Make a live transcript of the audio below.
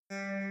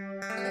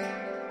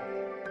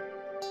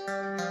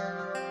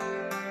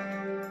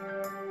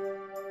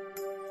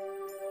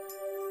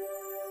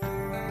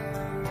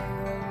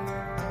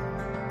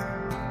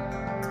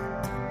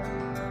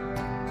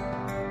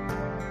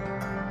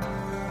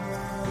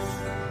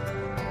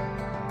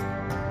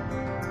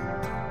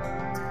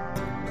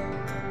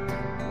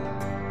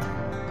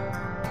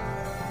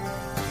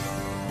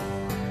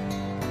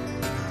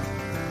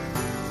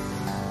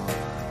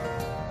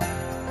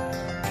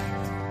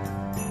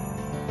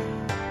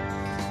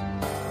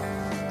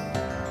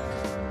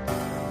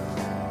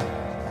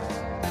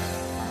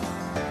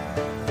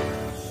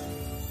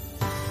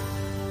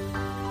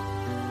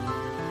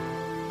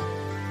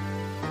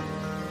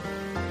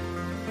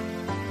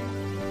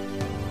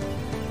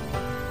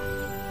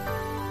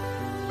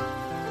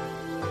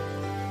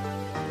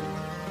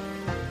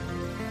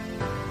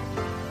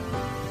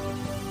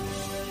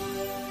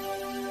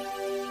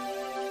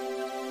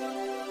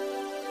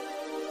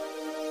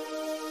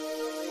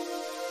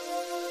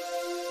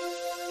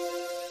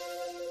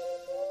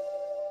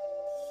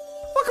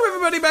Welcome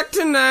everybody back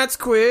to Night's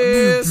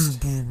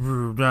Quest.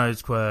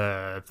 Night's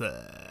Quest.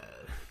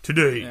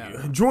 Today,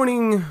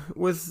 joining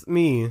with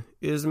me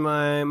is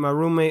my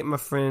roommate, my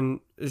friend,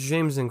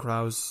 James and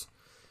Krause.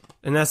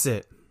 And that's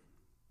it.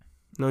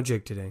 No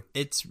Jake today.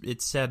 It's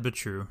sad but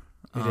true.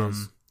 It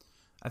is.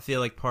 I feel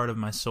like part of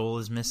my soul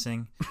is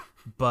missing,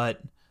 but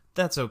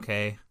that's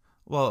okay.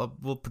 Well,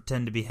 we'll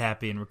pretend to be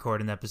happy and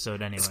record an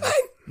episode anyway. It's fine.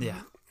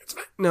 Yeah. It's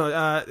fine.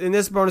 No, in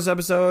this bonus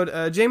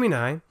episode, Jamie and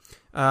I,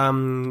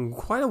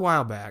 quite a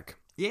while back.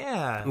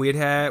 Yeah. We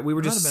were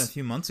Might just... have been a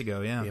few months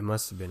ago, yeah. It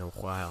must have been a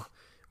while.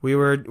 We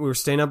were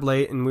staying up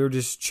late and we were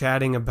just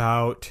chatting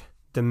about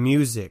the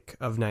music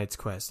of Night's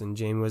Quest, and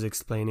Jamie was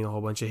explaining a whole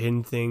bunch of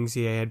hidden things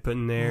he had put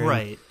in there.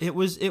 Right. It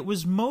was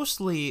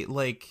mostly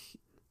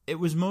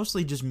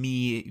just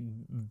me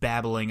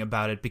babbling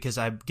about it because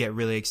I get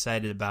really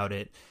excited about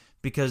it,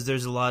 because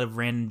there's a lot of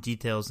random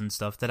details and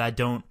stuff that I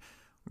don't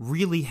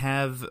really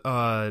have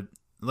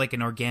like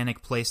an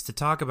organic place to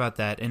talk about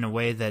that in a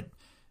way that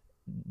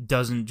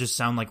doesn't just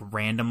sound like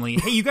randomly,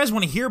 hey, you guys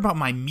want to hear about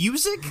my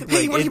music?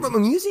 Hey, you want to hear about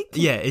my music?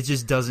 Yeah, it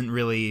just doesn't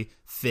really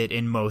fit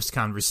in most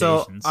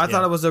conversations. So I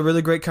thought it was a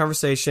really great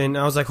conversation.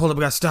 I was like, hold up,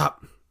 we gotta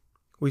stop.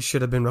 We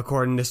should have been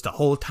recording this the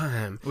whole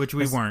time. Which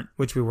we weren't.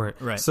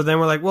 Right. So then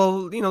we're like,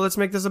 well, let's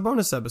make this a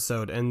bonus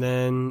episode. And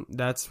then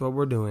that's what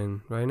we're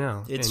doing right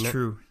now. It's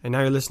true. And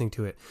now you're listening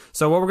to it.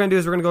 So what we're going to do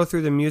is we're going to go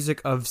through the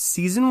music of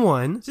Season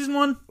 1. Season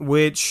 1.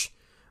 Which,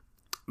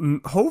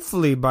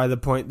 hopefully by the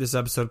point this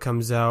episode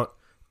comes out,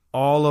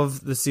 all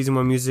of the Season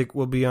 1 music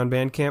will be on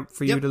Bandcamp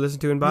for you to listen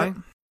to and buy. Yep.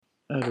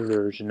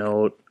 Editor's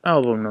note,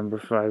 album number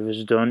 5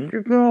 is done.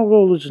 You're gonna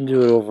go listen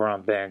to it over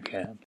on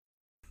Bandcamp.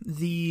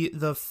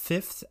 The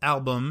fifth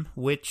album,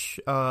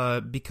 which,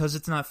 because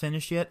it's not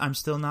finished yet, I'm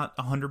still not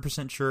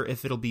 100% sure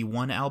if it'll be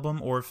one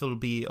album or if it'll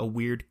be a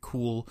weird,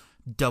 cool,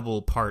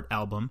 double-part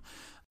album.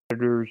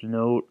 Editor's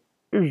note,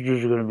 it's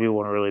just gonna be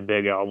one really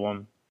big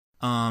album.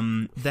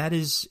 That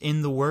is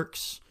in the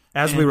works.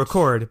 As we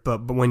record,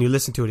 but when you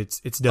listen to it,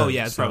 it's done. Oh,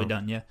 yeah, it's probably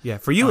done, yeah. Yeah,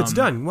 for you, it's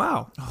done.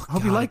 Wow. I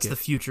hope you like it's it. the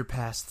future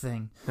past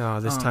thing.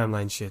 Oh, this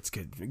timeline shit's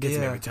good. It gets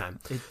me every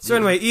time. So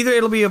anyway, either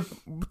it'll be a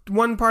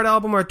one-part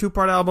album or a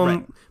two-part album,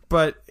 right.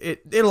 But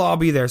it'll all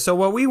be there. So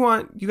what we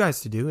want you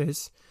guys to do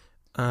is,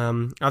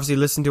 obviously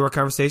listen to our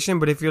conversation,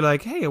 but if you're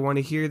like, hey, I want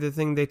to hear the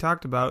thing they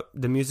talked about,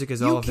 the music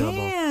is all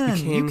available.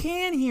 You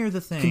can hear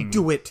the thing. You can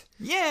do it.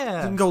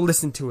 Yeah. You can go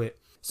listen to it.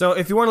 So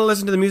if you want to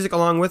listen to the music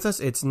along with us,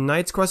 it's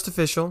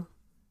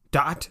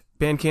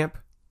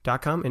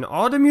nightsquestofficial.bandcamp.com, and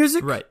all the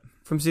music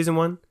from Season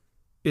 1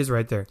 is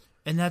right there.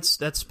 And that's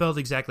spelled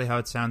exactly how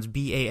it sounds,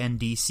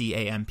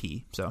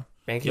 BANDCAMP. So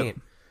Bandcamp.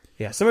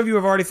 Yeah, some of you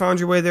have already found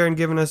your way there and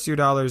given us your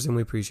dollars, and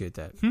we appreciate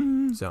that.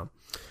 So,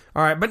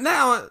 all right, but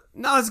now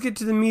let's get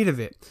to the meat of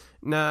it.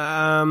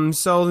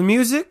 So the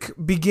music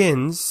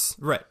begins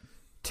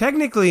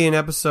technically in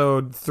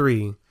episode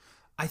 3.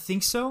 I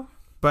think so.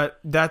 But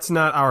that's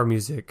not our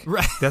music.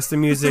 Right. That's the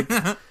music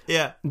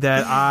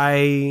that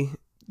I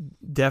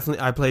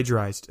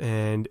plagiarized,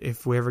 and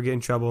if we ever get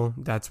in trouble,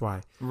 that's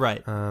why.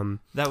 Right.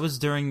 That was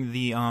during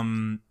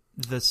the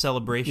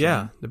celebration.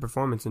 Yeah, the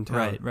performance in town.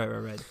 Right.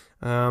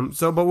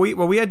 But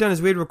what we had done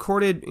is we had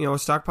recorded, a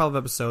stockpile of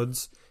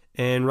episodes,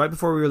 and right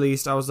before we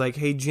released, I was like,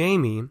 "Hey,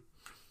 Jamie,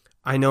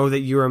 I know that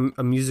you're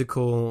a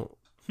musical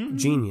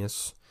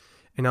genius."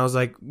 And I was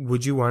like,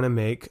 would you want to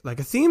make like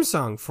a theme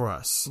song for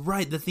us?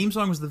 Right, the theme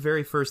song was the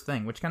very first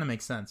thing, which kind of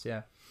makes sense,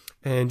 yeah.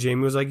 And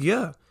Jamie was like,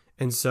 yeah.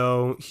 And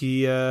so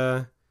he,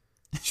 should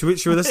we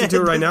listen to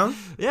it right now?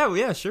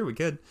 Yeah, sure, we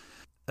could.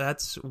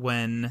 That's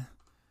when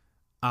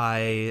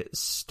I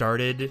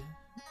started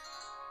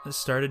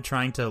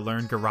trying to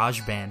learn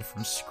GarageBand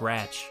from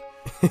scratch.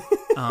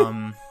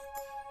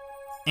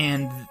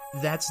 And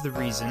that's the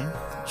reason.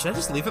 Should I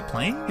just leave it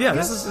playing? Yeah,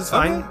 this is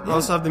fine. Okay, We'll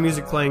also have the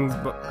music playing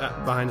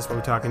behind us while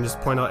we talk, and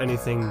just point out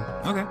anything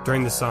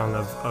during the song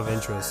of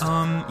interest.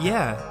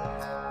 Yeah.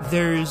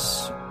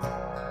 There's...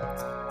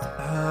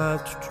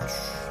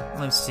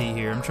 let's see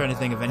here. I'm trying to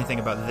think of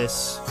anything about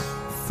this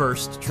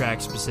first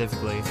track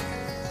specifically.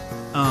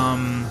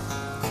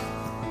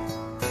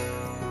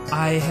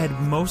 I had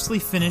mostly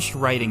finished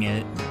writing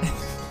it.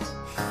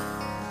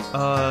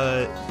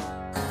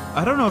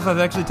 I don't know if I've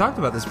actually talked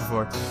about this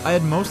before. I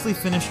had mostly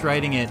finished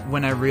writing it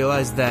when I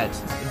realized that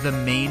the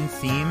main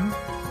theme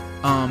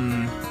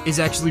is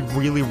actually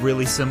really,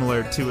 really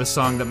similar to a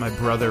song that my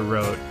brother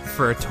wrote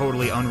for a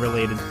totally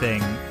unrelated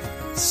thing.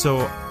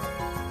 So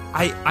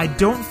I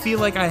don't feel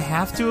like I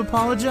have to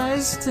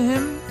apologize to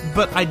him,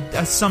 but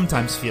I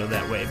sometimes feel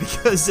that way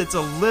because it's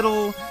a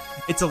little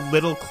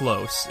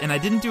close. And I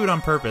didn't do it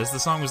on purpose. The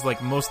song was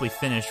like mostly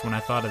finished when I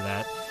thought of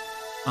that.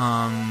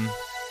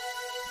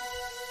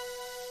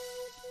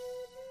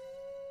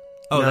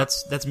 Oh, no.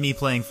 That's me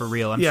playing for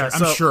real. I'm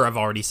sure I've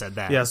already said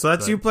that. Yeah, so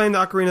that's you playing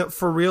the ocarina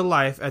for real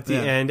life at the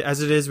end,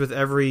 as it is with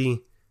every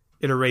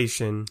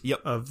iteration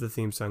of the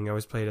theme song. I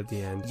always play it at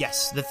the end.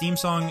 Yes, the theme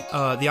song,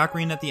 the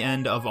ocarina at the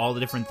end of all the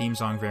different theme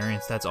song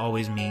variants, that's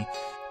always me.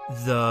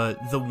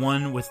 The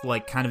one with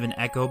like kind of an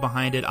echo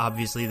behind it,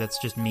 obviously that's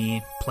just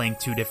me playing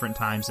 2 different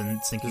times and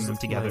syncing Just them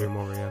together. laying them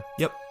over,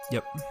 yeah.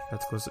 Yep.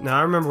 That's close. Now,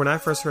 I remember when I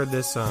first heard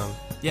this song,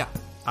 Yeah.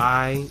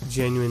 I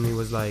genuinely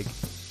was like,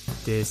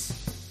 this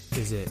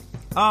is it.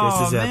 Oh,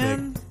 This is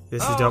man. epic.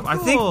 This is Oh, dope.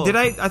 cool.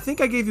 I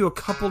think I gave you a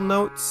couple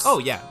notes. Oh,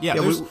 yeah.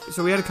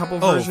 So we had a couple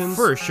Oh, versions.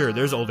 for sure.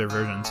 There's older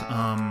versions.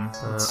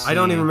 I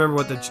don't even remember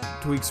what the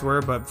tweaks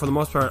were, but for the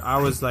most part, I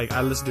was like,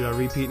 I listened to it on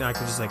repeat, and I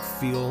could just like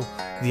feel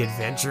the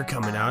adventure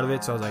coming out of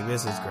it. So I was like,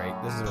 this is great.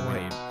 This is what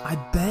we need. I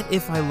bet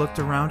if I looked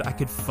around, I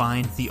could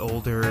find the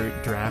older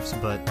drafts,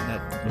 but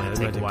that might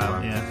take a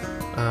while.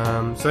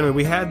 Yeah, So anyway,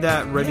 we had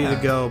that ready Yeah.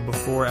 to go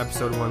before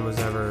episode 1 was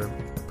ever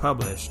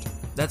published.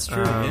 that's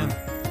true.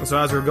 Yeah. So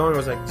as we were going, I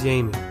was like,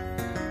 Jamie,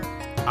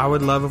 I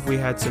would love if we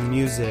had some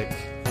music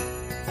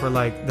for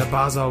like the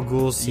Baz Al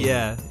Ghul scene.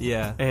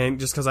 Yeah. And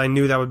just because I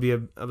knew that would be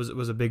it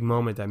was a big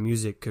moment that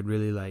music could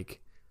really like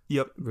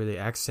Yep. really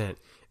accent.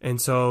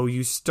 And so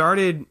you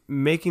started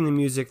making the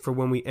music for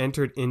when we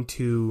entered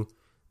into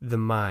the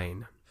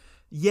mine.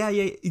 Yeah.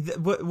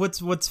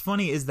 What's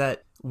funny is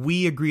that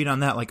we agreed on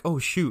that. Like, oh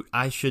shoot,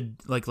 I should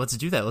let's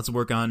do that. Let's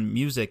work on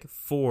music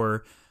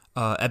for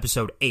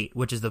episode 8,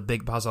 which is the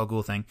big Baz Al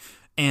Ghul thing.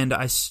 And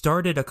I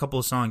started a couple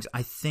of songs.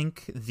 I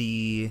think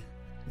the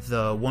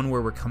one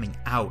where we're coming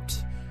out,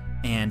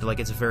 and like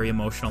it's a very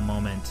emotional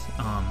moment.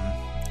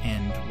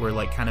 And we're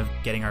like kind of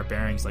getting our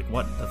bearings. Like,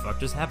 what the fuck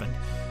just happened?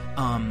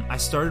 I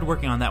started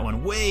working on that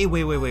one way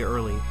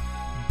early,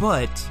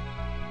 but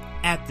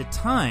at the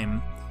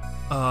time,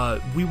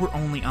 we were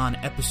only on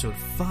episode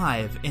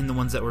 5 in the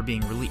ones that were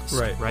being released.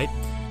 Right.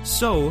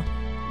 So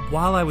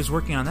while I was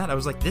working on that, I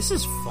was like, this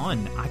is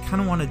fun. I kind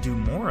of want to do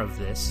more of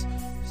this.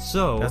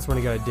 So That's when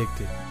he got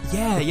addicted.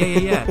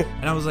 yeah.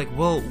 And I was like,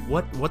 well,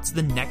 what's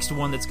the next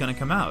one that's going to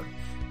come out?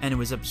 And it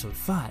was episode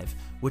 5,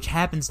 which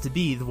happens to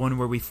be the one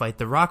where we fight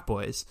the Rock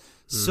Boys.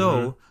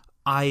 So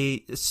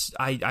I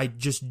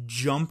just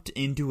jumped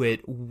into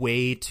it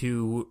way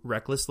too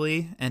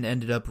recklessly and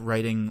ended up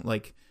writing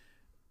like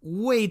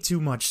way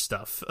too much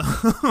stuff.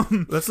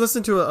 Let's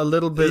listen to a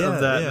little bit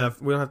of that. Yeah.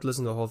 We don't have to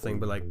listen to the whole thing,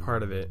 but like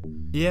part of it.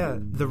 Yeah,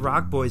 the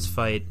Rock Boys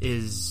fight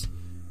is,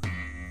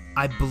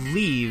 I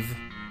believe,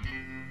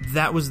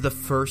 that was the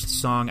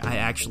first song I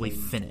actually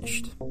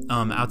finished,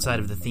 outside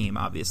of the theme,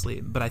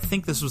 obviously. But I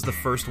think this was the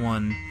first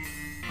one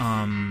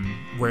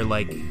where,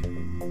 like,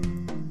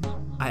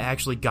 I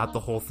actually got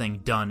the whole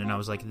thing done, and I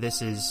was like,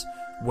 this is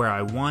where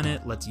I want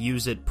it, let's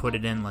use it, put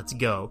it in, let's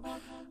go.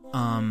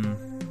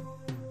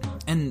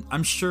 And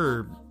I'm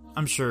sure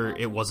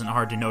it wasn't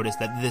hard to notice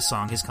that this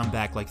song has come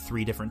back like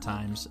 3 different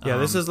times. Yeah,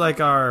 this is like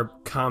our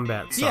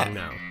combat song yeah.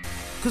 now.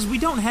 Because we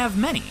don't have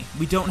many.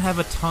 We don't have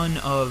a ton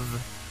of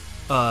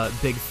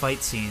big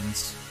fight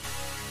scenes.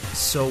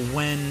 So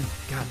when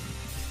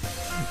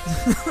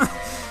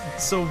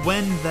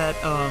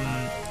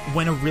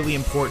when a really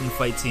important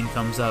fight scene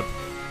comes up,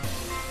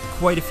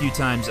 quite a few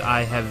times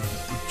I have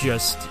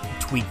just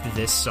tweaked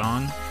this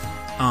song.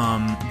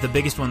 The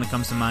biggest one that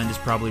comes to mind is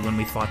probably when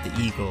we fought the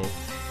Eagle.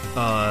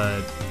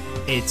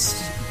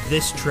 It's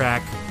this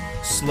track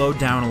slowed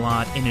down a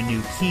lot in a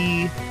new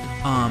key.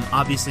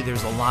 Obviously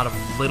there's a lot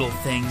of little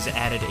things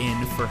added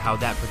in for how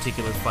that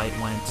particular fight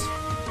went.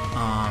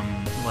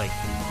 Like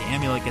the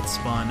amulet gets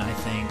spun, I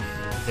think.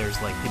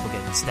 There's like people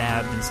getting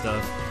stabbed and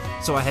stuff.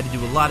 So I had to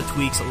do a lot of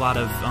tweaks, a lot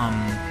of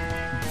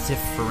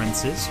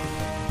differences.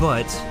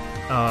 But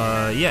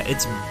yeah,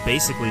 it's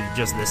basically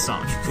just this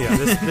song. Yeah,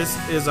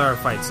 this is our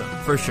fight song.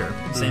 For sure.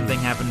 Same thing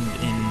happened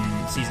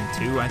in season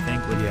 2, I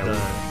think, with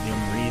Neil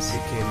Maurice.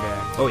 It came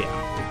back. Oh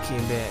yeah. It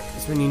came back.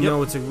 It's when you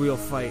know it's a real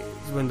fight.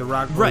 It's when the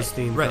Rock Boys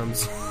theme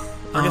comes.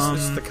 I guess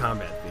it's just the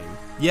combat theme.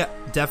 Yeah,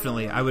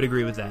 definitely. I would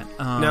agree with that.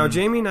 Now,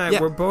 Jamie and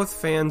I, we're both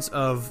fans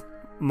of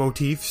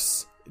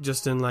motifs,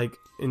 just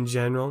in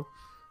general,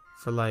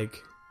 for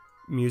like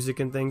music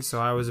and things. So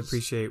I always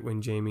appreciate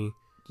when Jamie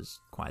just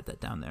quiet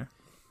that down there.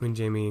 When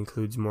Jamie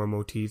includes more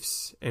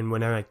motifs, and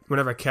whenever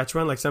I catch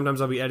one, like sometimes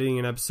I'll be editing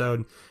an episode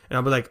and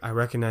I'll be like, I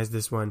recognize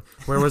this one.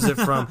 Where was it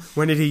from?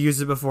 When did he use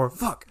it before?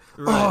 Fuck.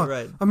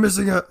 Right. I'm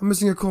missing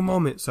a cool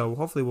moment. So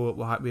hopefully we'll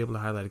be able to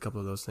highlight a couple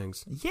of those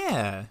things.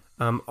 Yeah.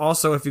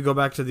 Also, if you go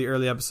back to the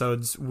early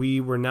episodes,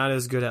 we were not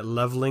as good at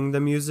leveling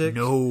the music.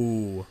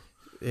 No.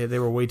 They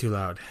were way too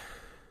loud.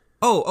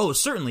 Oh,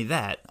 certainly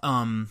that.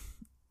 I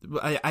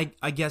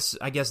guess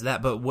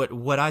that. But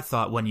what I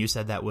thought when you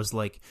said that was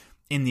like,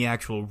 in the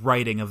actual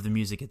writing of the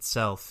music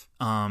itself.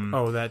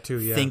 That too,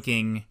 yeah.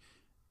 Thinking,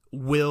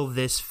 will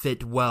this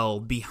fit well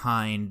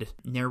behind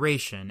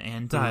narration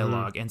and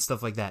dialogue and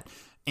stuff like that?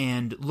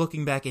 And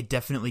looking back, it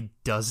definitely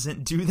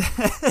doesn't do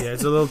that. Yeah,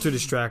 it's a little too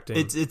distracting.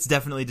 It's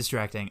definitely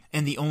distracting.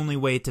 And the only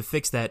way to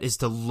fix that is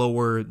to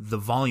lower the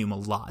volume a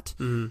lot.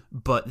 Mm-hmm.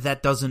 But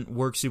that doesn't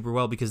work super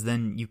well because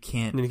then you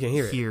can't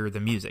hear the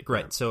music.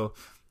 Right. Yeah. So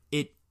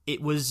it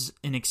was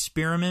an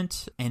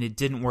experiment, and it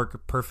didn't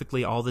work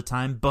perfectly all the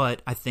time,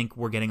 but I think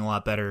we're getting a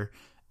lot better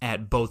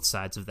at both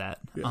sides of that.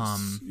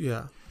 Yes.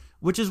 Yeah.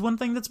 Which is one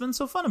thing that's been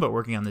so fun about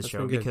working on this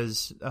show,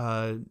 because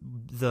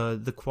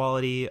the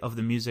quality of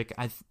the music,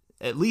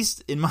 at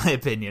least in my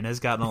opinion, has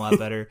gotten a lot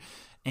better.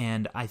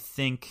 And I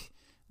think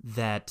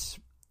that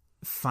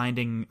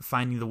finding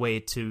the way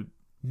to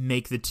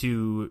make the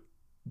two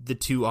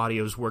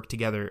audios work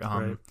together,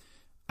 Right.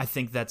 I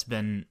think that's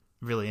been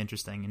really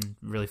interesting and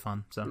really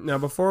fun. So Now,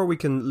 before we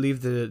can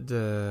leave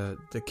the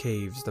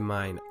caves, the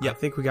mine, Yep. I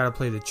think we got to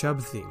play the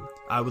Chubb theme.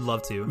 I would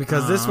love to.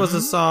 Because this was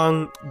a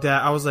song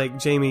that I was like,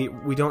 Jamie,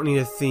 we don't need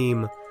a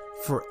theme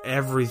for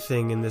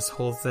everything in this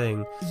whole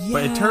thing.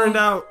 But it turned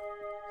out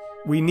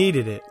we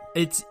needed it.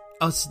 It's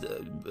us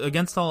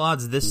against all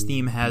odds. This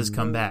theme has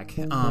come back.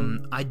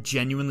 I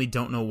genuinely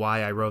don't know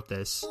why I wrote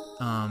this.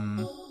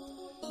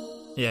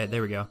 Yeah,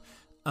 there we go.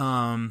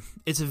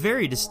 It's a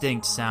very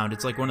distinct sound.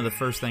 It's like one of the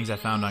first things I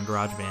found on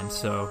GarageBand.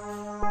 So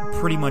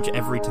pretty much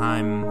every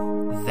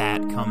time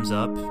that comes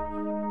up, you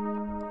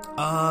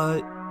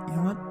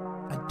know what?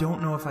 I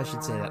don't know if I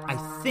should say that. I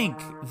think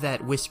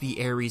that wispy,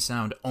 airy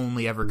sound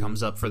only ever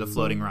comes up for the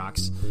Floating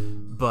Rocks,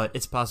 but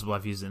it's possible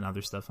I've used it in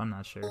other stuff. I'm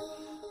not sure.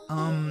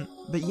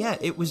 But yeah,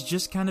 it was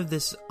just kind of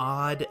this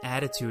odd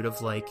attitude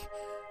of like,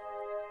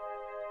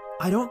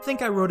 I don't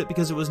think I wrote it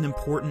because it was an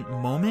important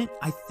moment.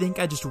 I think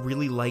I just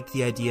really liked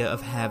the idea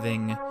of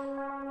having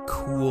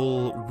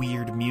cool,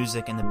 weird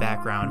music in the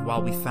background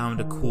while we found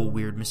a cool,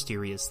 weird,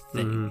 mysterious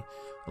thing.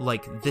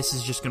 Like, this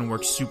is just going to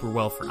work super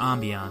well for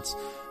ambiance.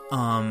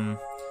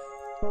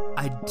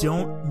 I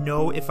don't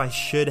know if I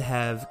should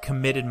have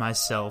committed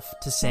myself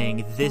to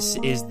saying this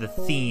is the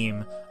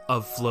theme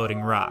of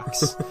Floating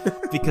Rocks,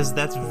 because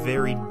that's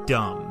very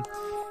dumb.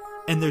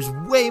 And there's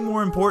way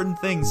more important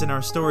things in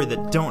our story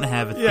that don't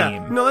have a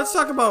theme. No, let's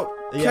talk about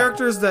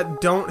characters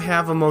that don't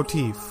have a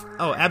motif.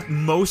 Oh,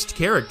 most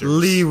characters.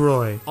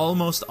 Leroy.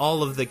 Almost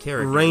all of the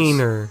characters.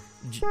 Rainer.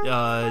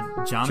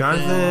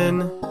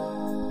 Jonathan.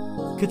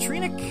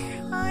 Katrina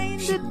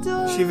kinda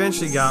does. She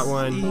eventually got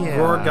one. Yeah.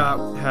 Gorg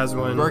has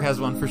one. Gorg has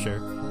one for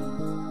sure.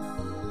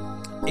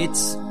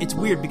 It's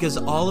weird because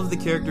all of the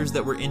characters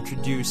that were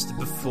introduced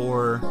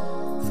before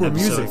episode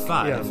music,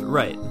 5, yeah.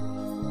 right,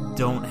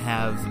 don't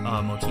have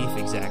a motif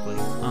exactly.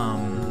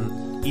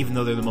 Even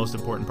though they're the most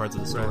important parts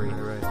of the story.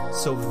 Right.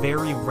 So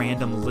very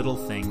random little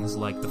things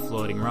like the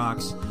Floating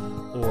Rocks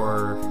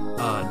or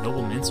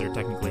Noble Mincer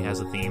technically has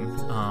a theme.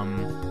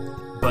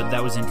 But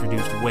that was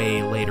introduced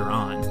way later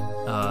on.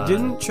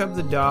 Didn't Chubb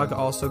the dog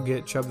also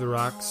get Chubb the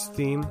Rock's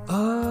theme?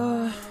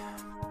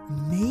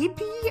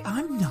 Maybe?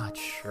 I'm not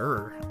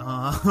sure.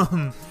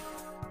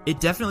 It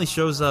definitely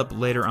shows up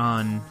later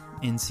on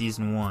in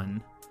season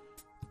 1.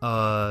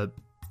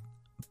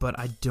 But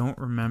I don't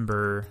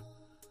remember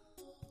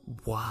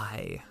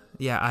why.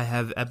 Yeah, I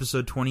have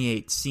episode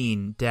 28,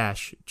 scene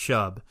 -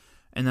 Chubb.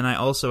 And then I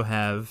also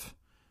have...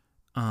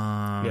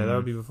 yeah, that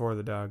would be before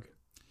the dog.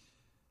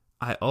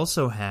 I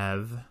also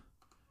have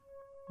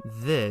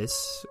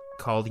this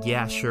called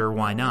Yeah, Sure,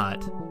 Why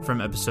Not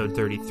from episode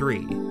 33.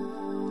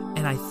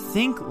 And I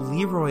think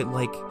Leroy,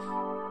 like,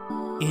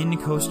 in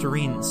Costa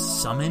Rica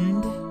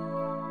summoned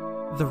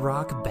the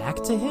rock back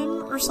to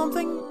him or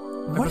something?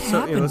 What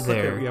happened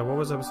there? What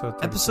was episode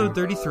 33? Episode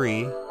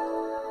 33.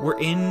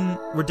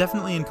 We're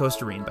definitely in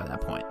Costa Rica by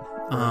that point.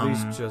 Or at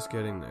least just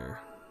getting there.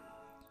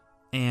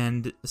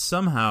 And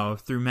somehow,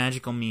 through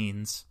magical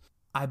means,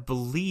 I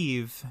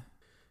believe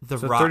the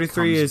So rock 33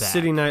 comes is back.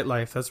 city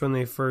nightlife. That's when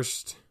they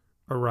first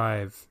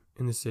arrive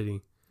in the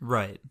city.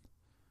 Right.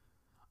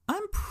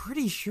 I'm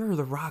pretty sure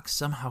the rock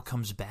somehow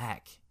comes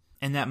back.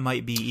 And that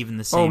might be even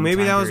the same Oh, maybe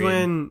time that was period.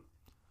 when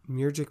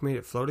Murgic made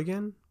it float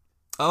again?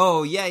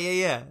 Oh,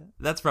 yeah.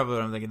 That's probably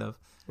what I'm thinking of.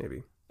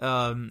 Maybe.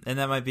 And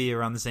that might be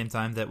around the same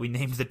time that we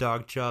named the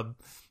dog Chubb.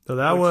 So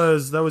that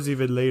was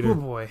even later. Oh,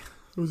 boy.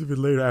 It was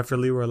even later after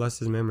Leroy lost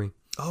his memory.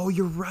 Oh,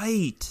 you're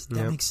right. That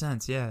Yep. makes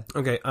sense, yeah.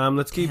 Okay,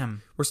 let's keep...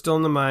 Damn. We're still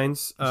in the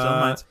mines. Still in the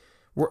mines.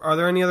 Are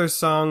there any other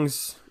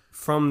songs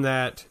from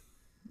that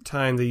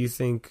time that you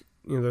think,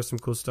 there's some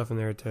cool stuff in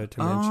there to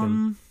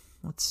mention?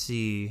 Let's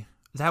see.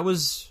 That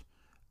was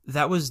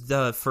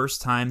the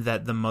first time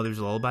that the Mother's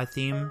Lullaby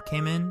theme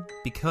came in,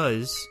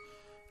 because...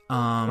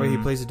 he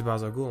plays it to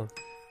Baz Al Ghul.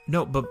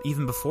 No, but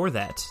even before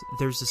that,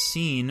 there's a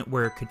scene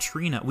where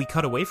Katrina... We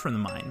cut away from the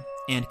mine,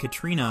 and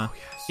Katrina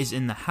is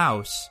in the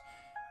house...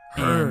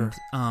 Her.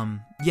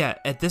 And,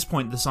 at this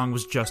point, the song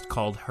was just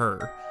called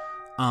Her.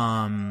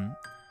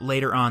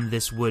 Later on,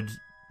 this would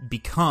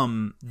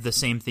become the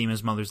same theme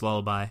as Mother's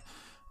Lullaby.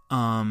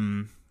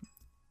 Rainer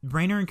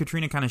and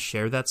Katrina kind of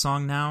share that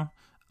song now,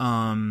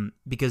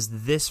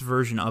 because this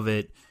version of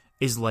it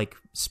is, like,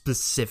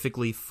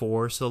 specifically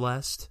for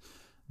Celeste,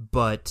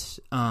 but,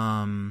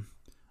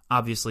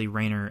 obviously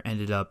Rainer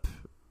ended up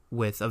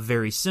with a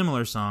very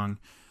similar song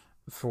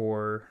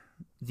for...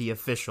 the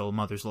official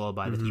Mother's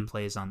Lullaby that he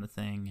plays on the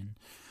thing.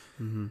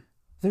 And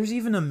there's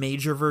even a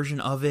major version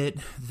of it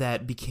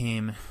that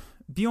became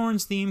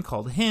Bjorn's theme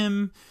called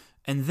Hymn,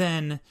 and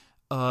then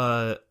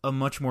a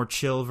much more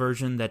chill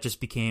version that just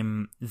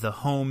became the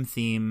home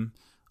theme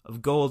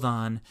of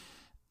Goldon.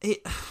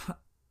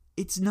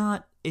 It's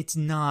not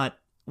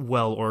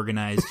well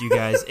organized, you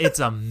guys. It's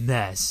a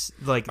mess.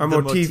 Like, Our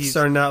the motifs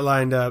are not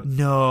lined up.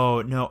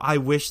 No, I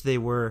wish they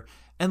were.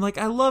 And like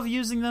I love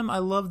using them. I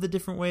love the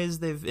different ways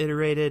they've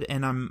iterated,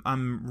 and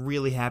I'm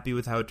really happy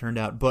with how it turned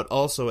out. But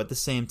also at the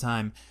same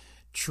time,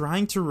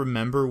 trying to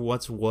remember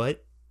what's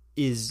what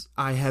is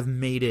I have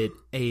made it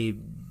a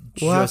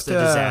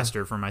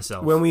disaster for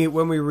myself. When we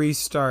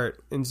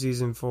restart in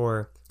season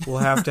 4, we'll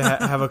have to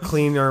have a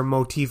cleaner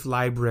motif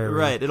library.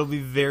 Right, it'll be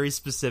very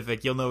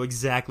specific. You'll know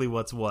exactly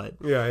what's what.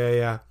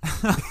 Yeah.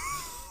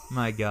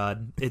 My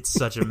God, it's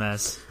such a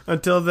mess.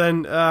 Until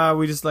then,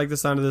 we just like the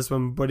sound of this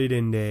one. Put it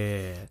in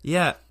there.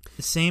 Yeah,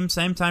 same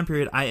time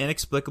period. I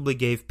inexplicably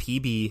gave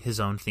PB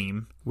his own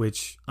theme,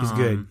 which is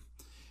good.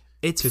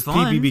 It's because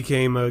fun. PB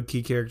became a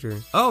key character.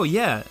 Oh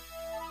yeah.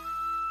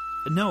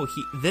 No,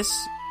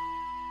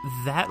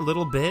 that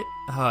little bit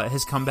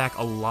has come back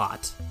a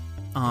lot.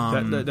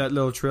 That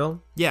little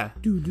trill. Yeah.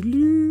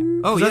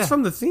 Oh, yeah. That's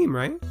from the theme,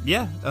 right?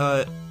 Yeah.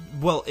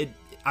 Well,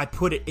 I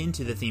put it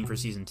into the theme for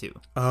season 2.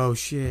 Oh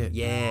shit.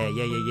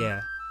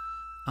 Yeah.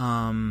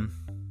 I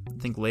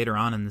think later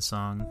on in the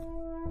song.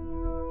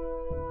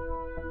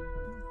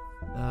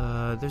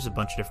 There's a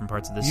bunch of different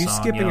parts of this song. You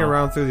skipping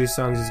around through these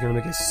songs is going to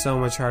make it so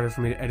much harder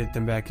for me to edit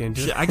them back in.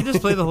 I can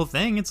just play the whole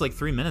thing. It's like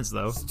 3 minutes,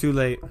 though. It's too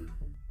late.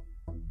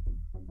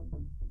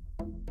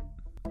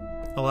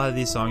 A lot of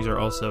these songs are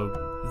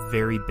also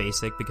very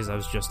basic because I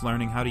was just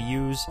learning how to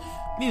use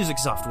music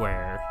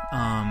software.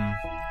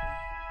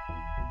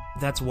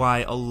 That's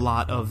why a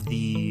lot of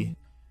you'll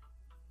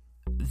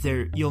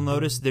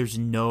notice there's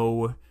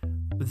no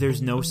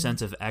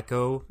sense of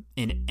echo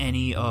in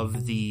any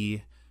of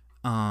the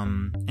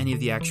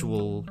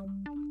actual,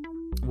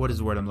 what is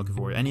the word I'm looking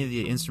for? Any of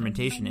the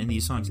instrumentation in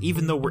these songs.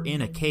 Even though we're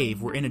in a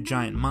cave, we're in a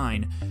giant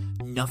mine,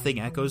 nothing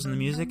echoes in the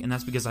music, and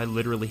that's because I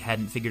literally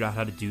hadn't figured out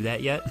how to do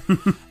that yet.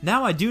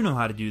 Now I do know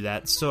how to do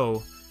that,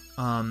 so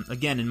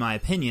again, in my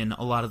opinion,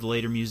 a lot of the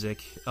later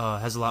music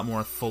has a lot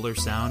more fuller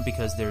sound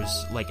because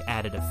there's like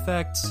added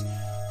effects.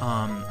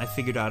 I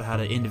figured out how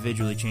to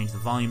individually change the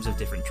volumes of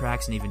different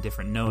tracks and even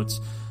different notes.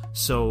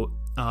 So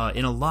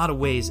in a lot of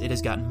ways, it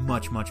has gotten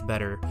much, much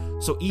better.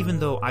 So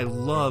even though I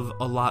love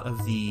a lot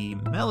of the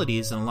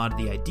melodies and a lot of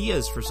the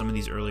ideas for some of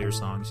these earlier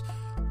songs,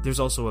 there's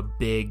also a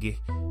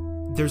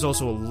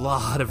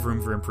lot of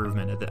room for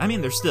improvement. I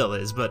mean, there still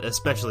is, but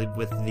especially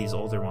with these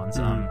older ones,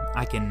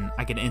 I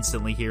can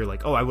instantly hear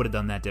like, oh, I would have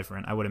done that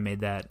different. I would have made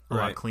that a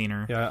lot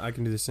cleaner. Yeah, I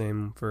can do the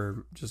same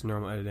for just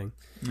normal editing.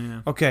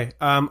 Yeah. Okay,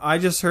 I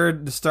just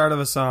heard the start of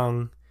a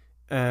song.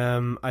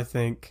 I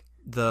think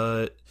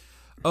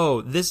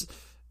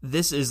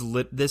this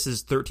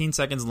is 13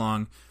 seconds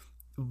long.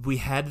 We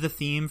had the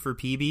theme for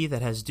PB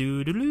that has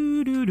do do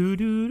do do do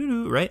do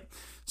do, right?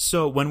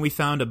 So when we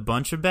found a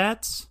bunch of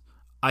bats,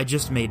 I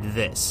just made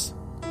this.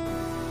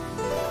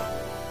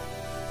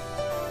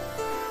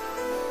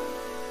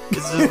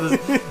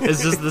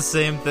 It's just the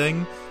same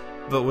thing,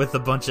 but with a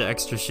bunch of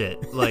extra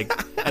shit. Like,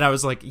 and I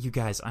was like, you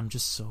guys, I'm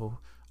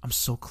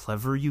so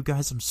clever, you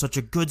guys. I'm such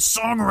a good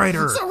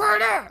songwriter.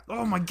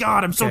 Oh my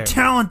God, I'm so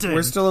talented.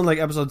 We're still in like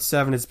episode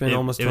 7. It's been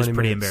almost 20 minutes. It was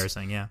pretty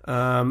embarrassing, yeah.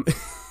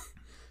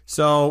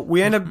 So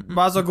we end up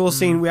Baz al Ghul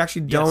scene. We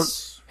actually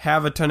don't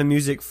have a ton of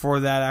music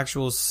for that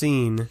actual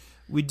scene.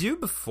 We do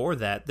before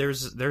that.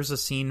 There's a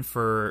scene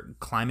for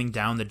climbing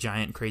down the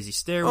giant crazy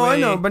stairway. Oh, I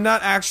know, but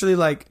not actually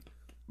like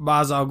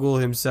Baz al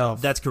Ghul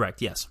himself. That's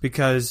correct, yes.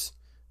 Because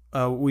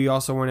we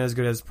also weren't as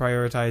good as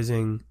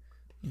prioritizing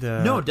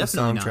the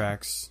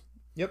soundtracks. Not.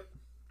 Yep.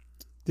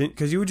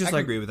 Because you would just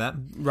agree with that.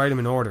 Write them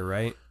in order,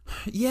 right?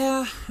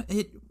 Yeah.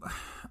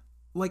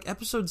 Like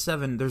episode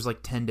 7, there's like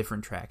 10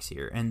 different tracks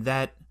here, and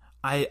that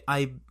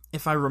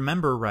if I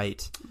remember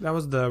right, that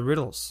was the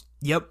riddles.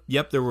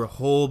 Yep. There were a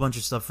whole bunch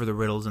of stuff for the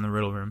riddles in the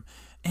riddle room.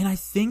 And I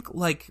think,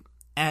 like,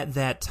 at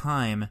that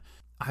time,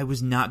 I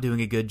was not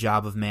doing a good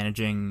job of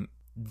managing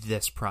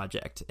this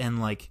project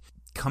and, like,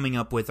 coming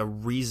up with a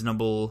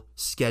reasonable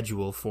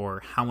schedule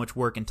for how much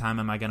work and time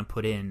am I going to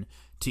put in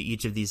to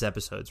each of these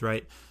episodes,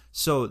 right?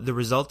 So the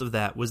result of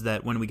that was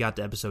that when we got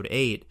to episode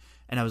 8,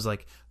 and I was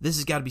like, this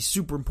has got to be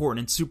super important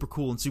and super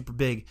cool and super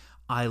big,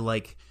 I,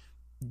 like,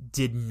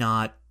 did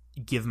not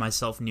give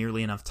myself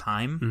nearly enough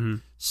time. Mm-hmm.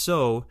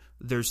 So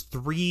there's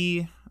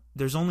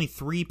only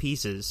 3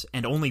 pieces,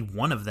 and only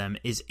one of them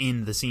is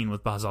in the scene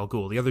with Baz al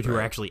Ghul. The other 2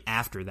 are actually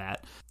after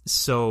that.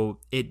 So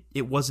it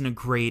wasn't a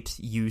great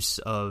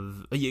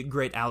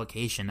great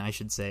allocation, I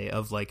should say,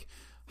 of like,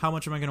 how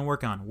much am I going to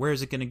work on? Where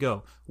is it going to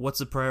go? What's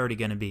the priority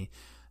going to be?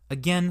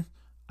 Again,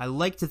 I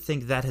like to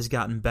think that has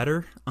gotten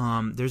better.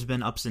 There's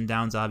been ups and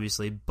downs,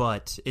 obviously,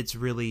 but it's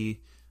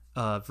really,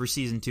 for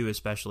season 2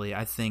 especially,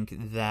 I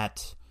think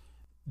that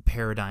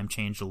paradigm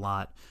changed a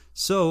lot.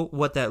 So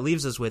what that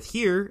leaves us with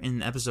here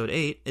in episode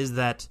 8 is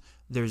that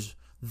there's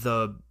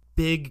the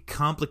big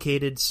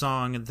complicated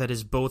song that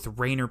is both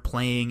Rainer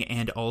playing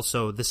and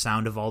also the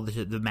sound of all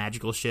the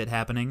magical shit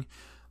happening,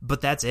 but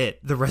that's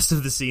it. The rest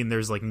of the scene,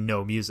 there's like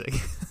no music.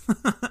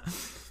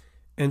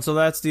 And so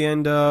that's the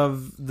end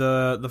of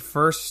the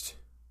first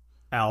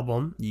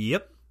album.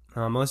 Yep.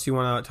 Unless you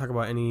want to talk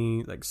about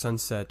any like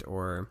Sunset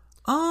or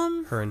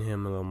Her and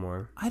Him a little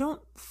more. I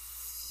don't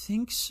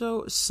think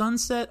so.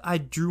 Sunset, I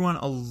drew on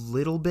a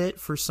little bit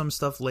for some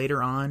stuff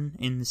later on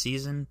in the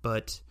season,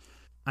 but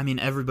I mean,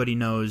 everybody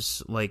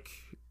knows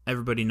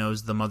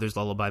the Mother's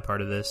Lullaby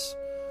part of this.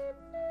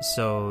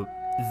 So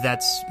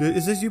that's...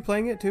 Is this you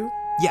playing it too?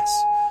 Yes.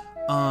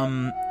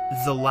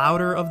 The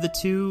louder of the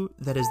two,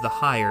 that is the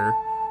higher,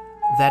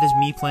 that is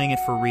me playing it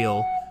for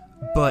real,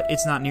 but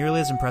it's not nearly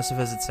as impressive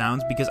as it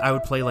sounds because I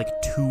would play like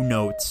 2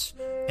 notes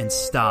and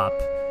stop,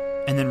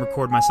 and then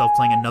record myself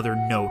playing another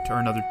note or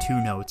another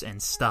 2 notes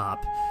and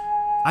stop.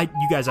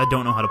 You guys, I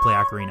don't know how to play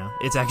ocarina.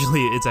 It's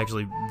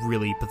actually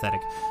really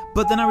pathetic.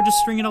 But then I would just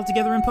string it all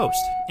together in post,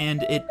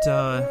 and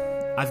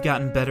I've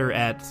gotten better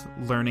at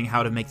learning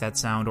how to make that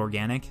sound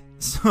organic.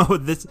 So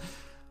this,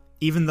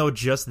 even though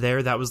just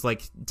there that was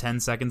like 10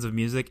 seconds of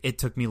music, it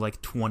took me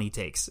like 20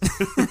 takes.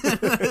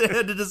 I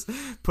had to just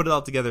put it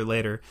all together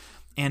later.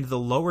 And the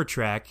lower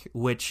track,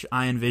 which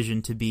I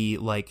envision to be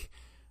like,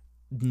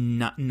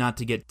 not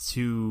to get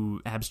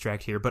too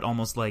abstract here, but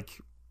almost like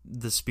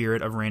the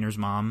spirit of Rainer's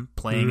mom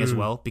playing as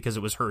well, because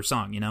it was her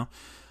song, you know?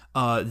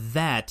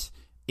 That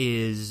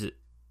is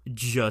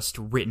just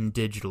written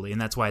digitally,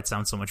 and that's why it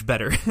sounds so much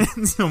better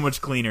and so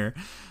much cleaner.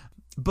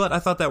 But I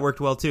thought that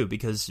worked well too,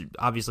 because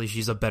obviously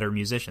she's a better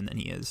musician than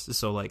he is.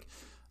 So like,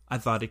 I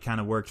thought it kind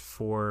of worked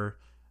for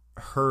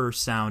her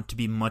sound to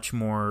be much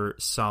more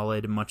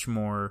solid, much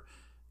more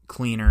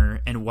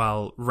cleaner, and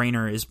while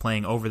Rainer is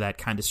playing over that,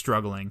 kind of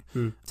struggling,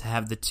 to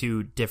have the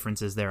two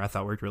differences there, I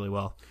thought worked really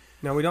well.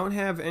 Now, we don't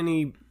have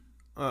any,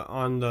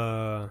 on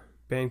the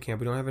Bandcamp,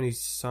 we don't have any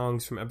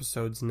songs from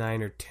episodes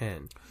 9 or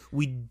 10.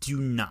 We do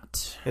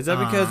not. Is that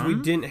because we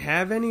didn't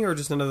have any, or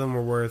just none of them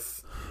were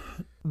worth...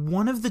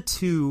 One of the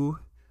two,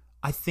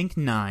 I think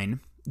 9,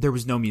 there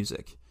was no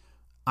music.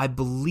 I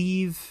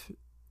believe...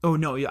 Oh,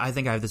 no, I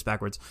think I have this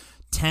backwards.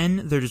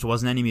 10, there just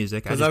wasn't any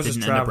music. I just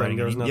didn't end up writing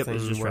any. Yep, it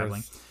was just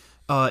traveling.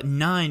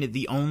 9,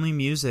 the only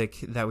music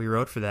that we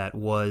wrote for that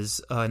was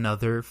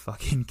another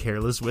fucking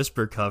Careless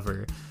Whisper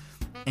cover.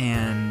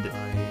 And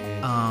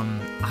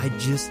I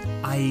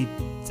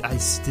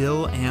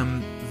still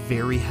am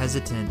very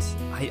hesitant.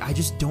 I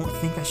just don't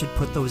think I should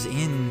put those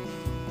in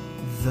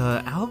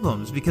the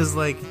albums, because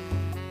like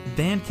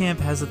Bandcamp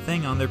has a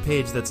thing on their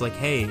page that's like,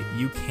 hey,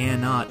 you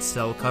cannot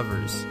sell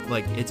covers.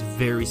 Like, it's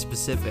very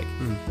specific.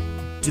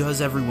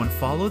 Does everyone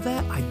follow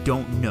that? I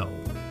don't know,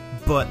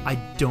 but I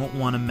don't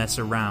want to mess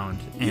around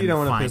and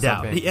find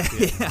out. Yeah.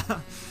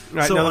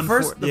 Right, so now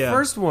the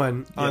first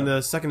one on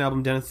the second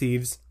album, Den of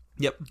Thieves,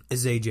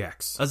 is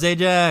Ajax.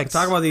 Ajax.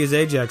 Talk about these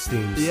Ajax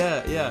themes.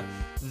 Yeah.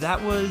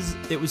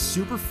 It was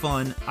super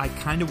fun. I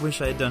kind of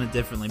wish I had done it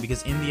differently,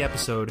 because in the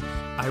episode,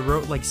 I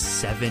wrote like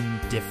 7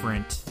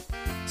 different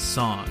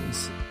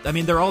songs. I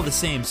mean, they're all the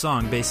same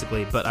song,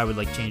 basically, but I would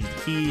like change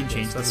the key and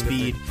change the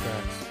speed.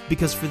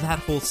 Because for that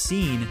whole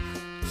scene,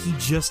 he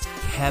just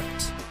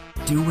kept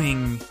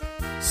doing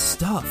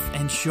stuff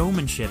and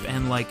showmanship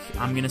and like,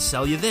 I'm gonna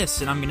sell you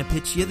this and I'm gonna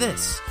pitch you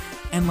this.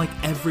 And like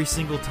every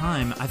single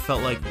time I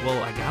felt like,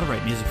 well, I gotta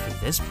write music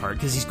for this part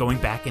because he's going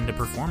back into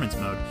performance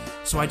mode.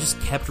 So I just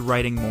kept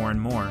writing more and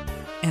more.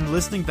 And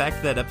listening back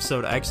to that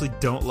episode, I actually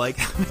don't like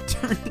how it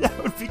turned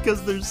out,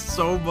 because there's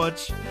so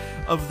much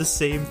of the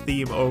same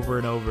theme over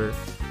and over.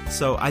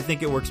 So I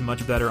think it works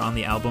much better on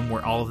the album,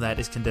 where all of that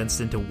is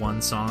condensed into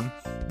one song,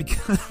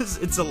 because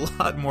it's a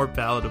lot more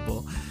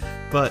palatable.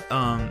 But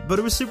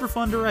it was super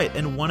fun to write,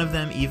 and one of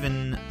them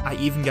I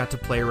even got to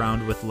play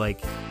around with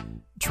like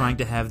trying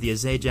to have the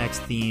Ajax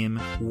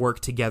theme work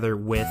together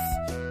with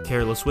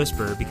Careless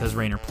Whisper, because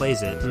Rainer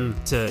plays it,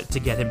 to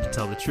get him to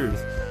tell the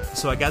truth.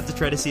 So I got to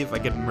try to see if I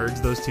could merge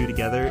those two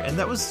together, and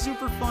that was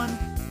super fun.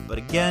 But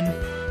again,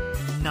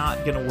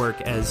 not gonna work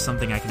as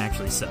something I can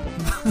actually sell.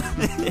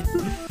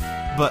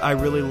 But I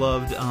really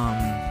loved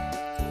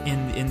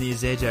in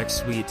the Ajax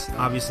suite.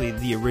 Obviously,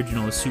 the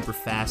original is super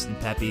fast and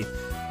peppy,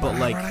 but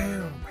like,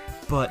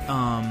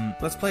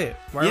 let's play it.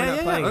 Why are we not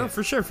playing it?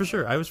 For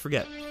sure. I always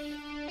forget.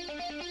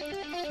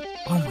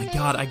 Oh my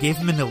god, I gave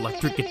him an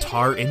electric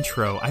guitar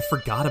intro. I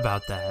forgot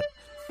about that.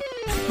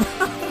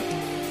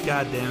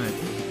 God damn it.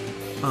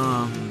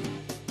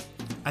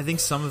 I think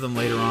some of them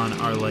later on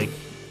are like,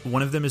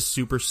 one of them is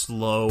super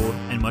slow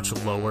and much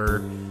lower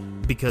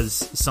because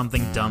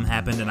something dumb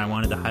happened and I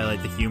wanted to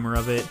highlight the humor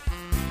of it.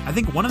 I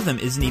think one of them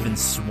isn't even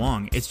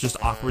swung. It's just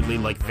awkwardly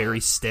like very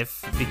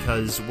stiff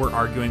because we're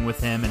arguing with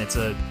him, and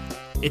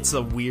it's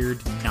a weird,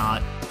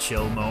 not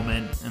chill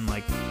moment, and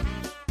like,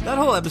 that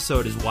whole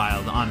episode is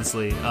wild,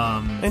 honestly.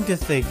 And to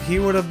think, he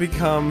would have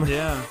become...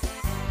 Yeah.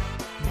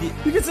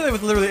 You could say that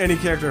with literally any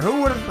character.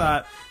 Who would have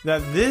thought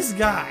that this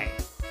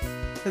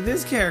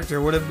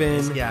character would have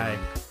been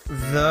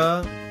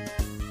the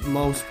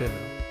most pivotal?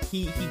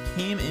 He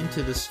came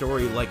into the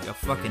story like a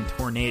fucking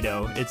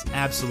tornado. It's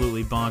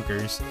absolutely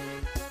bonkers.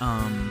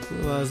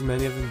 Well, as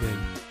many of them did.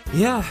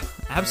 Yeah,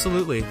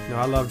 absolutely. No,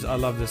 I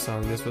loved this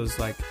song. This was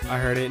like, I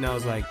heard it and I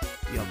was like,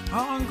 yep.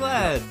 Oh, I'm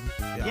glad.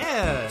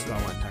 Yeah. That's what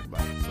I want to talk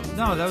about. So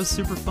no, that was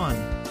super fun.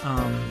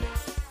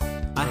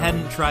 I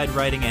hadn't tried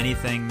writing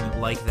anything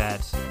like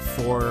that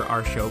for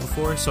our show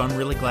before, so I'm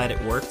really glad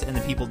it worked, and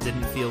the people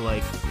didn't feel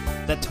like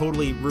that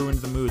totally ruined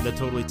the mood. That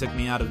totally took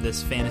me out of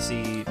this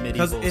fantasy medieval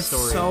Because it's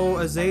story. so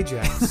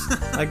Azajax.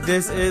 Like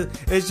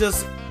it's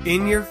just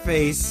in your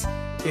face.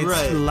 It's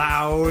Right.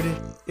 loud.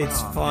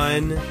 It's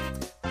fun.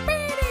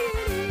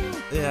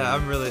 Yeah,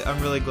 I'm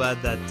really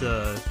glad that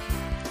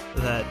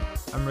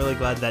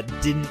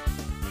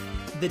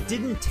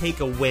didn't take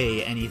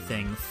away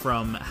anything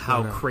from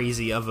how No.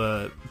 crazy of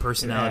a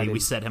personality added. we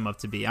set him up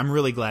to be. I'm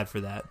really glad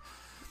for that.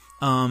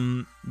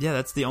 Yeah,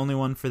 that's the only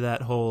one for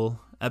that whole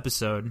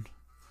episode.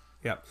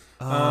 Yep.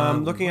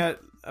 Looking at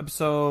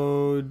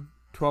episode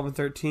 12 and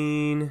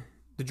 13,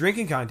 the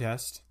drinking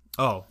contest.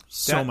 Oh,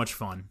 so That- much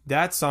fun.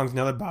 That song's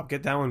another Bob.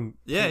 Get that one.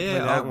 Yeah, Play yeah,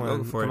 that I'll one.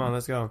 go for it. Come on,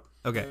 let's go.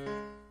 Okay.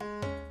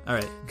 All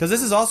right. Because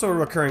this is also a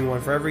recurring one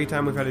for every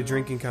time we've had a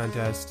drinking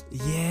contest.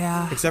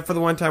 Yeah. Except for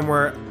the one time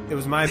where it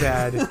was my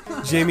bad.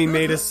 Jamie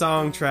made a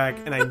song track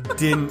and I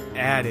didn't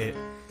add it.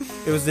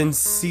 It was in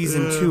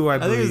season 2, I I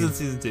think believe. it was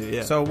in season 2,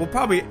 yeah. So we'll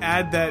probably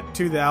add that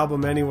to the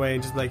album anyway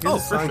and just be like, here's Oh, a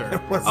for song sure.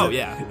 that wasn't Oh,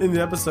 yeah. in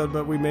the episode,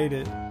 but we made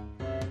it.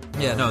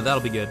 Yeah, no, that'll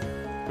be good.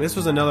 This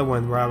was another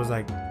one where I was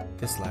like,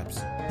 this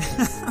slaps.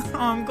 Oh,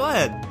 I'm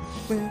glad.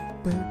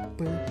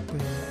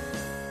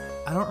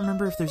 I don't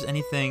remember if there's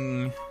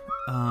anything.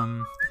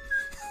 I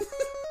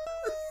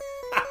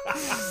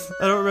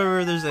don't remember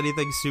if there's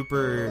anything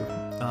super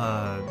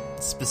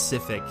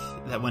specific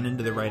that went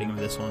into the writing of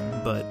this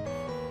one, but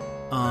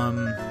I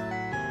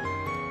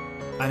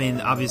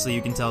mean, obviously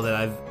you can tell that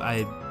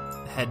I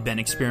had been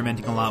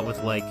experimenting a lot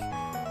with like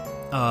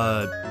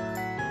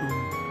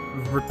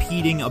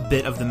repeating a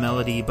bit of the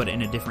melody, but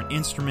in a different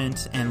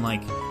instrument, and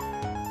like.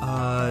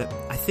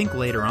 I think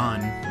later on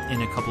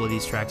in a couple of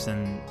these tracks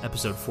in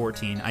episode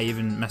 14, I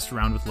even messed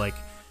around with like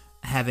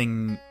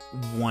having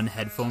one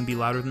headphone be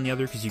louder than the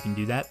other, because you can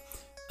do that.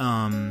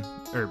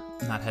 Or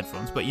not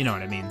headphones, but you know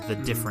what I mean. The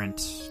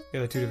different. Yeah,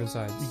 the two different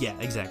sides. Yeah,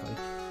 exactly.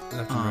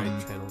 Left and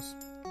right channels.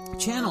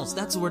 Channels.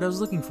 That's the word I was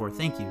looking for.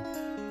 Thank you.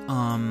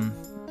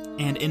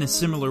 And in a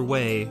similar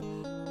way,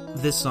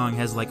 this song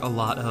has like a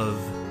lot of.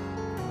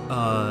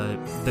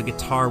 The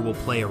guitar will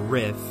play a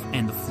riff,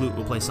 and the flute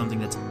will play something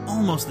that's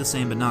almost the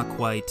same but not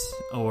quite,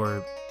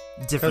 or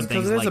different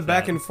things Because there's like a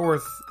back that. and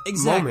forth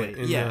Exactly, moment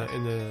in, yeah.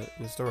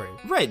 the story.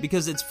 Right,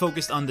 because it's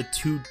focused on the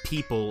two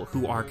people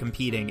who are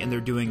competing, and they're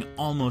doing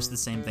almost the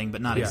same thing,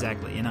 but not Yeah.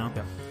 exactly, you know?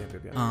 Yeah.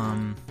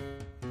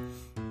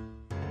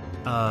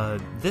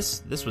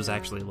 This was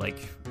actually like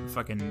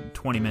fucking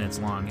 20 minutes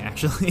long,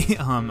 actually.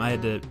 I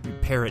had to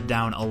pare it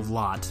down a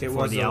lot It for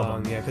was the so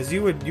album. long, yeah, because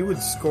you would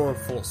score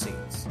full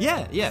scenes.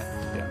 Yeah. Yeah.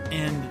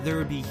 And there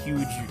would be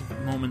huge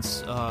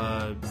moments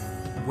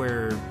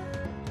where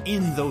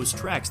in those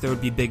tracks there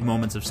would be big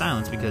moments of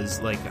silence, because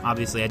like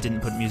obviously I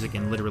didn't put music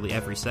in literally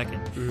every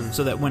second,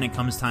 so that when it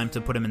comes time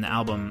to put them in the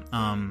album,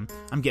 I'm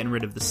getting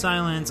rid of the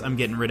silence, I'm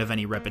getting rid of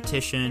any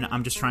repetition,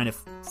 I'm just trying to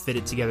fit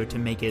it together to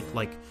make it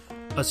like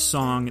a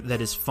song that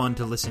is fun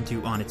to listen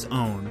to on its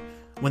own,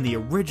 when the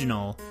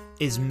original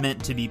is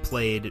meant to be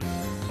played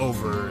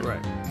over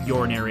Right.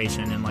 your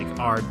narration and like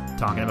our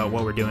talking about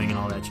what we're doing and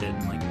all that shit,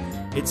 and like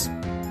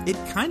it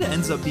kind of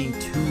ends up being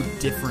two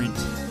different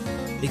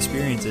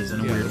experiences in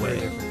a weird very way.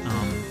 different.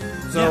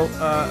 So,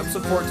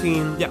 episode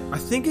 14, Yeah. I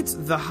think it's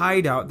The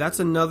Hideout. That's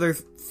another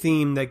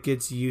theme that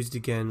gets used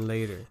again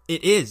later.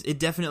 It is. It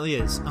definitely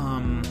is.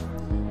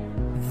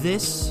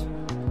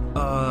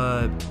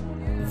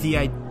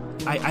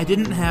 I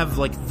didn't have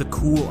like the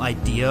cool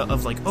idea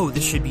of like, oh,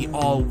 this should be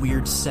all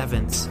weird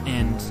sevenths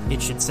and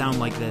it should sound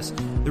like this.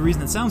 The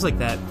reason it sounds like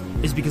that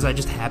is because I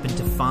just happened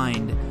to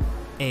find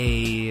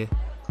a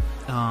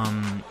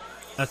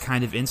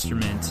kind of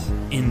instrument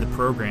in the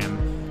program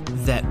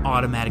that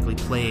automatically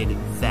played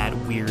that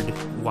weird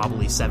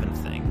wobbly seventh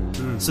thing.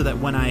 So that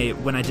when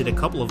I did a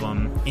couple of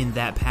them in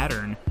that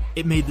pattern,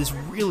 it made this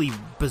really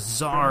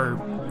bizarre,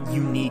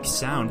 unique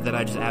sound that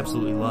I just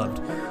absolutely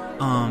loved.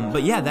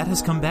 But yeah, that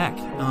has come back.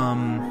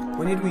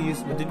 When did we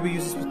use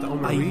this with the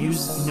Omer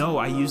Reeves?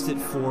 I used it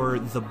for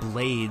the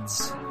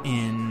blades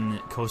in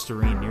Costa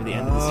Rica near the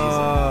end of the season.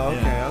 Oh,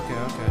 okay,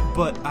 Yeah. okay.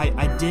 But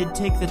I did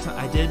take the time.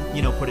 I did,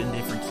 put it in a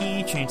different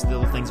key, change the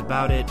little things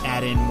about it,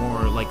 add in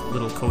more like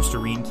little Costa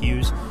Rican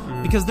cues,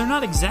 because they're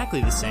not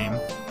exactly the same.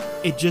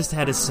 It just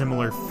had a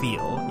similar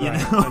feel, you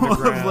Right. know, of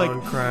Underground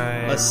like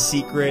crime. a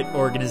secret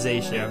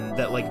organization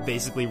that like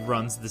basically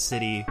runs the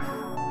city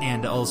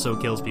and also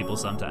kills people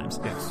sometimes.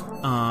 Yes.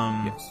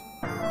 Yes.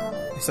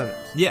 Sometimes.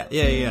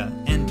 Yeah.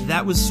 And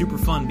that was super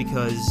fun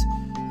because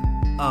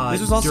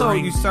This was also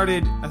during- you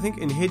started, I think,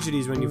 in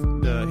Hidgety's when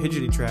the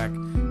Hidgety track.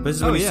 But this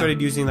is when you yeah.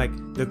 started using like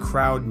the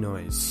crowd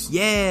noise.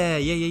 Yeah.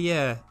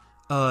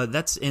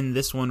 That's in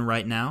this one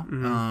right now.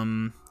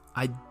 Mm-hmm.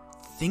 I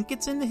think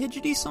it's in the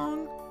Hidgety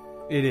song.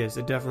 It is.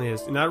 It definitely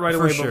is. Not right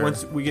For away, sure. but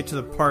once we get to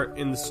the part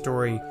in the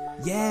story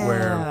Yeah.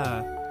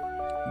 Where-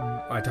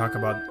 I talk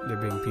about there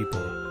being people.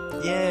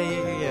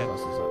 Yeah.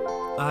 Buses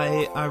up.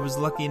 I was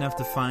lucky enough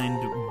to find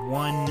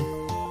one.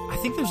 I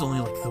think there's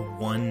only like the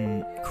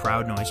one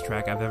crowd noise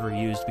track I've ever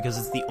used, because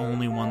it's the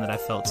only one that I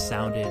felt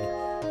sounded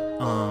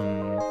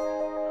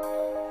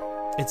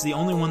It's the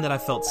only one that I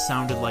felt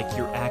sounded like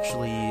you're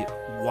actually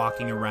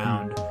walking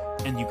around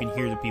and you can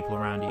hear the people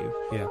around you.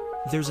 Yeah.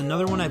 There's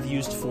another one I've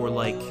used for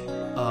like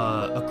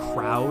a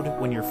crowd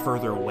when you're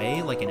further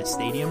away, like in a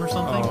stadium or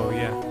something. Oh,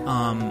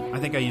 yeah. I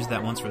think I used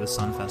that once for the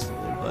Sun Festival,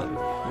 but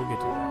We'll get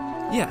to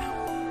that.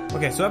 yeah,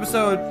 Okay, so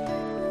episode...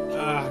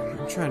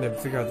 I'm trying to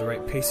figure out the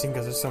right pacing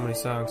because there's so many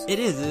songs. it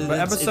is. But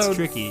It's episode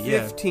tricky.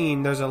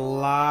 15, there's a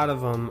lot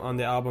of them on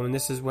the album, and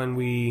this is when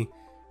we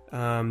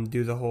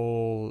do the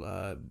whole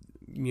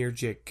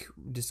Mirjik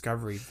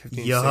discovery,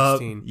 15, Yeah.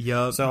 16.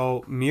 Yup.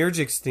 So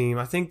Mirjik's theme,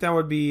 I think that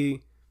would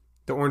be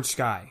the Orange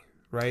Sky,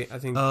 right? I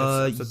think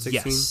that's episode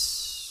 16.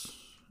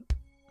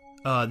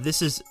 Yes.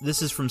 This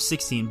is from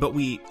 16, but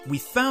we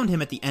found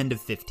him at the end of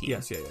 15.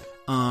 Yes, yeah.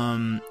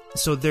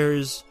 So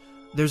there's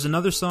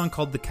another song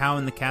called "The Cow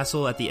in the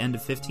Castle" at the end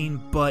of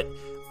 15, but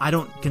I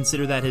don't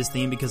consider that his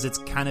theme because it's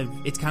kind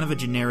of a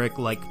generic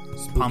like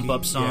pump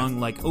up song,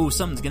 like oh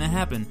something's gonna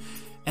happen,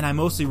 and I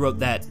mostly wrote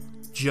that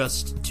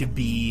just to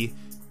be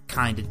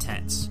kind of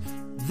tense.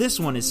 This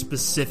one is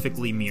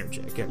specifically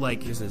Mirjik. Yeah,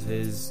 Like this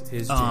is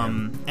his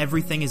jam.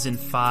 everything is in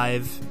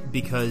 5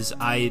 because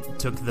I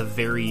took the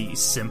very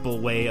simple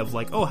way of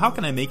like, oh, how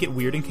can I make it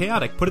weird and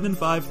chaotic? Put it in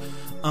 5.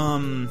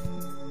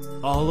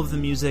 All of the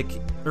music,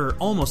 or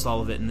almost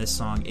all of it in this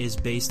song, is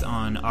based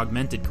on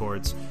augmented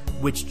chords,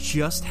 which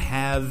just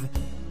have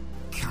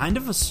kind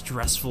of a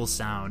stressful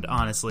sound,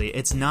 honestly.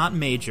 It's not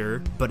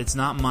major, but it's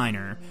not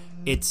minor.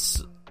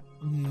 It's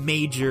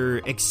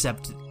major,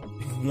 except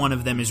one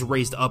of them is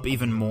raised up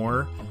even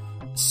more,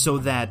 so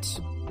that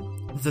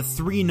the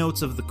 3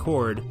 notes of the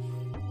chord...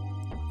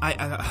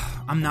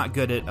 I'm not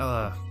good at...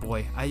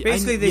 boy.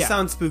 Basically, they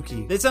sound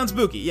spooky. They sound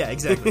spooky, yeah,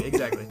 exactly.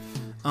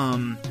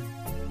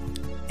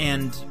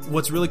 And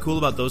what's really cool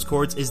about those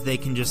chords is they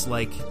can just,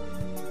 like...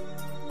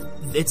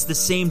 It's the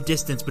same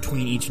distance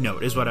between each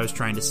note, is what I was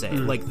trying to say.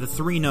 Like, the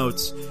 3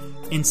 notes,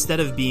 instead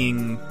of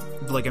being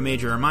like a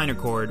major or minor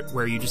chord,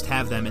 where you just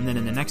have them, and then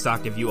in the next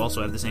octave you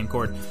also have the same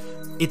chord,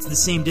 it's the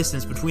same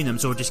distance between them,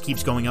 so it just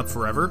keeps going up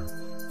forever,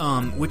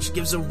 which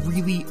gives a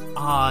really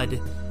odd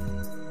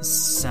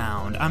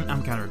sound.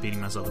 I'm kind of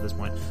repeating myself at this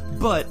point,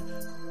 but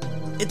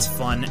it's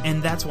fun,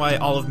 and that's why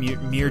all of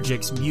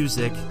Mirjik's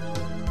music...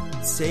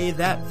 Say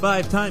that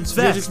 5 times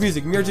fast.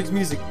 Mirjik's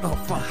music. Oh,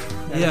 fuck.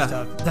 That is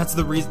tough. That's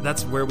the reason.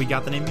 That's where we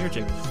got the name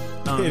Mirjik.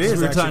 It is,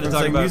 we were actually. trying to I'm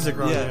talk saying about music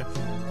wrong,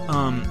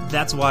 yeah.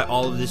 That's why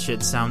all of this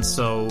shit sounds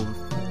so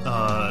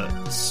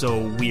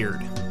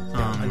weird.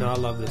 I know, I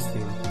love this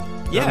theme.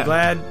 Yeah. I'm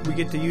glad we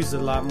get to use it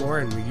a lot more,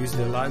 and we used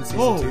it a lot in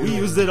season 2. We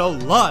used it a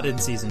lot in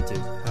season 2.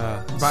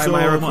 By So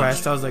my request,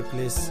 much. I was like,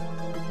 please,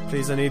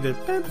 I need it.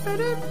 I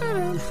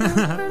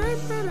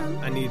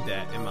need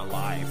that in my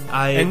life.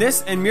 And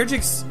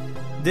Mirjik's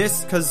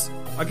this, because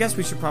I guess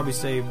we should probably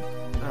say,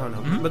 I don't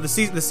know, but the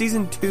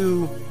season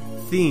 2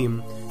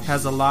 theme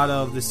has a lot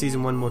of the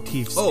season 1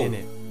 motifs in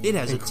it. It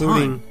has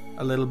including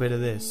a little bit of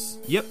this.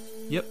 Yep.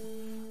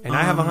 And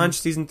I have a hunch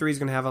season 3 is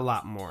going to have a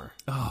lot more.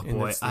 Oh in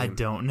boy, this I theme.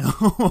 don't know.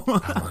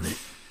 I'm on it.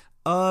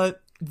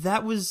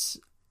 That was...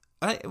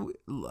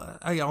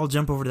 I'll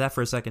jump over to that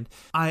for a second.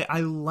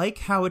 I like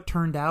how it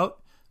turned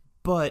out,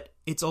 but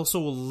it's also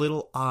a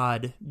little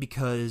odd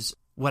because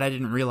what I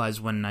didn't realize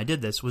when I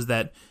did this was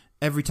that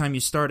every time you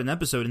start an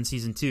episode in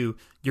season 2,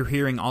 you're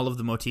hearing all of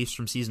the motifs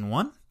from season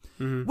 1,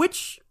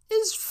 which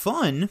is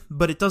fun,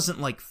 but it doesn't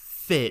like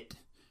fit.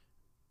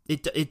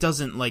 It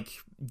doesn't like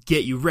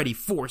get you ready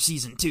for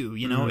season 2.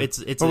 You know,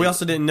 it's. But we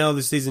also didn't know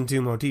the season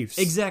 2 motifs.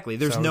 Exactly.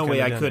 There's So no we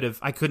way couldn't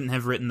I couldn't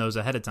have written those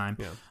ahead of time.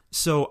 Yeah.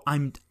 So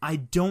I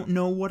don't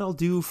know what I'll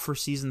do for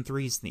season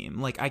 3's theme.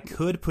 Like I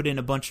could put in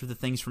a bunch of the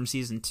things from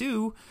season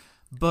 2,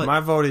 but My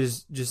vote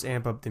is just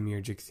amp up the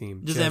Mirjik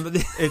theme. amp up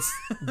the- It's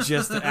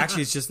just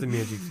actually it's just the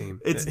Mirjik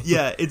theme.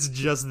 it's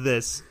just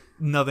this,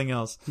 nothing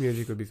else.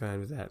 Mirjik would be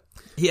fine with that.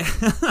 Yeah.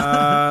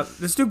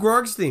 Let's do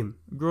Grog's theme.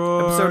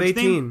 Episode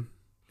 18.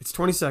 It's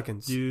 20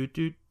 seconds. Do,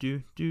 do,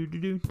 do, do,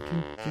 do, do, do, do.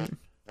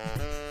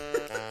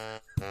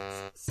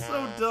 So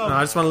dumb. No,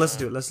 I just want to listen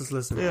to it. Let's just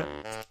listen. Yeah.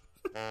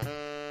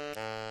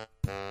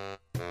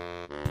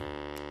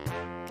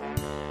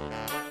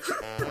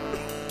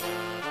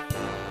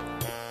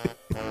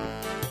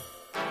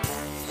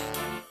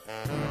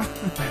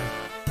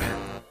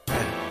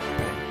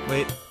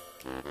 Wait.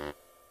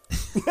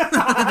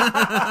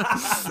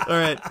 All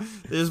right,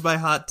 there's my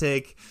hot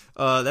take.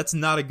 That's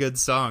not a good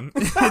song.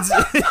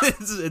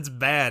 It's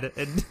bad,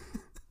 and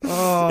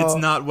it's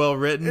not well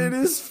written. It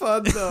is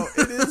fun though.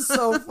 It is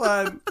so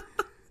fun.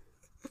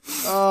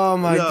 Oh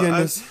my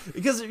goodness!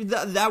 Because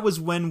that was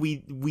when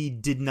we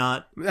did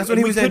not. That's when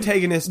he was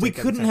antagonistic. We at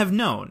the couldn't time. have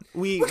known. How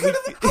are we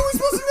supposed to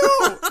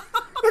know?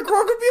 That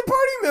Grog could be a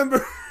party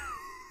member.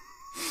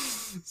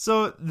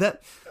 So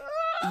that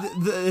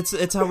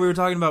it's how we were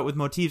talking about with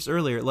motifs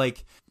earlier.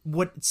 Like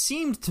what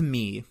seemed to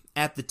me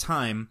at the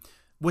time,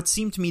 what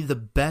seemed to me the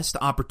best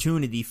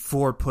opportunity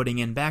for putting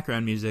in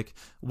background music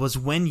was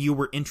when you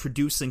were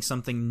introducing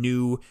something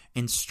new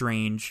and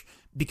strange.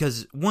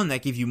 Because one,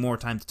 that gave you more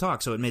time to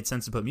talk, so it made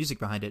sense to put music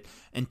behind it.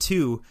 And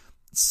two,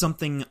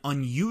 something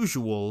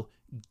unusual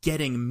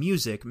getting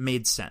music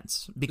made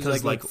sense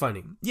because like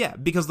funny. Yeah,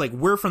 because like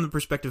we're from the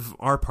perspective of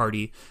our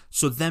party,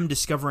 so them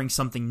discovering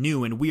something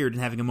new and weird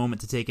and having a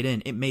moment to take it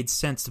in, it made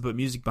sense to put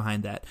music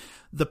behind that.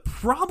 The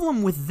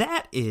problem with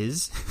that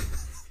is,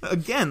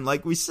 again,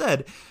 like we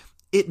said,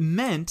 it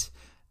meant,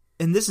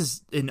 and this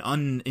is an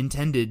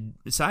unintended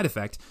side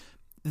effect,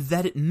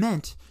 that it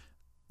meant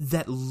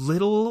that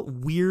little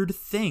weird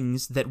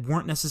things that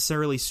weren't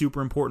necessarily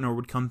super important or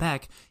would come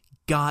back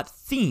got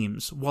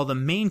themes, while the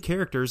main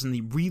characters and the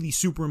really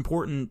super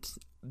important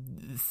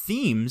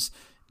themes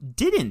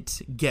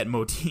didn't get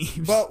motifs.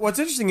 But what's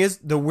interesting is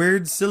the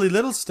weird, silly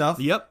little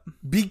stuff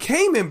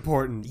became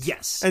important.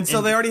 Yes. And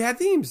so they already had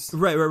themes.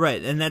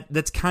 Right. And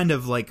that's kind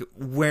of like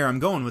where I'm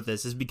going with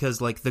this, is because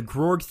like the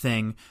Grog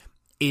thing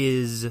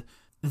is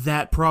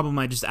that problem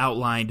I just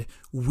outlined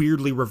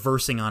weirdly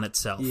reversing on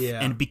itself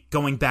and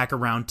going back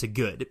around to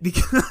good,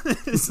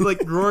 because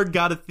like Grog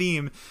got a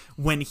theme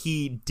when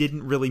he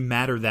didn't really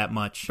matter that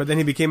much, but then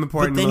he became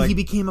important. But then he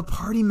became a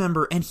party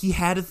member and he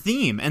had a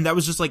theme, and that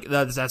was just like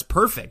that's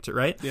perfect,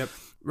 right? Yep.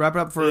 Wrap it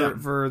up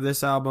for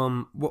this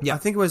album. Well, I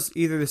think it was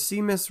either the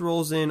Sea Mist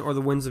Rolls In or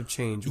the Winds of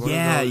Change.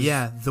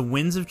 The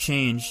Winds of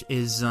Change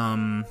is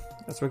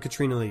that's when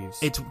Katrina leaves.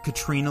 It's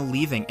Katrina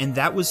leaving, and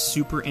that was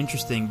super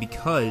interesting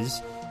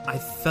because I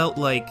felt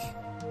like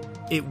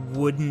it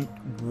wouldn't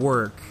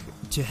work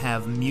to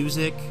have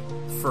music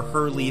for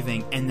her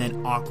leaving and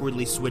then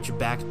awkwardly switch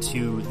back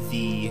to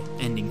the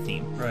ending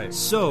theme. Right.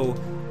 So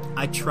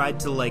I tried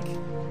to like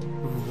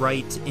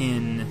write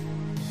in.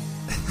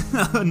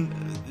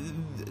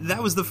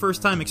 That was the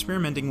first time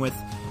experimenting with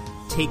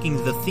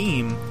taking the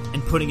theme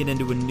and putting it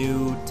into a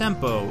new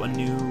tempo, a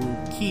new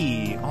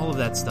key, all of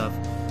that stuff.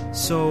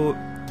 So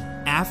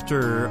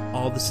after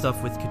all the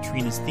stuff with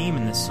Katrina's theme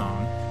in this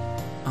song,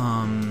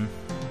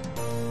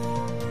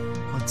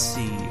 let's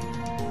see.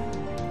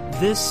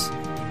 This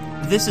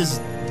is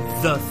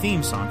the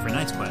theme song for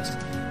Night's Quest,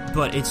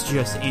 but it's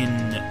just in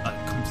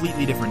a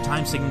completely different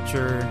time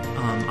signature.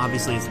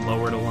 Obviously, it's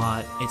lowered a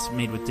lot. It's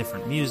made with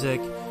different music.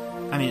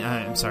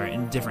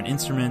 And different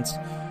instruments.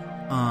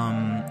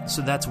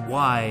 So that's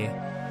why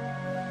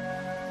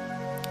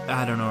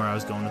I don't know where I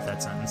was going with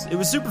that sentence. It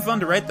was super fun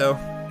to write, though.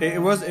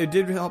 It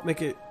did help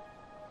make it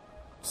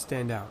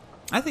stand out.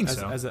 I think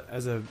so.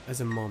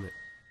 As a moment.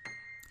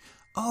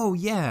 Oh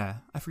yeah,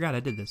 I forgot I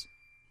did this.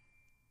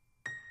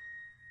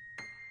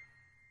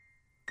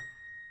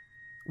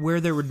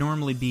 Where there would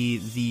normally be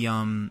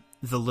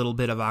the little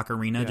bit of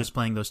ocarina just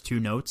playing those two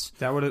notes.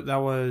 That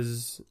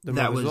was the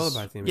Mother's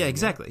Lullaby theme. Yeah,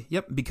 exactly.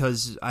 Yep,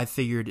 because I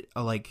figured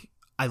I like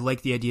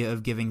the idea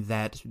of giving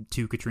that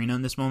to Katrina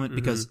in this moment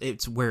because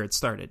it's where it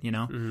started, you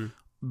know? Mm-hmm.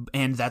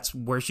 And that's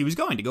where she was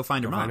going to go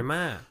find her mom.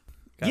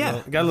 Got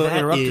a little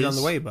interrupted on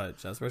the way, but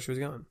that's where she was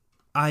going.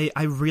 I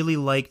really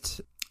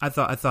liked. I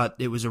thought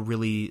it was a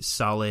really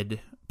solid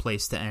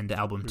place to end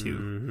album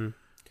 2,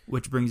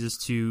 which brings us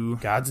to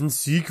Gods and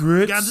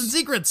Secrets. Gods and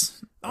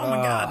Secrets. Oh my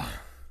god.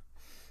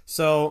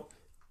 So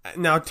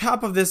now,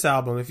 top of this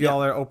album, if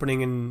y'all are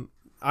opening and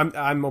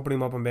I'm opening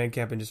them up on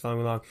Bandcamp and just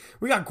following along.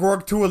 We got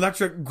Grog 2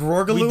 Electric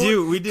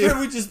Grogaloo. We do. Can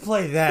we just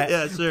play that?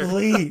 Yeah, sure.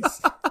 Please.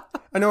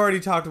 I know I already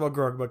talked about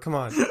Grog, but come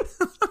on.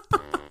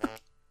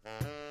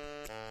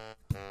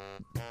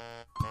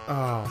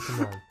 Oh, come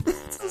on.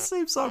 It's the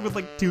same song with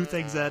like 2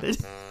 things added.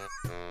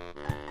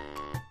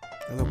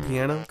 A little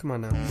piano? Come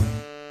on now.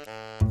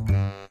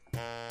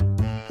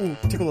 Ooh,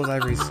 tickle those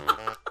ivories.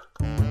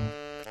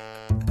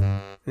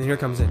 And here it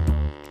comes in.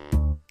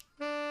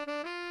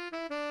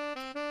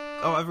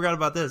 Oh, I forgot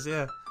about this,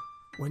 yeah.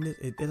 When did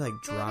it like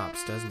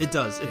drops, doesn't it? It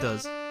does, it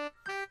does.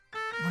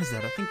 What is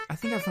that? I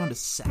think I found a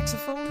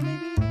saxophone,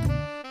 maybe?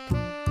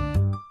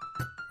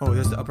 Oh,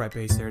 there's the upright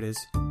bass. There it is.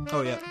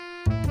 Oh, yeah.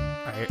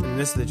 Alright, and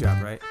this is the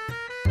drop, right?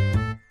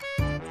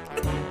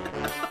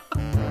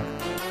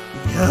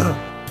 Yeah.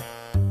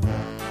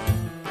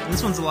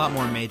 This one's a lot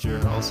more major,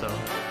 also.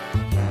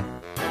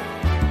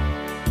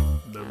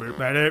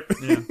 Yeah,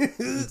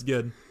 it's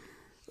good.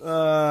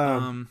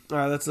 Alright,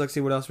 let's see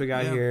what else we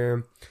got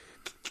here.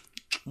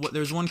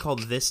 There's one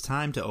called This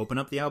Time to open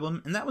up the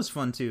album, and that was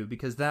fun too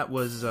because that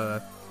was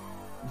a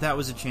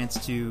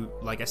chance to,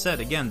 like I said,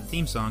 again, the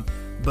theme song,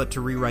 but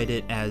to rewrite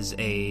it as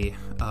a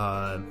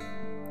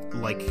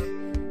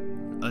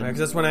because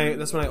that's when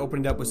I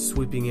opened up with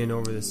Sweeping In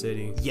Over the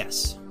City.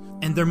 Yes,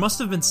 and there must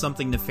have been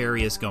something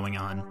nefarious going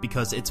on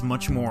because it's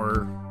much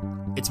more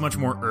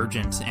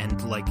urgent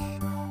and like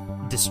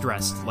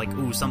distressed, like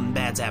ooh, something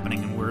bad's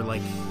happening, and we're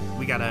like,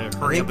 we gotta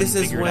hurry up and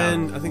figure it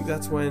out. I think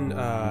that's when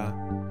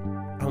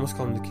I almost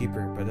called him the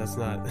Keeper, but that's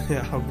not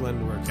how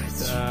Glenn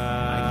works.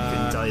 I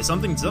couldn't tell you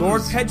something.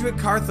 Lord Pedrick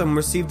Cartham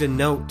received a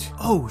note.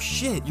 Oh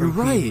shit, you're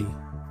right.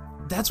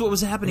 That's what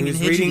was happening in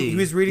Hidgety. He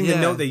was reading the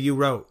note that you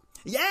wrote.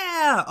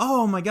 Yeah!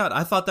 Oh my god,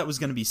 I thought that was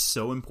going to be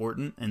so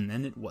important, and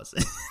then it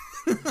wasn't.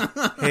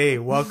 Hey,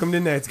 welcome to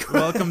Night's Quest.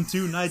 Welcome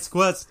to Night's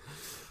Quest.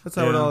 That's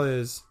how it all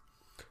is.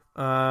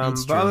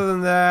 It's But true. other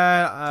than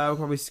that, we'll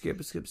probably skip.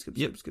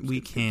 Yep,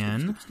 we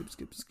can.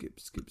 Skip.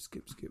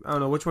 I don't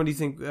know. Which one do you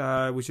think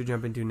we should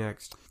jump into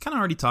next? Kind of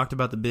already talked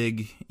about the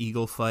big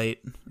eagle fight.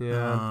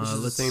 Yeah, this is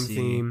the let's same see.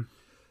 theme.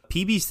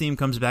 PB's theme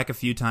comes back a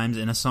few times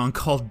in a song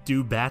called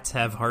 "Do Bats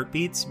Have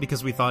Heartbeats?"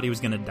 because we thought he was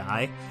gonna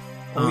die.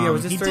 Oh yeah,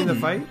 was this he during the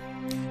didn't. fight?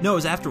 No, it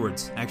was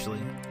afterwards. Actually,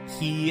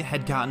 he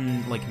had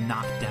gotten like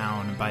knocked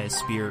down by a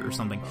spear or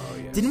something. Oh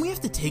yeah. Didn't we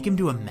have to take him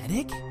to a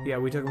medic? Yeah,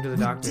 we took him to the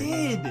doctor. We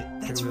did.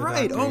 That's to the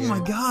right. doctor, Oh my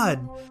yeah.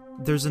 god.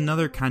 There's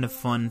another kind of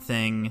fun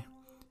thing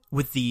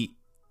with the.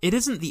 It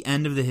isn't the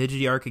end of the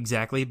Hidgety arc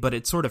exactly, but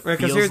it sort of Right,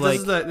 because feels like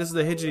this is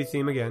the Hidgety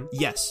theme again.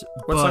 yes.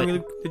 What but song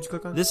did you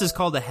click on? this is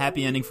called a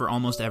happy ending for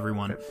almost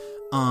everyone.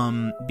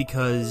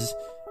 Because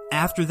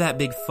after that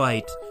big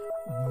fight,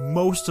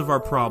 most of our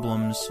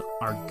problems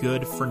are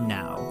good for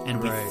now,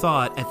 and we Right.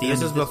 thought at the This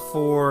end is of this.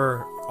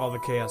 before all the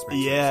chaos.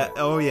 breaks Yeah. loose.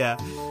 Oh, yeah.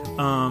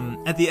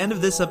 At the end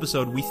of this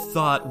episode, we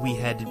thought we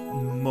had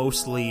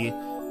mostly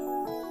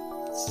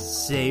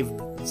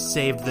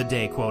saved the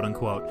day, quote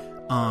unquote.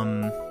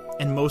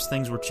 And most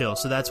things were chill.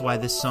 So that's why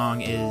this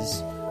song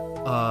is.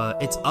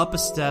 It's up a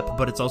step,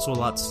 but it's also a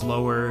lot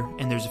slower,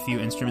 and there's a few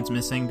instruments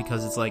missing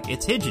because it's like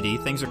it's Hidgety.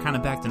 Things are kind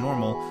of back to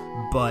normal,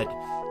 but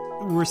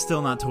we're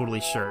still not totally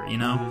sure, you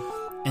know.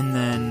 And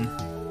then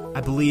I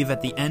believe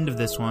at the end of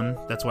this one,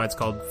 that's why it's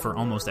called For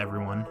Almost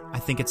Everyone, I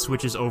think it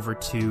switches over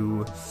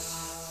to...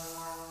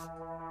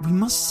 We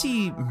must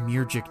see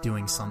Mirjik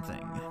doing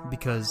something,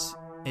 because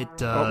it...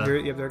 there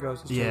it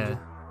goes. It's yeah, changing.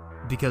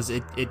 because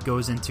it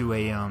goes into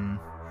a,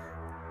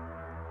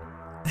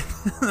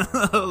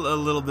 a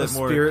little bit A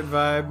more... spirit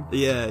vibe.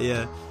 Yeah,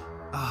 yeah.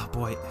 Oh,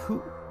 boy.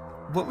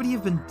 What would he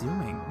have been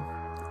doing?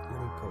 Let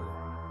me pull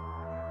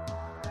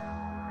it.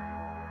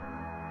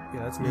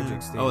 Yeah, that's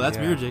Mirjik's theme. Oh, that's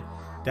yeah. Mirjik.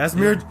 That's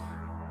Yeah. Mirjik.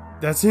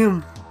 That's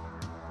him.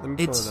 Let me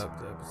pull It's- it up,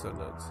 the episode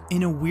notes.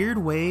 In a weird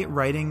way,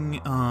 writing,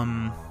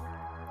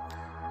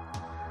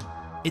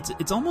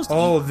 It's almost...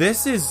 Oh,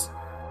 this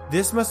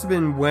must have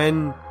been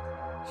when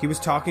he was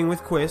talking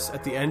with Quiz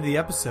at the end of the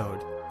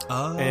episode,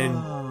 Oh. and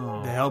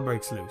the hell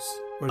breaks loose.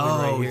 Would have been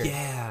Oh, right here.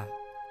 yeah.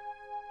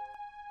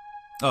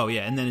 Oh,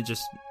 yeah, and then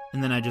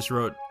I just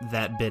wrote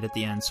that bit at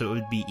the end, so it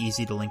would be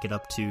easy to link it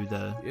up to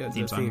the Yeah,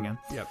 theme the song again.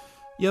 Yep.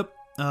 Yep.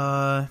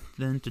 Dun,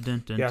 dun,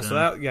 dun, dun, Yeah, dun. so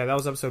that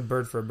was episode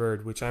Bird for a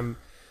Bird, which Yeah.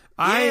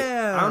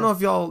 I don't know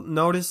if y'all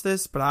noticed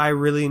this, but I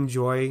really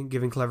enjoy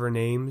giving clever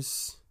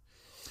names.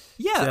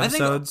 Yeah, the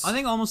episodes. I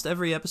think almost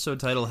every episode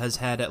title has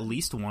had at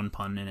least one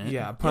pun in it.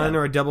 Yeah, a pun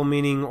or a double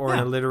meaning or an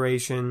Yeah.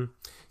 alliteration.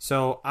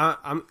 So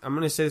I'm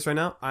going to say this right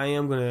now. I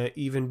am going to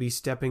even be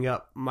stepping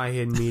up my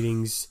hidden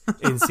meetings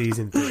in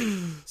season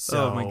 3.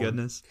 So Oh my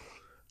goodness.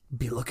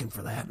 be looking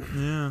for that.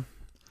 Yeah.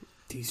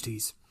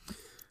 Tease.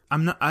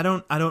 I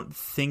don't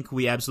think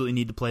we absolutely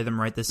need to play them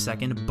right this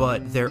second,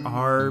 but there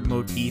are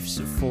motifs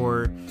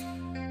for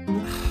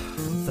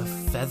the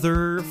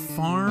Feather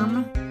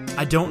Farm.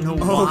 I don't know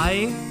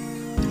why.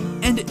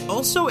 And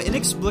also,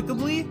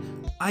 inexplicably,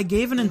 I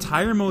gave an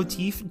entire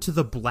motif to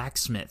the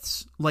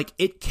blacksmiths. Like,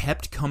 it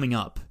kept coming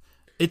up.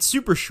 It's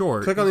super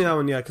short. Click on that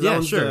one, yeah, because Yeah, that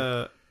one's sure.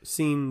 the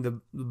scene, the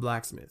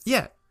blacksmith.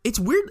 Yeah, it's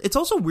weird. It's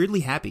also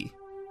weirdly happy.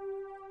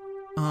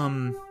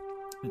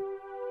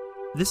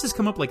 This has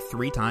come up like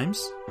 3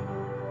 times.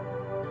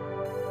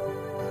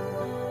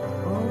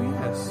 Oh,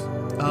 yes.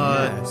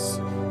 Yes.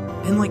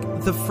 And like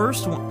the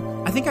first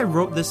one, I think I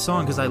wrote this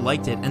song because I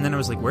liked it, and then I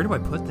was like, where do I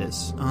put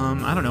this?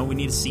 I don't know. We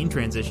need a scene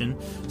transition,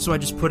 so I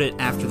just put it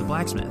after the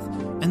blacksmith.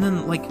 And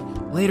then like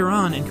later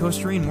on in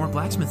Costa Rica, more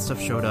blacksmith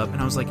stuff showed up,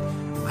 and I was like,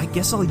 I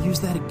guess I'll use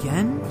that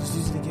again. Just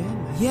use it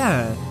again.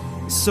 Yeah.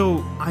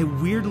 So I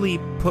weirdly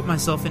put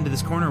myself into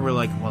this corner where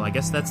like, well, I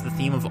guess that's the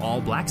theme of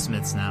all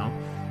blacksmiths now,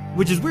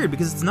 which is weird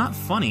because it's not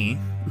funny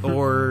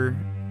or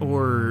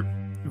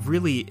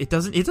really it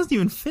doesn't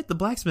even fit the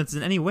blacksmiths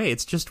in any way.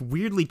 It's just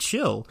weirdly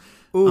chill.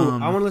 Ooh,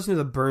 I want to listen to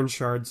the Burn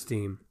Shards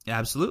theme.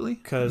 Absolutely.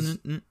 Because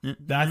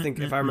I think,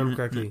 if I remember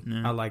correctly,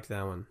 I liked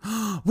that one.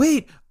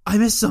 Wait, I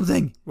missed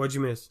something. What'd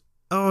you miss?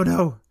 Oh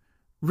no.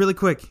 Really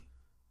quick.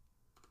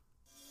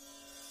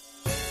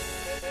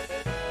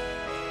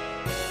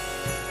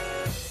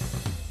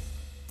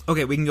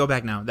 Okay, we can go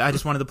back now. I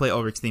just wanted to play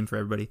Ulrich's theme for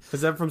everybody.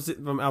 Is that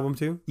from album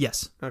 2?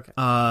 Yes. Okay.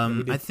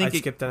 I think I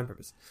skipped that on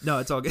purpose. No,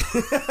 it's all good.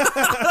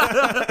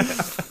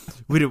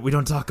 we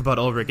don't talk about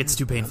Ulrich. It's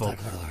too painful.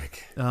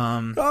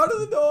 God of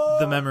the door!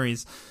 The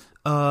memories.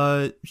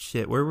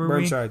 Shit. Where were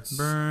Burn we? Shards.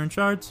 Burn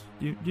Shards.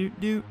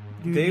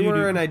 They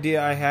were an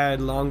idea I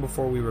had long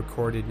before we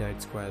recorded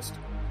Knight's Quest.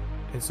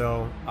 And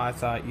so I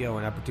thought, an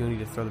opportunity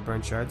to throw the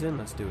Burn Shards in,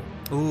 let's do it.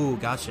 Ooh,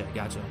 gotcha.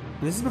 And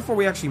this is before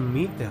we actually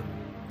meet them.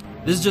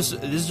 This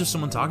is just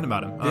someone talking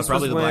about him. This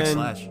Probably was the Black when-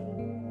 Slash.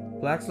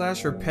 Black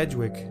Slash or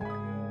Pedgwick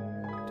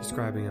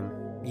describing him.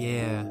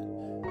 Yeah.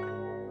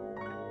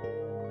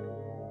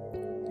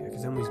 Yeah,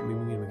 because then we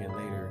meet him again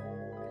later.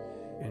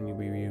 And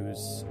we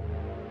use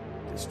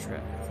this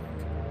track,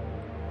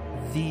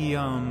 I think.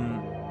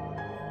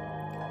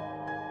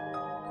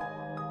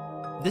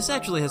 This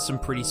actually has some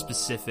pretty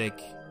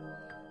specific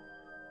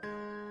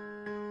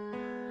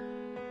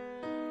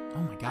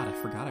god, I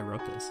forgot I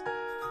wrote this.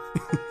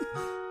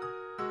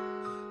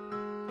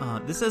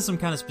 This has some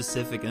kind of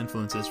specific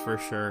influences for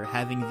sure.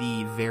 Having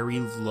the very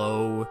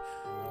low,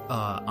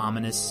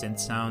 ominous synth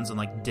sounds and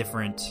like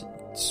different,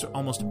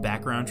 almost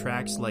background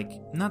tracks, like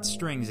not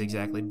strings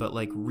exactly, but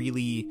like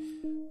really,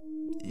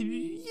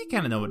 you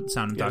kind of know what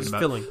sound I'm talking about.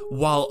 Filling.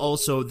 While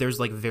also there's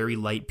like very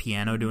light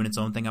piano doing its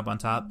own thing up on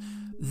top.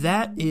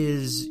 That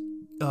is,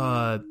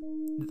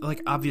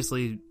 like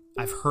obviously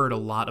I've heard a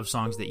lot of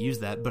songs that use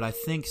that, but I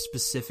think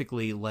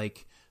specifically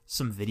like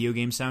some video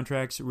game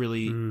soundtracks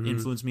really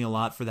influenced me a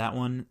lot for that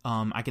one.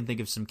 I can think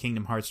of some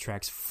Kingdom Hearts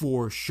tracks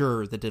for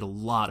sure that did a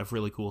lot of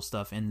really cool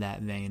stuff in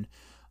that vein.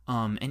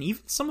 And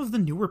even some of the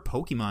newer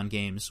Pokemon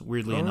games,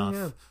 weirdly enough.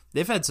 Yeah.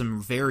 They've had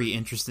some very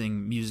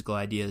interesting musical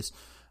ideas.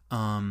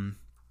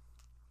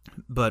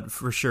 But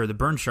for sure, the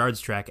Burn Shards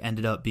track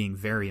ended up being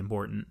very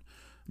important.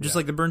 Just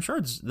like the Burn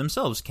Shards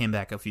themselves came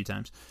back a few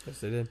times. Yes,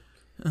 they did.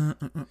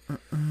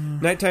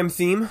 Nighttime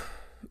theme?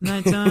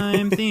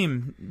 Nighttime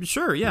theme.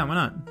 Sure, yeah, why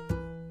not?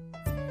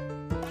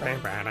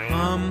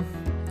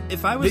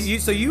 If I was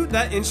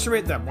that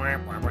instrument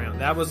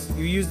that was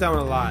you used that one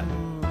a lot.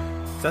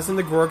 So that's in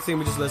the Gorg theme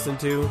we just listened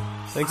to.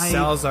 I think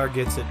Salazar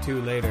gets it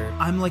too later.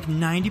 I'm like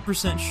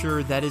 90%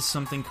 sure that is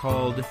something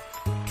called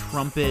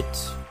trumpet.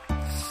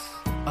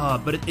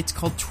 But it's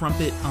called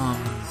trumpet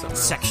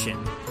section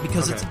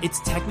because it's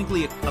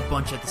technically a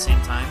bunch at the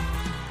same time.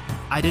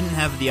 I didn't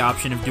have the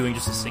option of doing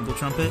just a single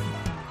trumpet,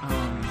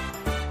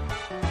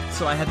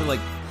 so I had to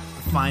like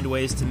find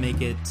ways to make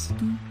it.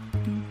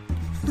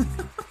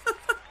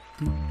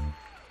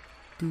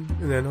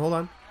 And then hold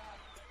on.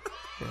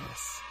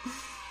 Yes.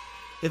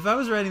 If I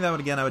was writing that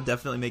one again, I would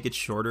definitely make it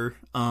shorter,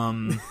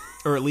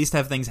 or at least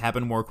have things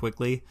happen more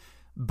quickly.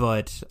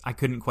 But I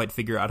couldn't quite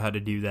figure out how to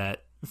do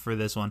that for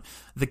this one.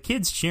 The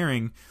kids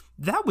cheering,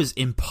 that was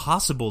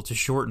impossible to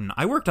shorten.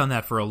 I worked on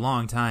that for a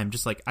long time.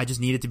 Just like I just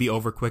need it to be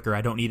over quicker.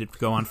 I don't need it to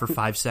go on for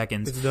 5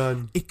 seconds. It's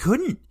done. It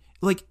couldn't.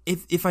 Like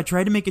if I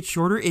tried to make it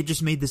shorter, it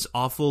just made this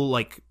awful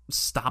like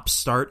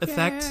stop-start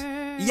effect.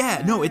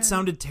 Yeah, no, it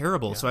sounded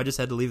terrible, yeah. So I just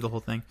had to leave the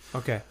whole thing.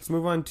 Okay, let's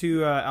move on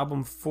to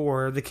album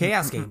 4, The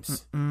Chaos Games.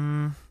 It's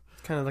kind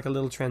of like a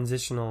little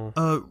transitional.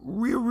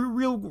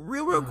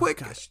 Real quick.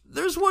 Gosh.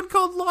 There's one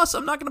called Lost.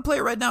 I'm not going to play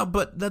it right now,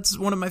 but that's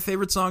one of my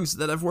favorite songs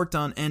that I've worked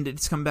on, and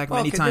it's come back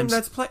many times. Then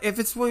let's play. If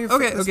it's one of your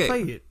favorites, let's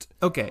play it.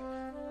 Okay,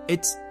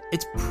 it's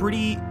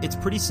pretty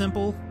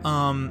simple,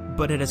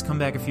 but it has come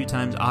back a few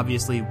times.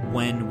 Obviously,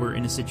 when we're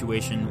in a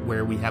situation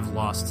where we have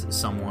lost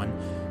someone.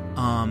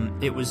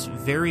 It was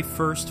very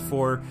first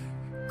for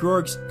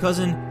Gorg's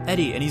cousin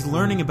Eddie, and he's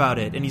learning about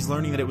it, and he's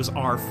learning that it was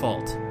our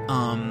fault.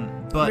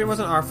 But it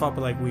wasn't our fault,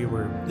 but like we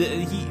were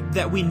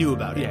that we knew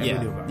about it. Yeah,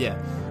 we knew about it.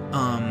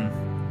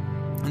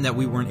 And that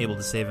we weren't able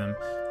to save him.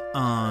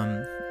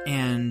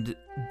 And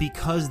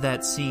because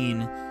that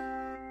scene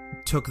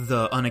took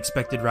the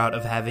unexpected route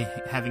of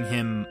having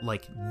him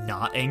like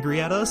not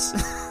angry at us,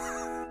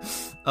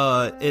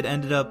 it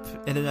ended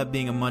up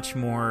being a much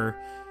more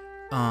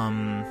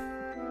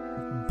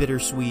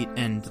bittersweet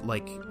and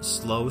like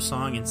slow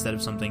song instead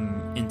of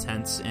something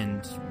intense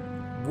and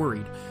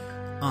worried.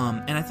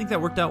 And I think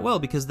that worked out well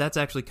because that's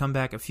actually come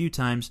back a few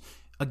times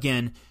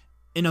again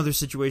in other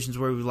situations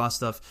where we've lost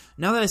stuff.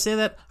 Now that I say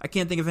that, I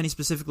can't think of any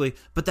specifically,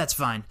 but that's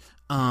fine.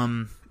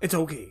 It's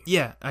okay.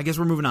 Yeah, I guess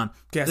we're moving on.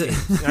 Chaos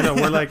Games. I know,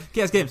 we're like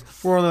Chaos Games.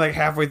 We're only like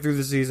halfway through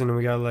the season and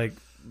we gotta like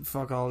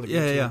fuck all the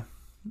Yeah.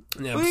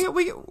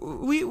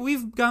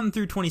 We've gotten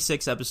through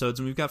 26 episodes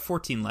and we've got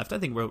 14 left. I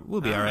think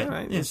we'll be all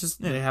right. Yeah, it's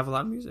just they have a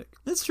lot of music.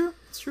 That's true.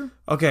 It's true.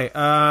 Okay.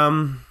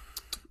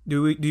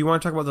 Do you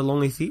want to talk about The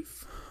Lonely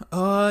Thief?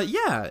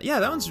 Yeah.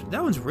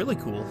 That one's really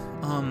cool.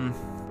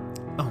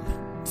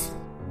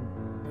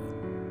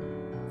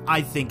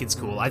 I think it's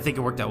cool. I think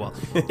it worked out well.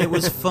 It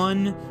was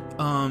fun.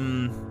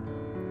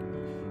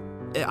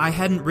 I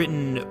hadn't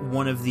written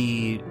one of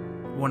the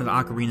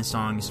Ocarina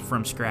songs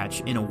from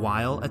scratch in a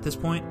while at this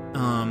point.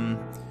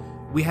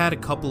 We had a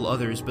couple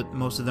others, but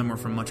most of them were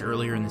from much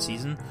earlier in the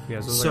season.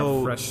 Yeah, so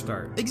like a fresh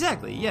start.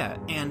 Exactly, yeah.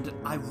 And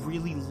I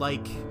really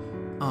like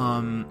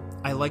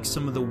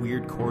some of the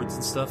weird chords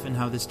and stuff and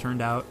how this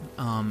turned out.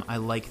 I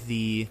like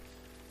the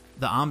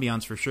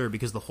ambiance for sure,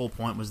 because the whole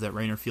point was that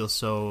Rainer feels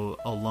so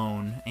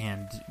alone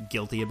and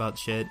guilty about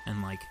shit,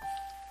 and like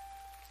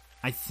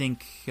I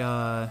think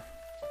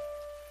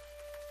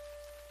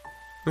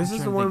this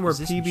is the one where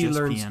PB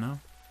learns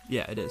piano.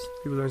 Yeah, it is.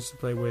 PB learns to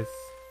play with.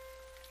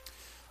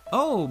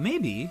 Oh,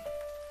 maybe.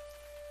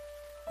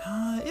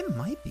 It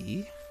might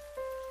be.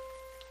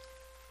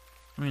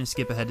 I'm gonna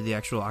skip ahead to the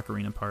actual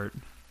ocarina part.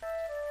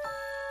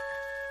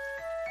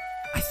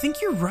 I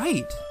think you're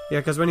right. Yeah,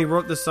 because when he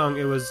wrote this song,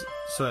 it was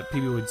so that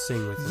PB would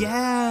sing with him.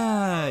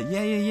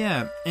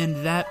 Yeah.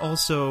 And that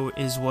also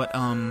is what,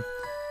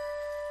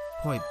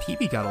 boy,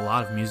 PB got a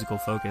lot of musical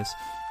focus.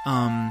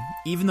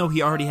 Even though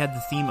he already had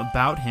the theme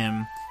about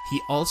him,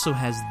 he also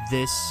has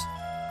this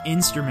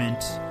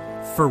instrument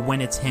for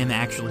when it's him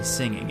actually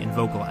singing and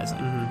vocalizing.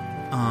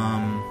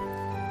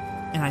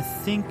 Mm-hmm. And I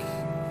think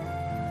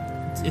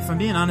if I'm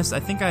being honest, I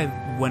think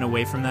I went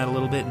away from that a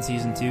little bit in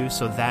Season 2,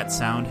 so that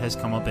sound has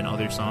come up in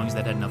other songs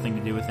that had nothing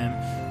to do with him.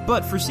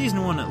 But for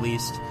Season 1, at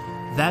least,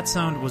 that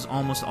sound was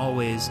almost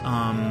always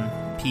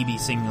PB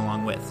singing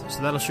along with.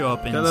 So that'll show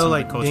up in some of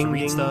the Costa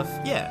Rica stuff.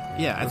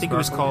 Yeah. I think it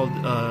was called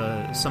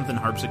something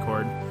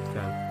harpsichord.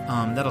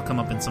 Okay. That'll come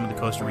up in some of the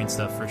Costa Rica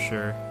stuff for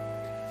sure.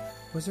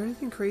 Was there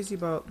anything crazy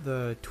about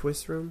the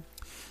twist room?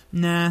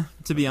 Nah,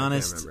 to be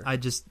honest, I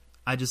just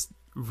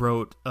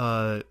wrote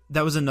that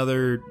was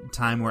another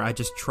time where I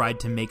just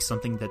tried to make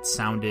something that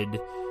sounded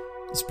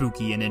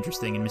spooky and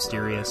interesting and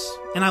mysterious,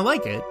 and I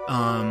like it,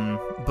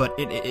 but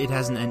it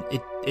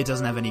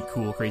doesn't have any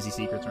cool crazy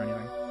secrets or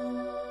anything,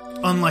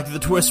 unlike the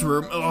twist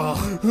room.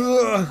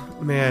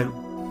 Man,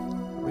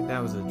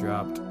 that was a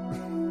dropped.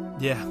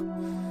 Yeah,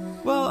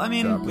 well, I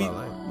mean,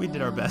 we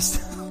did our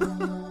best.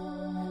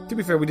 To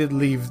be fair, we did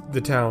leave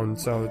the town,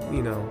 so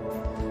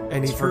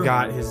and he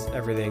forgot his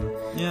everything.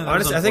 Yeah,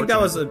 honestly, I think that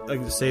was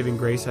a saving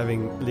grace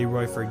having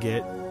Leroy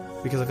forget,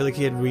 because I feel like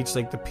he had reached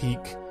like the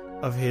peak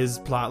of his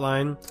plot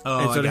line,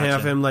 and so to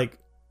have him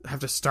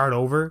have to start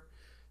over.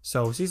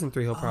 So Season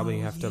 3, he'll probably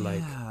have to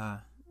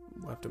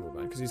we'll have to move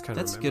on because he's kind of.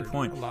 That's a good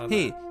point.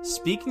 Hey,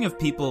 speaking of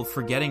people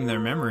forgetting their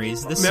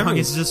memories, this song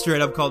is just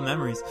straight up called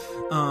Memories.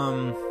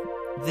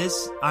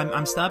 This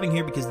I'm stopping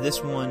here because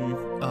this one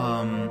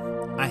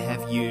I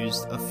have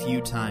used a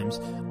few times.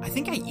 I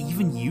think I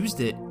even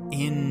used it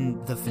in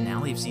the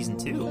finale of Season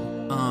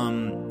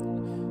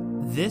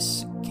 2.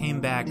 This came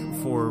back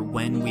for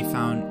when we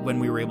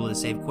were able to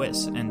save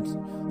Quiz, and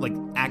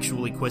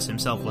actually Quiz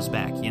himself was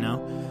back,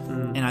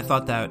 and I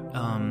thought that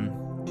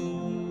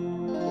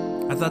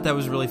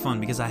was really fun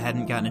because I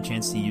hadn't gotten a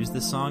chance to use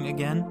this song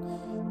again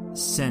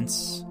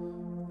since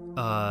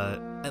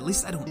at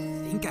least I don't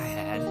think I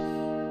had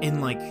in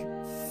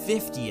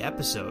 50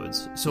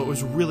 episodes, so it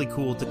was really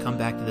cool to come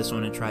back to this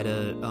one and try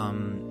to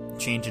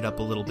change it up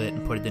a little bit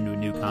and put it into a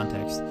new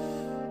context.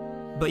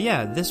 But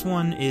yeah, this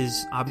one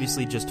is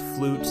obviously just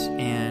flute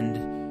and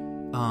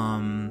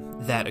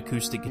that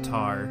acoustic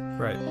guitar.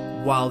 Right.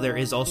 While there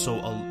is also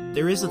a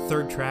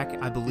third track.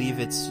 I believe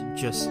it's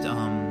just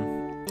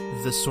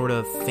the sort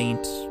of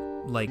faint,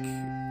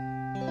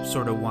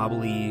 sort of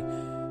wobbly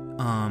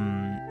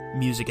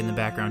music in the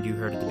background you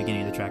heard at the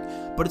beginning of the track.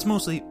 But it's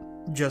mostly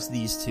just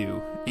these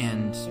two,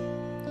 and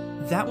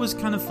that was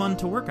kind of fun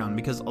to work on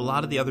because a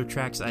lot of the other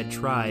tracks I'd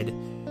tried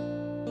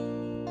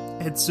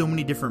had so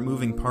many different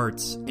moving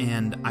parts,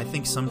 and I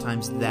think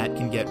sometimes that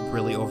can get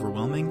really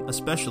overwhelming,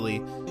 especially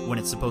when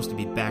it's supposed to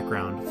be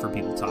background for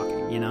people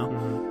talking,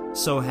 Mm-hmm.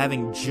 So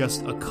having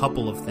just a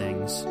couple of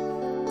things,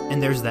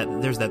 and there's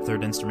that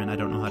third instrument I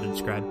don't know how to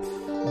describe,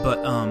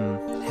 but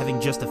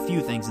having just a few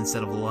things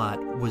instead of a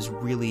lot was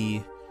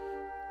really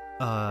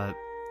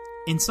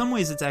in some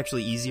ways it's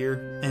actually easier,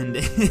 and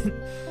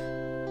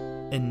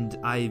and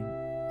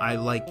I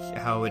like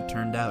how it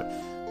turned out.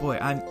 Boy,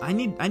 I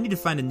need to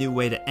find a new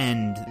way to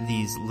end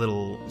these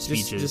little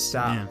speeches. Just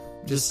stop. Yeah.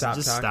 Just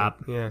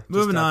stop. Yeah.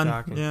 Moving on.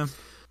 Talking. Yeah.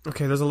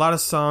 Okay, there's a lot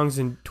of songs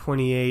in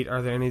 28.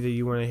 Are there any that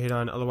you want to hit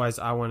on? Otherwise,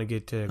 I want to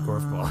get to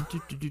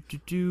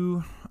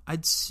Gorfball.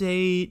 I'd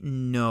say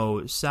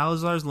no.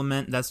 Salazar's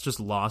Lament, that's just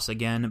loss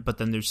again, but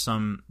then there's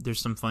some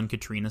fun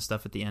Katrina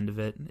stuff at the end of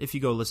it. If you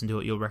go listen to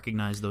it, you'll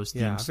recognize those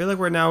themes. Yeah, I feel like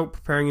we're now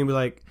preparing you to be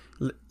like,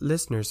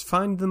 listeners,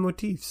 find the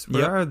motifs.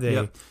 Where are they?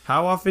 Yep.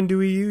 How often do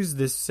we use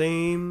this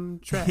same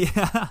track?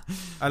 Yeah.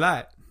 A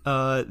lot.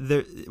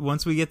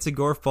 Once we get to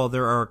Gorfball,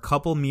 there are a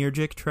couple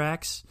Mirjik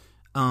tracks,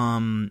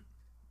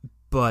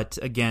 but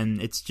again,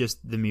 it's just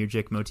the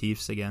Mirjik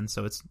motifs again,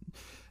 so it's...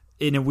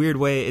 In a weird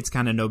way, it's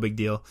kind of no big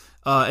deal.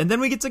 And then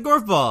we get to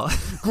Gorfball.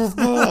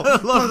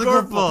 Gorfball! Love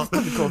Gorfball.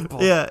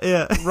 Gorfball.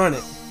 Yeah. Run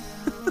it.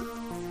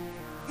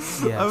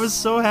 Yes. I was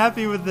so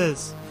happy with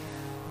this.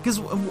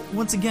 Because,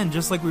 once again,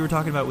 just like we were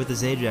talking about with the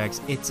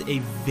Zajacs, it's a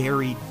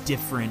very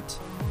different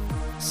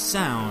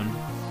sound.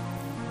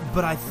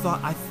 But I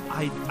thought,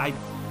 I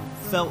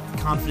felt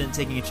confident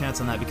taking a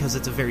chance on that because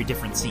it's a very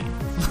different scene.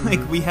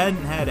 We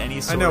hadn't had any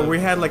sort of... we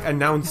had,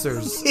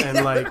 announcers and,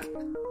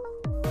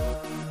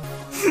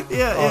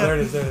 Yeah, oh, there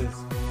it is.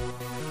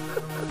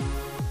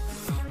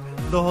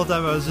 The whole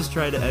time I was just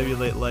trying to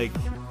emulate,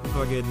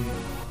 fucking,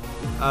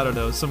 I don't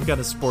know, some kind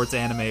of sports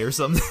anime or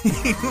something.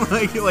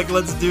 like,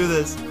 let's do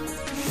this.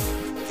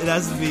 It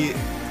has to be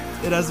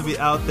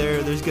out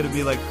there. There's gonna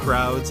be,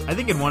 crowds. I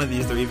think in one of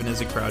these there even is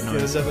a crowd noise. Yeah,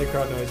 there's definitely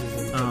crowd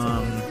noises.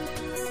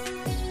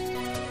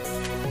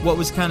 What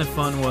was kind of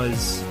fun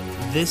was,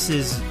 this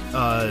is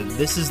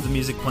the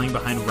music playing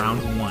behind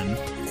round one.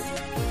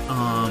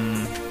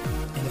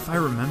 If I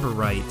remember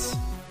right,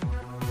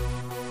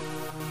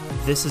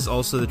 this is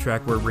also the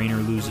track where Rainer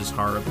loses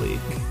horribly.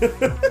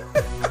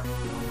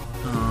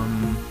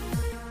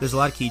 There's a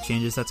lot of key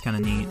changes. That's kind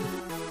of neat.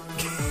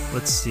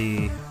 Let's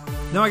see.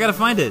 No, I gotta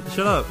find it.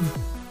 Shut up.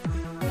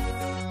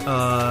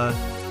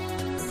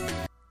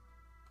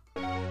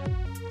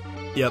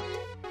 Yep.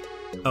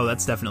 Oh,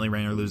 that's definitely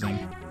Rainer losing.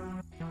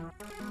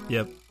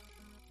 Yep.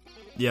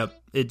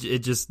 It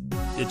just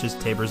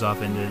tapers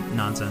off into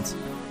nonsense.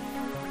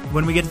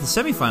 When we get to the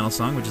semifinal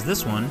song, which is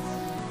this one,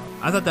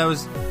 I thought that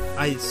was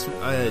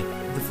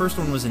the first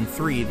one was in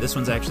 3. This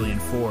one's actually in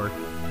 4.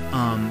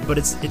 But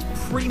it's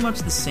pretty much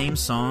the same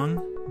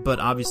song, but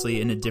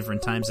obviously in a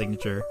different time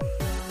signature.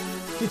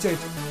 Key change.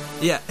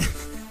 Yeah,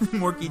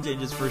 more key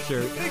changes for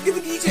sure. Get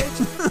the key change.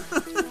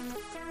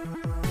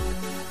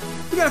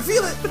 You gotta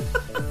feel it.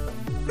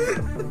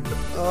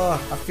 Oh,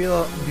 I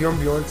feel Bjorn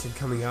Bjornsson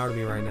coming out of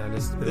me right now.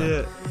 Just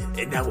Yeah.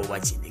 and now we're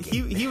watching the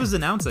game. He was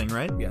announcing,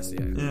 right? Yes,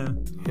 yeah. Yeah.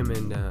 Him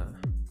and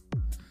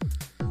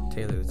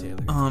Taylor.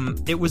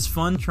 It was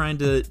fun trying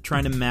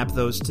to map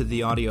those to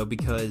the audio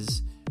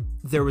because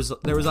there was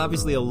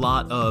obviously a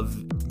lot of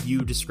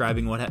you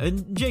describing what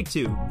happened. Jake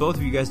too. Both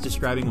of you guys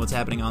describing what's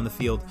happening on the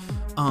field.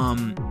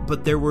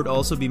 But there would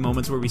also be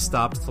moments where we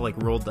stopped to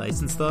like roll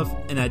dice and stuff,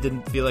 and I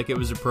didn't feel like it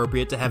was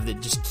appropriate to have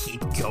it just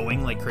keep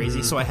going like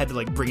crazy. So I had to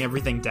like bring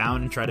everything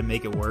down and try to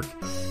make it work.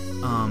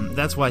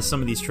 That's why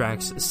some of these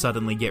tracks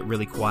suddenly get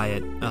really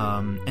quiet,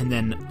 and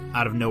then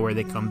out of nowhere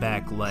they come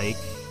back like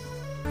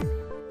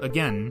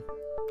again,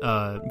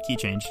 key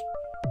change.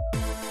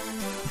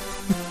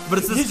 But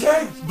it's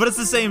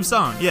the same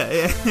song. Yeah.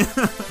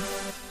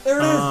 There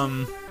it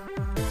is.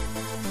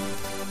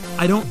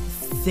 I don't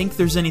think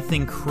there's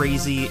anything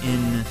crazy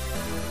in.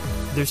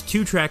 There's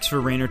 2 tracks for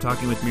Rainer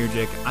talking with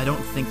Mirjik. I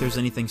don't think there's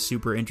anything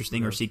super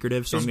interesting or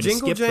secretive, so I'm going to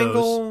skip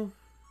those.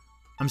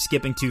 I'm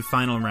skipping to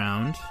Final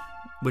Round,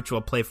 which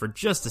we'll play for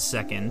just a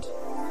second.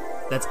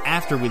 That's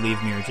after we leave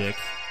Mirjik.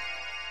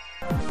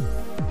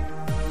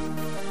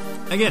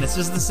 Again, it's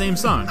just the same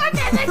song.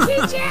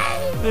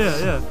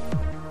 Yeah.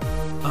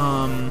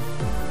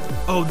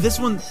 Oh, this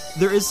one,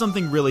 there is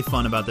something really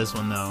fun about this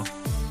one, though.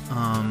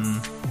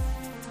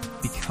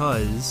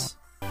 Because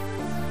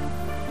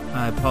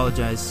I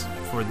apologize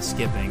for the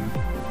skipping.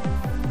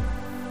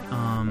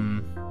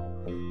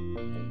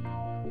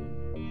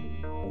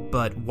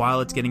 But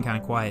while it's getting kind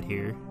of quiet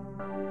here.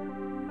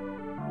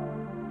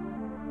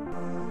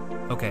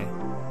 Okay.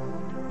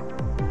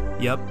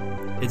 Yep.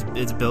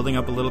 It's building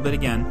up a little bit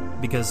again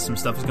because some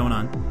stuff is going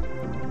on.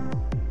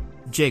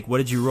 Jake, what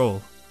did you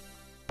roll?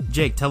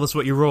 Jake, tell us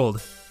what you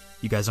rolled.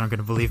 You guys aren't going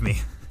to believe me.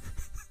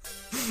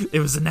 It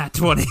was a nat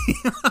 20.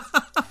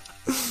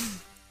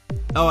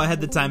 Oh, I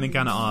had the timing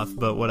kind of off,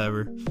 but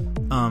whatever.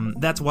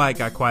 That's why it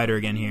got quieter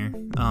again here.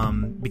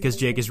 Because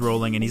Jake is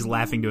rolling and he's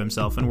laughing to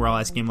himself, and we're all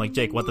asking him, like,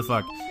 Jake, what the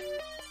fuck?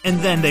 And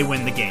then they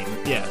win the game.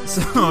 Yeah,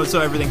 so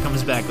everything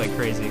comes back like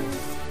crazy.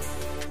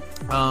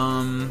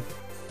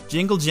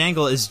 Jingle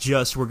Jangle is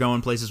just we're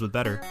going places with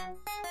better.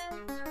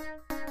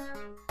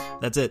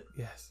 That's it.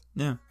 Yes.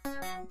 Yeah.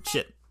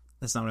 Shit.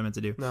 That's not what I meant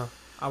to do. No,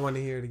 I want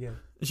to hear it again.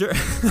 Sure.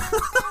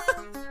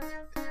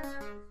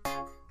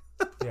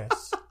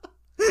 Yes.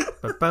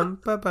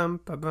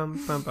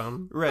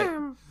 Ba-bum. Right.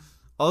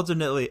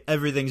 Alternately,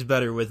 everything's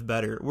better with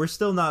better. We're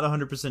still not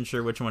 100%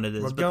 sure which one it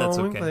is, but that's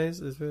okay.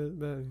 Places with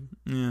better.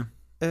 Yeah.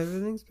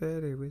 Everything's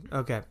better with...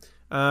 Okay.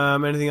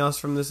 Anything else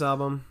from this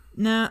album?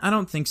 Nah, I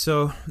don't think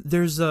so.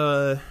 There's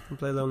We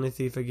play Lonely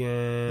Thief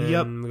again.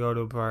 Yep. We go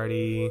to a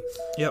party.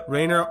 Yep.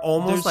 Rainer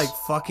almost like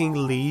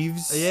fucking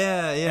leaves.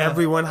 Yeah.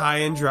 Everyone high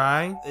and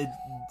dry.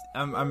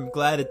 I'm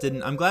glad it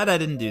didn't. I'm glad I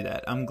didn't do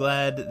that. I'm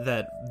glad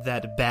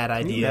that bad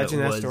idea. Can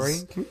you imagine was... that story?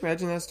 Can you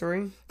imagine that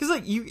story? Because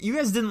like you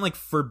guys didn't like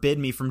forbid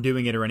me from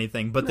doing it or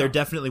anything, but there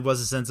definitely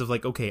was a sense of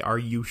like, okay, are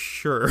you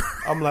sure?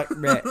 I'm like,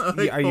 Matt,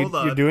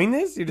 you're doing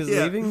this? You're just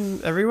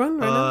leaving everyone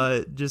right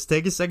now? Just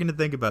take a second to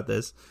think about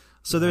this.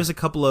 So there's a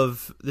couple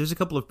of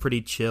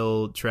pretty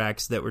chill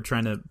tracks that we're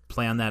trying to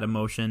play on that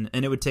emotion,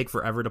 and it would take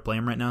forever to play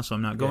them right now, so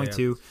I'm not going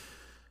to.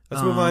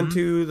 Let's move on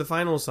to the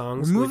final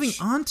songs. We're moving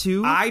on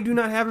to... I do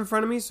not have in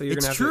front of me, so you're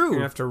going to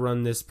have to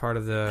run this part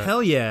of the...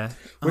 Hell yeah.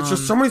 Which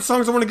there's so many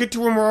songs I want to get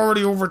to and we're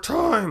already over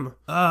time.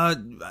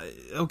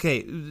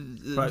 Okay.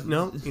 But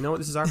no, you know what?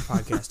 This is our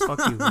podcast. Fuck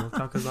you. We'll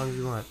talk as long as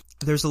you want.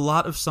 There's a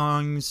lot of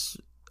songs...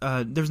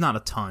 there's not a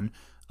ton.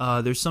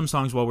 There's some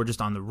songs while we're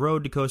just on the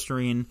road to Costa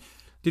Rica.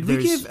 Did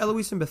we give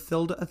Eloise and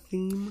Bathilda a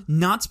theme?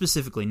 Not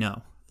specifically,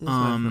 no.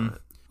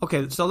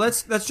 Okay, so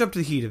let's jump to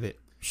the heat of it.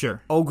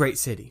 Sure. Oh, Great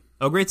City.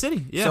 Oh, Great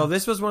City, yeah. So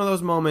this was one of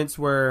those moments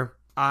where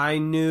I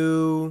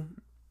knew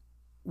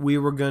we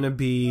were going to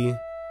be...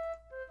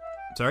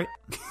 Sorry?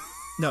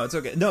 No, it's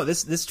okay. No,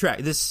 this track,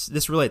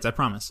 this relates, I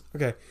promise.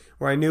 Okay,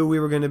 where I knew we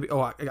were going to be...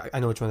 Oh, I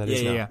know which one that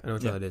is now. Yeah. I know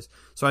which one that is.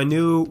 So I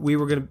knew we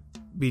were going to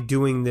be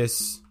doing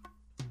this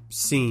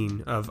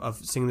scene of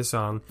singing the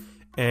song,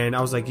 and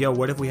I was like, yo,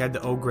 what if we had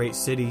the Oh, Great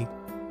City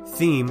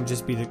theme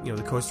just be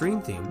the Costa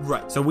Rican theme?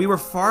 Right. So we were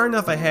far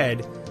enough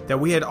ahead that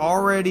we had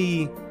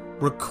already...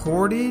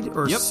 recorded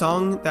or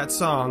sung that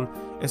song,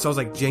 and so I was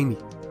like, Jamie,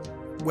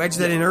 wedge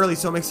that in early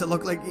so it makes it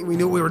look like we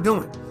knew what we were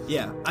doing.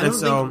 Yeah, I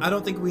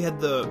don't think we had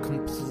the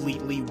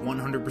completely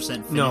 100%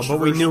 finished. No, but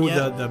we knew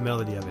the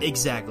melody of it.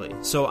 Exactly.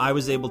 So I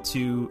was able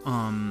to.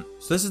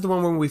 So this is the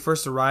one when we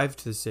first arrived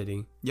to the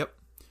city. Yep.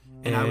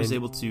 And I was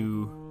able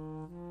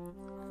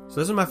to. So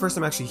this is my first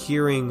time actually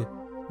hearing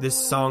this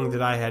song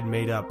that I had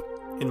made up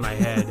in my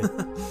head,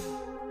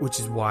 which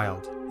is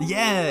wild.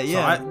 Yeah.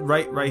 So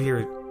right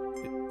here.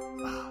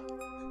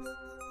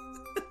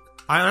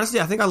 I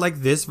think I like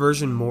this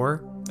version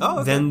more. Oh,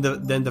 okay.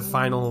 Then the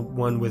final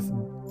one with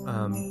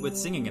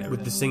singing and everything.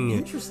 with the singing.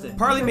 Interesting.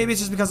 Partly maybe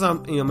it's just because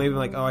maybe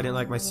like, oh, I didn't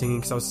like my singing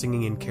because I was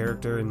singing in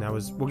character, and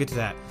we'll get to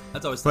that.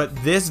 That's always. But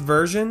this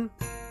version,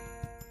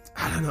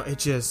 I don't know, it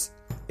just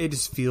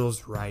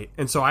feels right.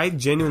 And so I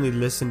genuinely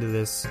listened to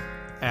this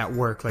at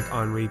work, like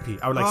on repeat.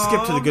 I would like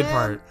skip to the good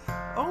part.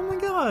 Oh my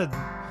god.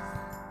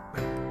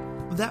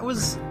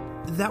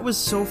 That was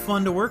so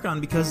fun to work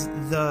on because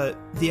the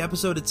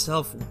episode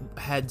itself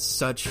had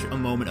such a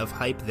moment of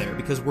hype there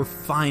because we're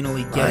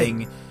finally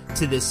getting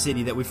to this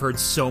city that we've heard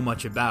so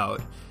much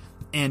about,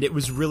 and it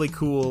was really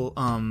cool.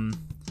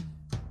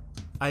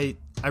 I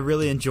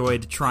really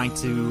enjoyed trying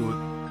to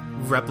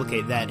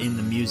replicate that in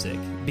the music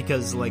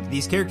because like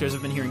these characters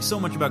have been hearing so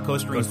much about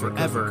Costa Rica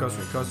forever,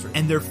 Costa Rica.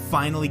 and they're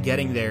finally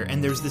getting there,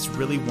 and there's this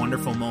really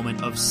wonderful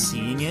moment of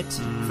seeing it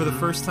for the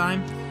first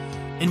time.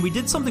 And we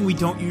did something we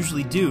don't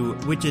usually do,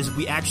 which is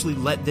we actually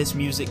let this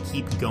music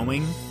keep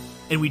going,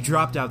 and we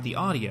dropped out the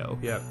audio,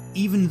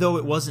 even though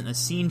it wasn't a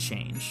scene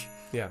change.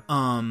 Yeah.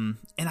 And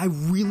I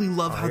really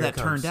love how here that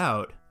it comes. turned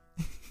out.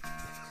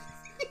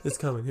 It's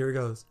coming. Here it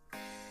goes.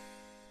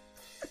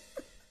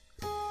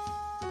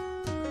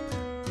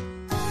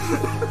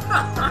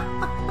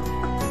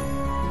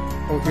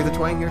 Oh, hear the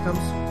twang? Here it comes.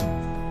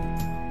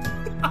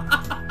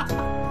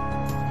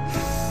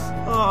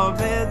 Oh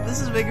man,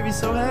 this is making me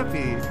so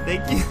happy.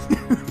 Thank you.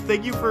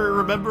 Thank you for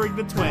remembering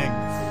the twang.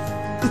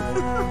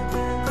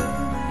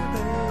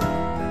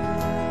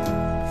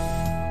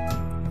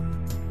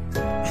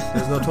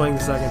 There's no twang the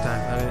second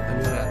time. I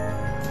knew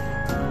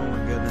that. Oh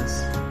my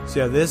goodness. So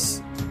yeah,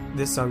 this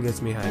song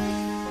gets me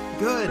hyped.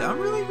 Good. I'm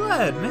really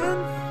glad,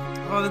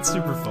 man. Oh, that's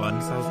super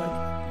fun. So I was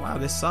like, wow,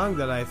 this song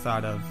that I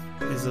thought of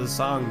is a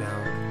song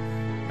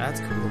now. That's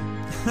cool.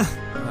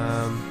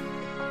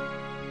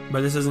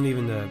 But this isn't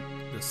even the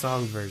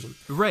song version.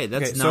 Right,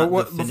 that's okay, not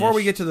so the before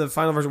we finish. get to the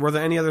final version, were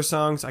there any other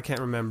songs? I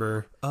can't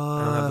remember. I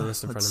don't have the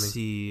list in front of me. Let's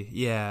see.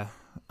 Yeah.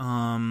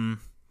 I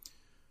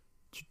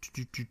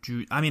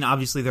mean,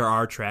 obviously there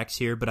are tracks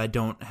here, but I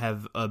don't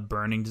have a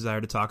burning desire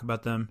to talk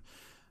about them.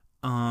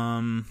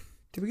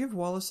 Did we give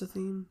Wallace a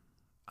theme?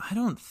 I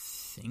don't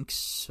think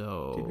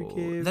so. Did we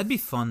give That'd be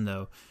fun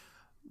though.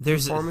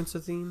 There's Performance a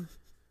theme?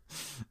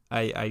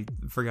 I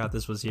forgot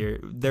this was here.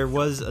 There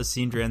was a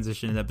scene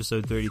transition in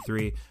episode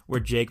 33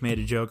 where Jake made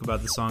a joke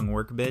about the song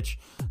Work Bitch.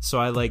 So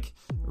I like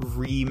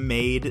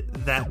remade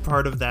that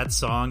part of that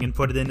song and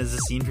put it in as a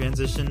scene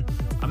transition.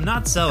 I'm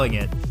not selling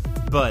it,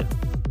 but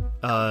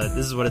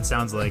this is what it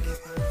sounds like.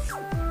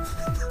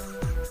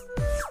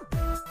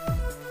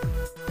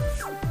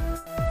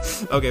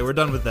 Okay, we're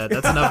done with that.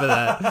 That's enough of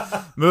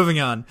that. Moving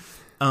on.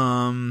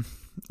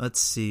 Let's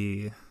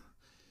see.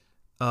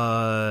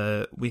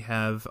 We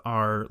have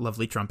our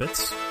lovely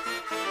trumpets.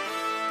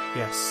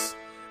 Yes.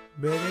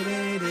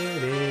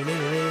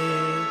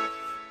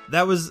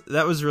 That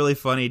was really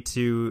funny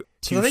to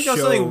So I think that was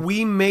show. something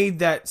we made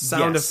that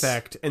sound Yes.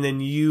 effect, and then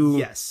you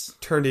Yes.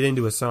 turned it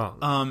into a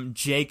song.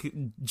 Jake,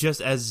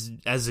 just as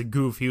a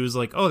goof, he was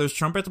like, "Oh, there's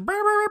trumpets," and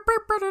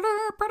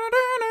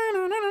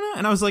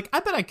I was like, "I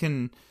bet I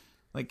can,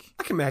 like,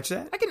 I can match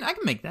that. I can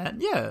make that.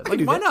 Yeah, like,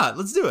 do why that. not?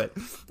 Let's do it."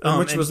 Which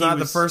and was he not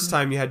the first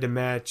time you had to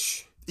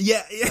match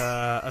Yeah,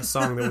 a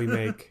song that we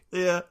make.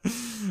 yeah.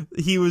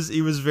 He was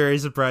very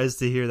surprised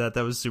to hear that.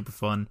 That was super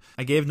fun.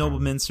 I gave Noble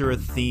Mincer a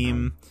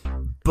theme,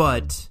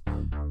 but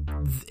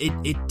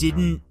it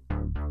didn't.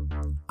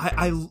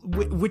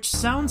 Which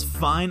sounds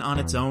fine on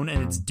its own,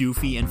 and it's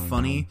doofy and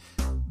funny,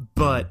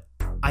 but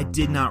I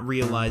did not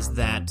realize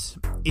that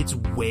it's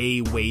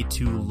way, way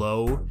too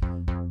low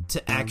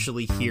to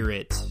actually hear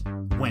it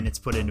when it's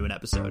put into an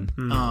episode.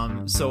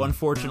 So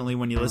unfortunately,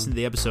 when you listen to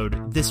the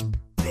episode, this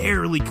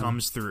barely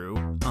comes through.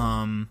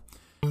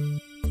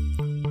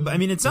 But I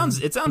mean, it sounds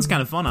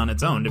kind of fun on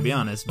its own, to be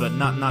honest, but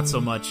not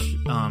so much.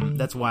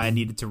 That's why I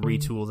needed to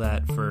retool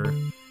that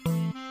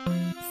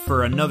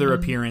for another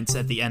appearance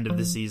at the end of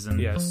the season.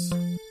 Yes.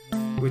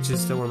 Which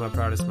is still one of my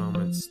proudest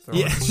moments.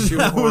 Yeah,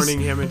 that was Shoehorning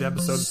him into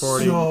episode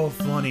 40. So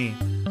funny.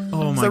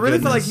 Oh my So I really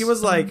goodness. felt like he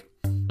was like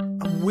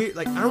a weird,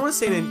 like, I don't want to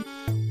say an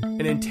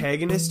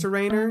antagonist to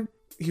Raynor.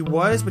 He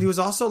was, but he was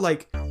also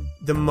like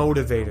the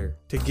motivator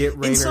to get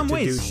Raynor in some to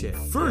ways, do shit.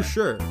 for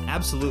sure,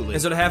 absolutely.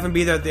 And so to have him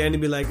be there at the end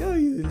and be like, "Oh,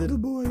 you little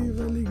boy, you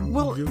really."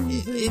 Well,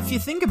 if you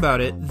think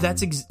about it,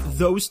 that's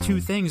those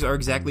two things are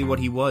exactly what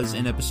he was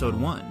in episode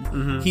 1.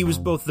 Mm-hmm. He was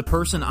both the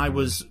person I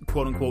was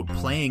quote unquote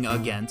playing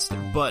against,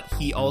 but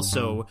he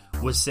also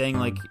was saying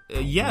like,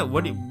 "Yeah,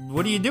 what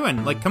are you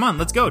doing? Like, come on,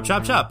 let's go,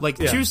 chop chop. Like,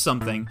 choose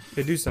something."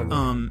 They do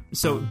something.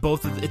 So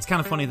it's kind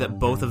of funny that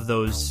both of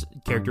those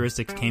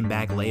characteristics came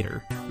back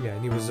later. Yeah,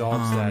 and he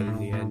resolves that in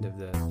the end of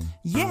the.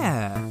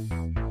 Yeah,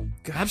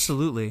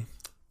 absolutely.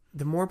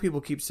 The more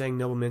people keep saying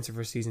Noble Mincer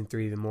for season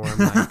 3, the more I'm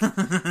like,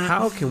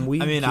 how can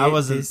we? I mean, get I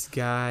wasn't- this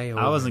guy.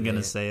 I wasn't gonna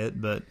over say it,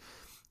 but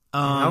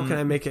How can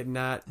I make it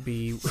not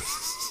be?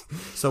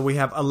 So we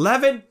have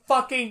 11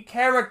 fucking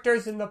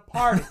characters in the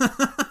party.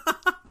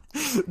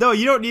 no,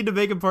 you don't need to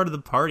make him part of the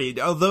party.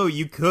 Although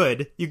you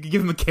could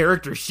give him a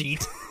character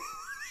sheet.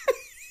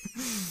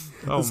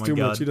 Oh That's my too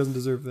god. much. He doesn't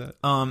deserve that.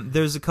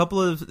 There's a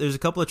couple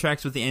of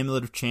tracks with the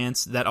Amulet of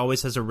Chance that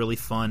always has a really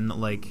fun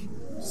like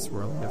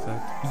Swirling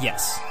effect.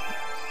 yes.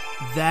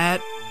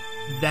 That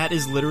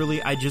is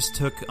literally I just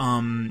took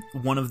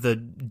one of the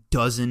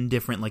dozen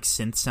different like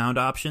synth sound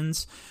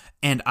options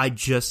and I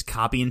just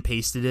copy and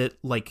pasted it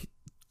like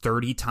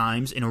 30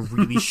 times in a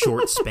really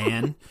short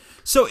span.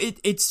 So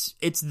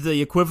it's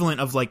the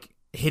equivalent of like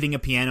hitting a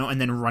piano and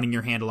then running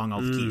your hand along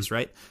all the keys,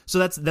 right? So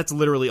that's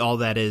literally all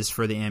that is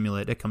for the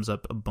Amulet. It comes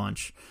up a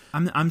bunch.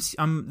 I'm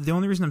the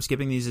only reason I'm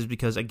skipping these is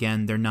because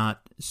again, they're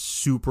not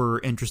super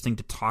interesting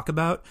to talk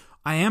about.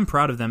 I am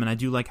proud of them and I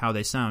do like how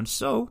they sound.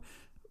 So,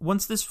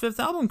 once this 5th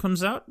album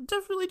comes out,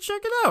 definitely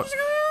check it out.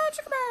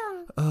 Check it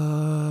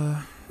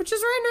out. Which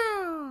is right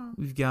now.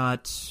 We've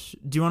got...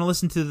 Do you want to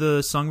listen to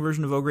the sung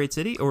version of Oh Great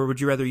City, or would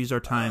you rather use our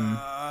time...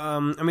 I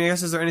mean, I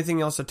guess, is there anything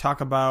else to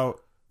talk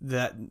about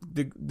that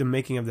the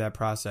making of that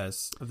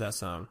process of that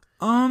song?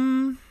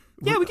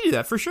 Yeah, we can do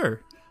that, for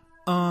sure.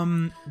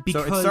 Because...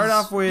 So it started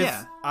off with...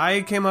 Yeah.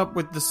 I came up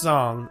with the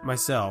song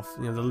myself,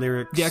 the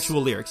lyrics. The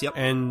actual lyrics, yep.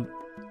 And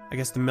I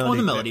guess the melody.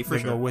 The melody, for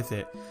that sure. go with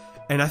it.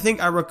 And I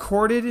think I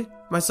recorded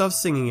myself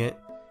singing it.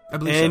 I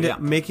believe and so, yeah.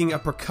 making a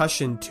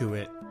percussion to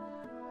it.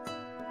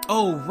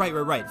 Oh, right.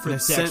 To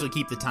sent- actually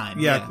keep the time.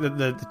 Yeah,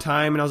 the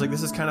time, and I was like,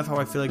 this is kind of how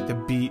I feel like the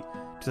beat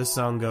to the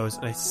song goes,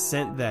 and I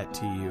sent that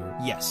to you.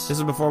 Yes. This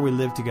was before we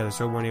lived together,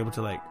 so we weren't able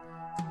to, like,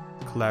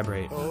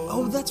 collaborate.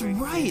 Oh, that's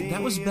right.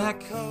 That was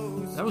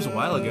a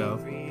while ago.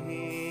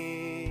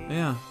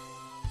 Yeah.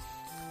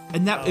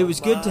 And that it was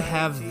good to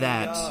have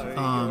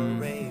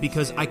that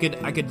because I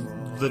could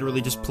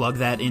literally just plug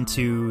that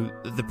into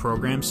the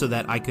program so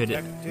that I could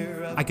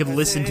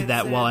listen to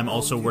that while I'm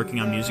also working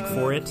on music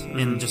for it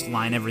and just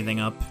line everything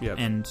up. Yep.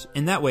 And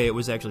in that way it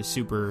was actually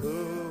super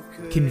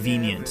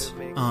convenient.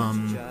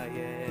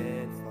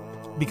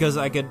 Because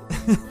I could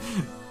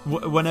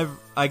whenever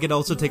I could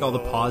also take all the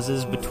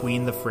pauses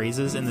between the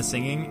phrases and the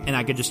singing and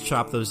I could just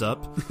chop those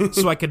up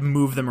so I could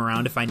move them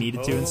around if I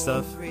needed to and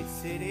stuff.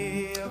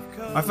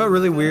 I felt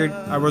really weird.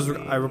 I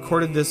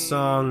recorded this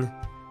song,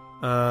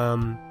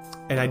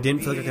 and I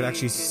didn't feel like I could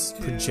actually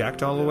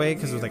project all the way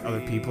because there was like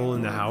other people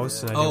in the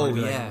house, and I didn't want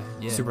to be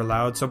like super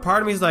loud. So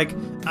part of me is like,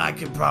 I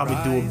could probably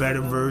do a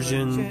better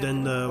version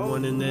than the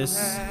one in this,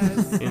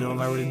 if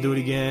I were to do it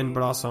again.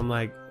 But also I'm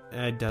like,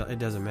 it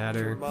doesn't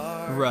matter.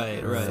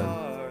 Right.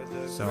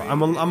 So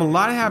I'm a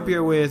lot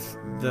happier with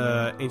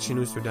the Ancient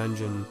Ustra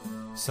Dungeon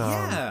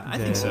song. Yeah, I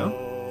think so.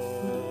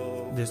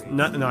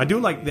 I do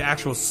like the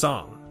actual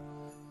song.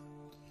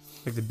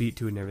 Like the beat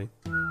to it and everything.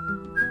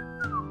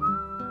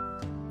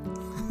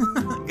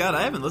 God,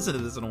 I haven't listened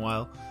to this in a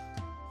while.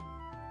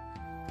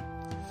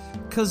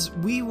 Because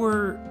we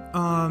were,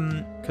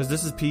 Because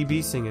this is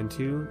PB singing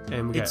too,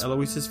 and we got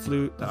Eloise's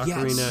flute, the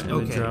ocarina,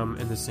 and the drum,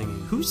 and the singing.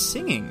 Who's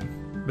singing?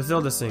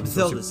 Bathilda sings.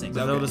 Bathilda sings.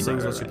 Bathilda Okay,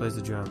 sings right. when she plays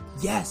the drum.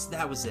 Yes,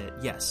 that was it.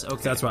 Yes,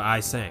 okay. That's why I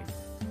sang.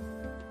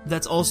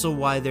 That's also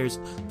why there's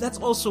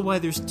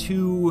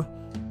two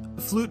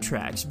flute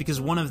tracks,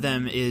 because one of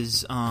them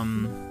is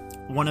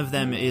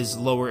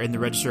lower in the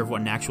register of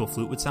what an actual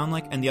flute would sound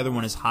like, and the other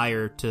one is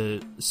higher to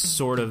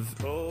sort of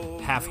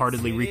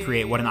half-heartedly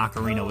recreate what an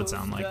ocarina would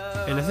sound like.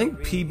 And I think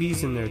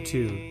PB's in there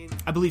too.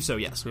 I believe so,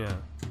 yes. Yeah.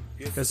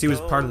 Because he was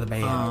part of the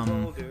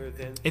band.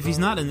 If he's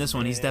not in this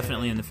one, he's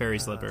definitely in the Fairy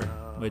Slipper,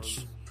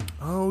 which...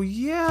 Oh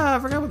yeah, I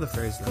forgot about the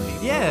fairies.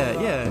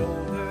 Yeah.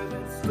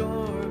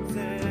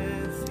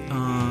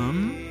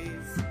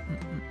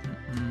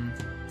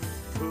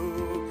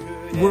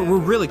 We're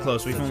really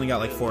close. We've only got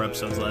like 4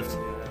 episodes left.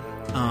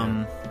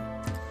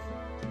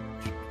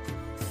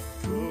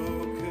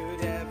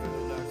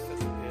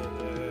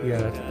 Yeah,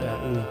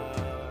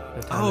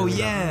 that time Oh was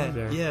yeah, up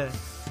there. yeah.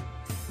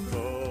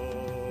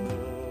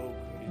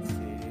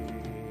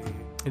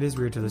 It is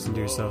weird to listen to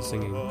yourself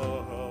singing.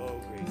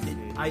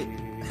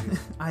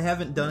 I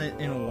haven't done it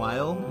in a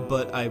while,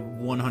 but I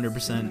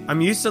 100%. I'm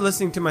used to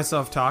listening to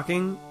myself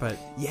talking, but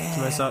Yeah,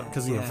 to myself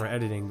because yeah. for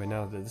editing. But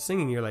now the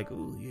singing, you're like,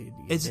 ooh, you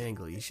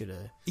dangle. You should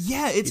have.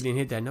 Yeah, You it's didn't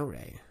hit that note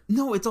right.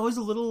 no, it's always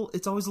a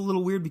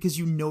little weird because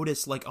you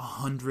notice like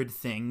 100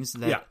 things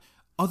that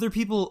other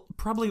people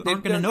probably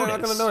aren't going to notice. They're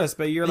not going to notice,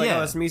 but you're like, Yeah.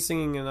 oh, it's me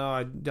singing, and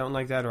I don't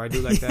like that, or I do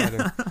like that.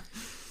 Or,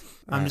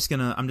 I'm just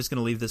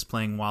gonna leave this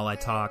playing while I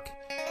talk.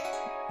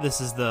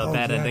 This is the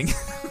bad yes. ending.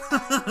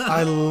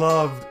 I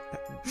loved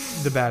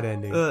the bad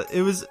ending.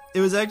 It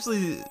was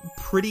actually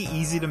pretty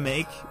easy to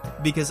make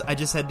because I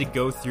just had to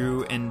go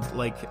through and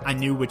like I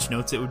knew which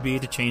notes it would be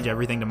to change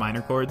everything to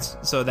minor chords,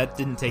 so that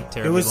didn't take It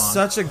terribly was long.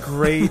 such a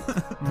great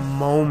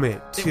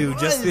moment to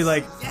just be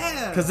like,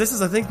 yeah. because this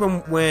is, I think,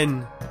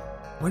 when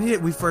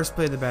did we first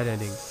play the bad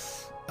ending?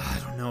 I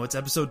don't know. It's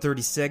episode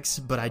 36,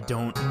 but I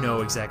don't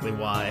know exactly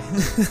why.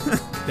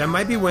 That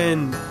might be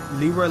when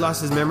Leroy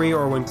lost his memory,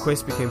 or when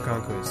Quiz became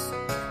Conquest.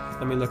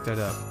 Let me look that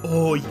up.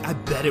 Oh, I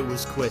bet it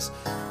was Quiz,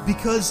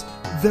 because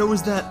there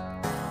was that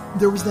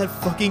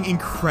fucking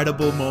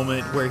incredible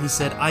moment where he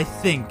said, "I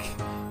think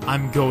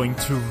I'm going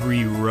to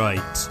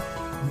rewrite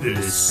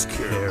this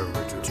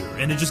character,"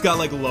 and it just got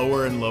like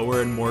lower and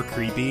lower and more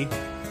creepy.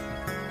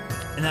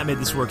 and that made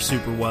this work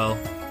super well.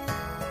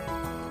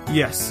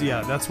 Yes,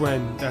 yeah, that's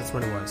when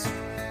it was.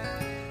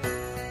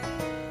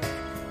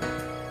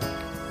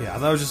 Yeah,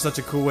 that was just such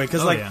a cool way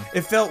because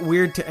it felt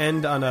weird to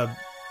end on a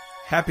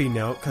happy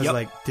note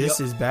because this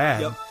is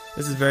bad. Yep.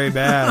 This is very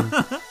bad,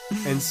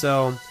 and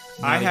so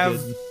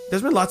Good.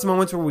 There's been lots of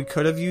moments where we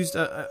could have used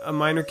a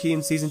minor key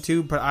in season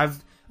 2, but I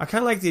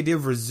kind of like the idea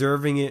of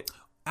reserving it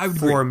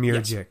for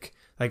Mirjik,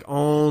 like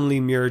only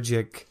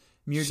Mirjik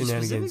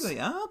shenanigans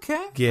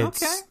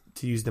gets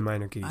to use the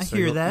minor key. I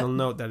hear that. You'll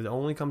note that it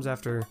only comes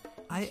after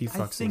he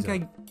fucks things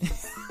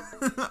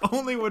up.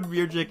 Only when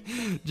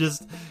Mirjik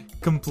just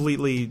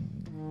completely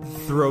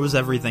throws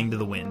everything to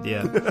the wind.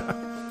 Yeah,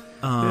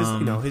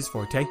 his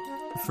forte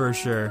for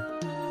sure.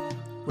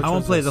 I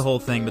won't play the whole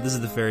thing, but this is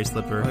the Fairy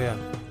Slipper. Oh yeah.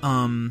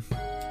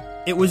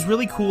 It was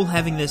really cool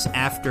having this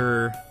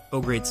after O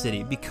Great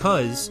City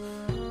because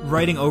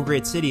writing O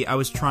Great City, I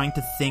was trying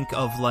to think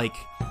of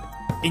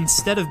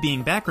instead of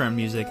being background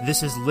music,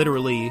 this is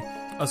literally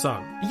a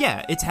song.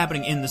 Yeah, it's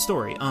happening in the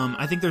story.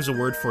 I think there's a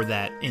word for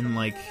that in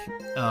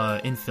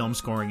in film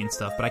scoring and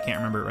stuff, but I can't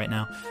remember it right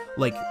now.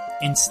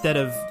 Instead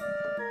of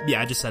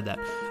I just said that.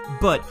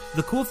 But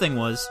the cool thing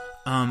was,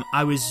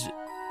 I was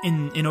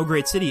in O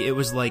Great City, it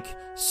was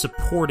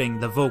supporting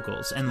the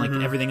vocals, and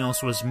everything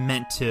else was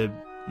meant to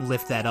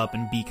lift that up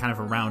and be kind of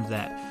around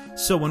that.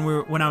 So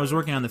when I was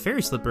working on the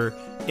Fairy Slipper,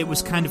 it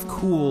was kind of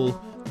cool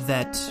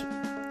that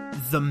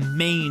the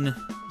main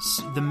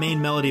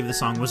melody of the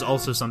song was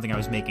also something I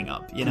was making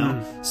up, you know?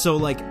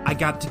 So I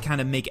got to kind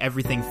of make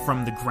everything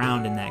from the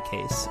ground in that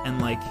case, and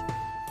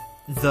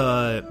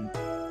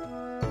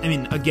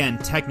again,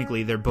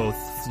 technically they're both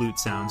flute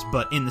sounds,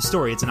 but in the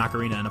story it's an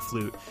ocarina and a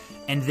flute,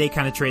 and they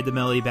kind of trade the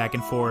melody back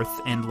and forth,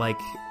 and the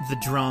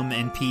drum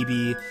and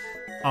PB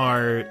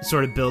are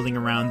sort of building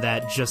around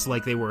that just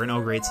like they were in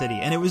O Great City.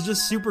 And it was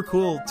just super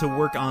cool to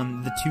work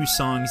on the two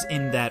songs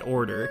in that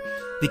order,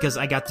 because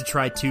I got to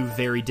try two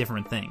very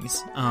different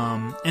things.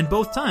 And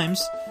both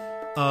times,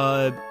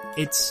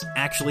 it's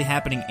actually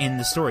happening in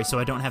the story, so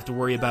I don't have to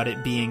worry about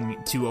it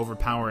being too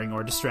overpowering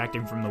or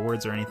distracting from the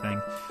words or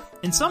anything.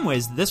 In some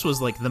ways, this was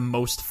the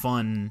most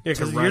fun to write.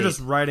 Yeah, because you're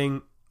just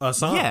writing a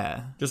song.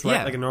 Yeah. Just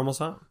write like a normal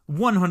song.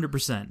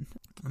 100%.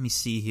 Let me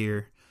see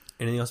here.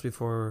 Anything else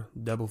before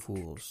Double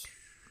Fools?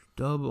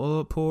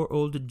 Poor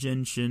old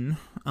Genshin.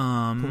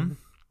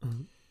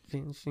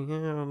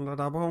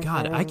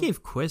 God, I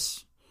gave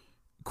Quiz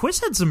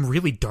had some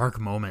really dark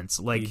moments.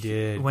 He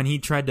did. When he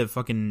tried to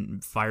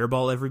fucking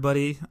fireball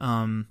everybody.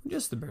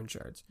 Just the burn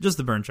shards. Just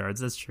the burn shards,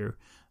 that's true.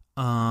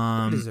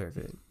 They deserve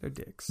it. They're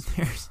dicks.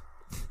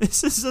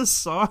 This is a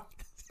song.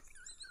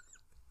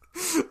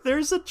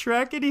 There's a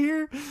track in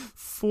here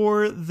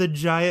for the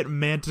giant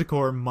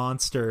manticore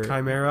monster.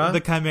 Chimera? The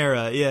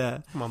Chimera,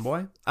 yeah. Come on,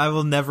 boy. I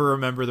will never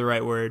remember the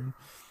right word.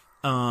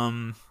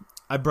 I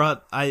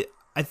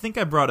think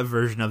I brought a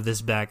version of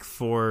this back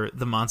for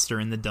the monster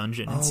in the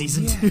dungeon in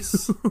season 2.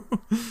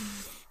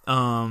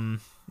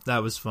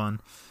 That was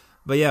fun.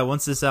 But yeah,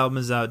 once this album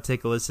is out,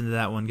 take a listen to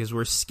that one, because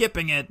we're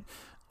skipping it.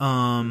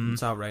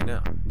 It's out right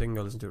now. They can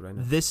go listen to it right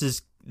now. This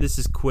is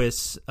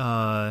Quiz.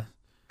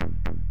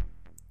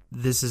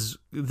 This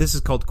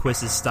is called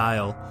Quiz's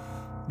style,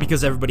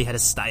 because everybody had a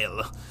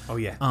style. Oh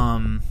yeah.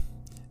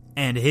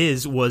 And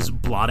his was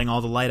blotting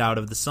all the light out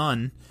of the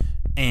sun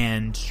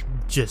and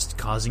just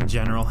causing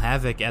general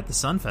havoc at the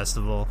Sun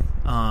Festival.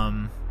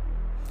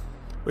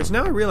 Which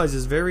now I realize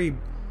is very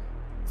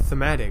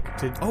thematic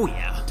to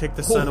take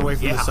the sun away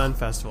from the Sun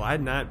Festival. I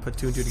had not put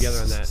two and two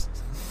together on that.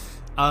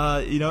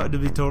 To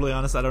be totally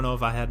honest, I don't know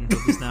if I had until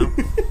just now.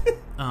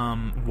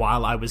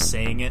 While I was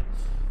saying it,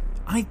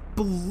 I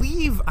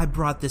believe I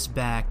brought this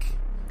back.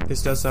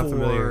 This does sound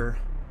familiar.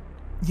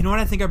 You know what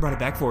I think I brought it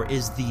back for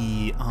is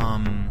the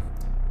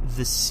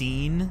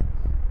scene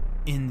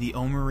in the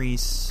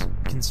Omaris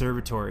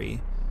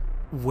Conservatory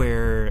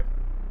where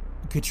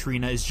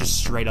Katrina is just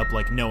straight up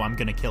like, "No, I'm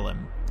gonna kill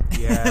him."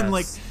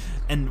 Yes.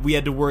 and we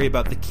had to worry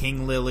about the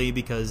King Lily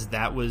because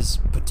that was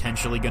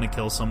potentially gonna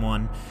kill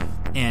someone.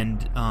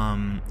 And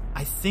I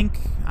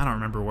don't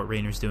remember what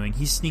Rainer's doing.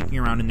 He's sneaking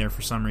around in there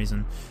for some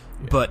reason.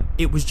 Yeah. But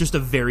it was just a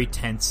very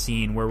tense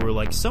scene where we're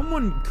like,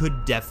 someone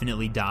could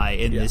definitely die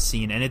in this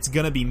scene, and it's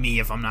gonna be me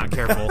if I'm not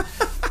careful.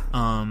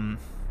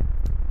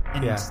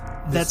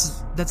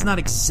 That's not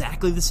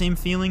exactly the same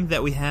feeling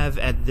that we have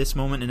at this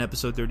moment in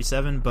episode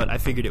 37, but I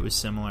figured it was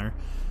similar.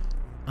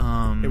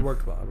 It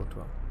worked well.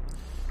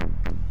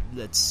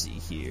 Let's see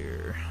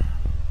here.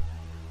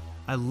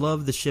 I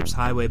love The Ship's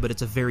Highway, but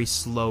it's a very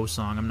slow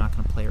song. I'm not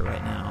going to play it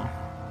right now.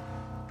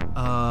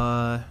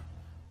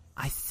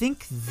 I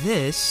think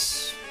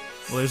this...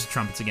 Well, there's the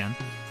trumpets again.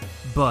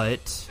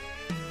 But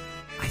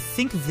I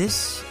think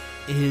this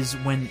is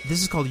when...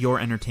 This is called Your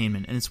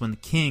Entertainment, and it's when the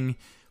king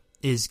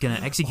is going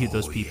to execute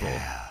those people.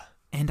 Yeah.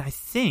 And I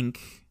think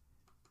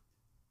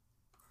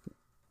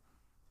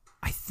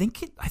I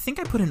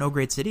put in O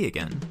Great City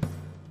again.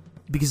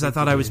 Because I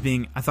thought I was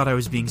being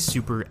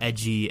super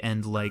edgy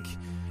and like...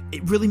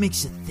 It really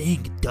makes you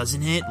think,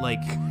 doesn't it? Like,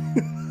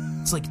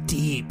 it's like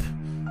deep.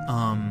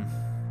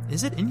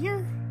 Is it in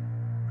here?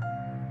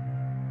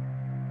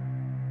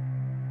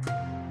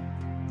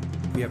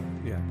 Yep.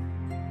 Yeah.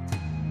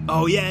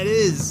 Oh yeah, it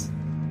is.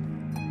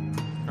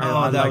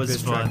 I that like was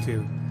this fun. track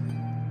too.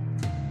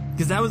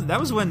 Because that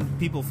was when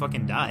people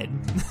fucking died.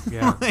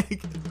 Yeah.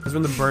 Like, That's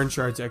when the burn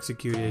shards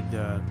executed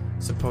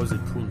supposed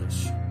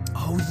Polish.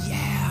 oh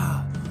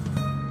yeah.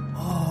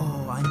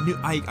 Oh,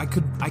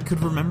 I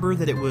could remember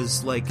that it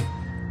was like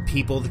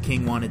people the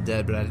king wanted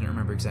dead, but I didn't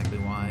remember exactly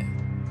why.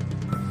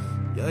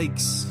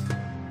 Yikes.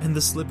 And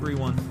the slippery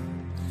one.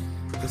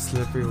 The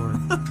slippery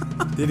one.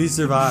 Did he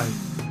survive?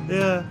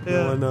 Yeah,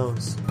 No one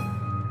knows.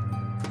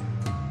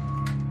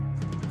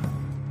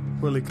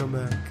 Will he come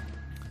back?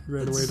 He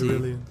ran Let's away to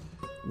see. Rillian.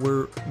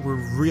 We're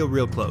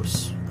real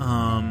close.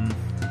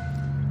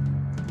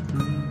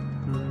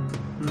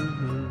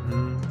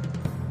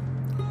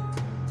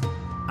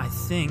 I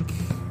think.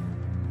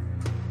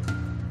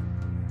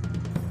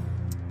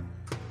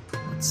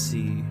 Let's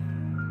see.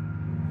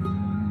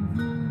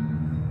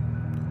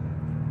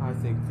 I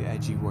think the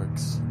edgy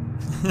works.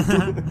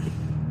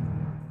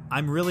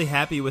 I'm really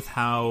happy with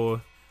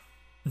how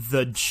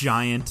the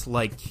giant,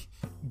 like,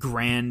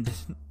 grand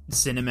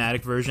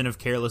cinematic version of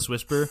Careless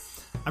Whisper.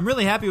 I'm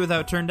really happy with how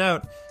it turned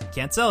out.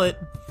 Can't sell it,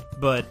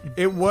 but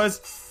It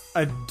was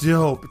a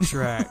dope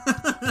track.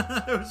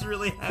 I was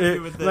really happy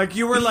with it. Like,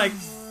 you were like,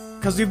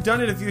 because we've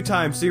done it a few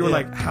times, so you were Yeah.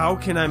 like, how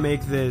can I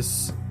make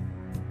this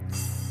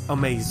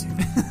amazing?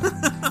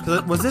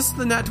 Was this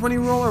the Nat 20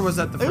 roll, or was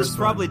that the it first was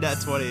probably Nat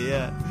 20,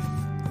 yeah.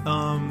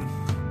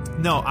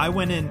 No, I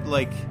went in,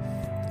 like,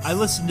 I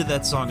listened to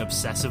that song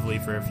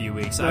obsessively for a few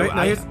weeks. one?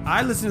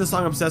 I listened to the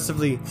song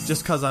obsessively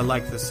just because I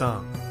like the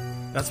song.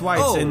 That's why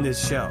it's Oh. in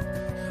this show.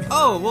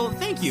 Oh, well,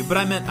 thank you, but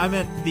I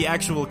meant the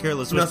actual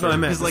Careless Whisper. That's what I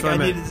meant, 'cause, like, that's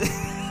what I I meant.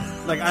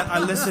 needed. Like, I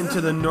listened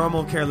to the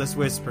normal Careless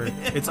Whisper.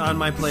 It's on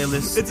my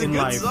playlist It's a in good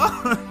life.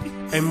 song.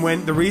 And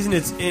when the reason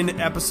it's in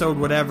episode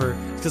whatever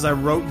is because I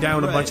wrote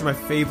down a Right. bunch of my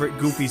favorite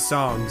goofy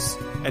songs,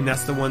 and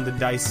that's the one the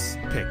dice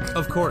picked.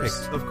 Of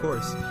course.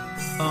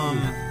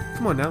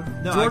 Come on now,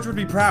 No, George would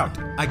be proud.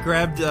 I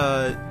grabbed.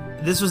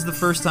 This was the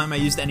first time I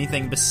used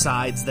anything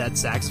besides that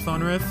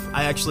saxophone riff.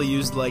 I actually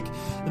used like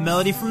the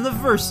melody from the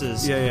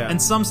verses, Yeah.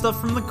 and some stuff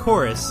from the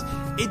chorus.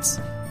 It's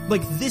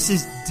like this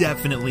is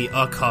definitely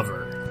a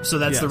cover, so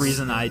that's the Yes.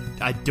 reason I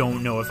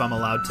don't know if I'm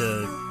allowed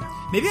to.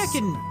 Maybe I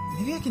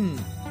can.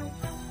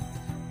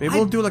 Maybe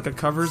we'll do like a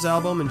covers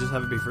album and just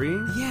have it be free.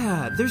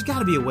 Yeah, there's got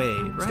to be a way.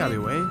 Right? There's gotta be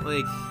a way.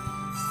 Like,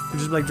 We'll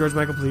just be like, George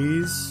Michael,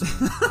 please,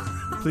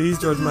 please,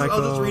 George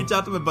Michael, I'll just reach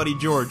out to my buddy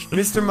George.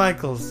 Mr.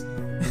 Michaels.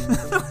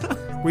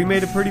 We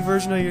made a pretty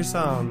version of your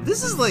song.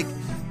 This is like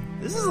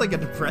a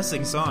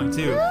depressing song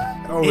too.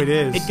 Oh, it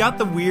is. It got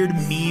the weird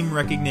meme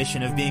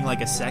recognition of being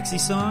like a sexy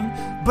song,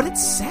 but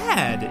it's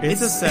sad.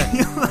 It's a set.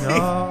 like,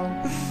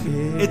 No,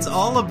 it's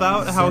all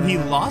about how he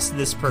lost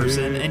this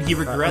person and he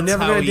regrets I'm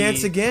never how gonna he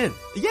dance again.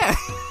 Yeah.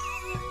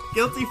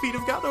 Guilty feet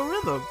have got no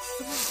rhythm.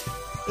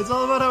 It's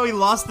all about how he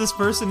lost this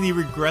person and he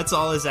regrets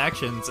all his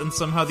actions, and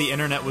somehow the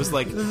internet was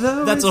like,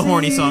 that's a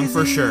horny song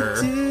for sure.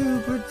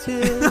 To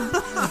pretend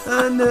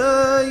I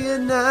know you're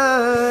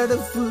not a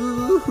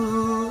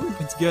fool.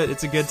 It's good.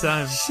 It's a good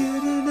time.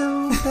 Should've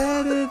known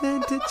better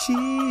than to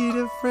cheat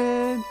a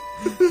friend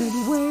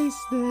and waste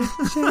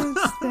the chance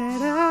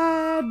that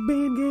I'd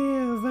been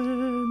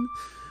given.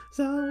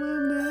 So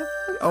I'm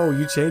never. Oh,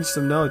 you changed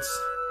some notes.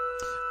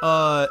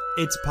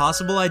 It's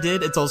possible I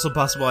did. It's also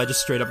possible I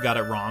just straight up got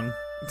it wrong.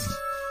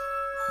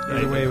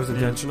 Either way, it was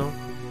intentional.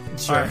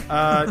 Sure.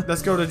 All right,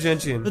 let's go to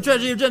Gentian. The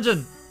tragedy of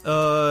Genshin.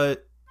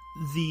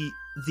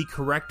 The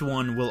correct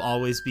one will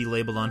always be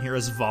labeled on here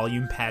as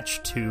Volume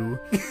Patch 2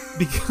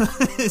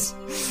 because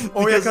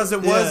Oh yeah, because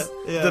it was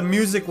yeah. the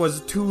music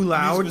was too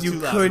loud. was You too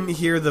loud. couldn't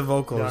hear the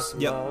vocals.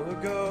 Yep.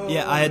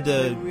 Yeah, I had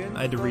to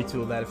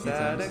retool that a few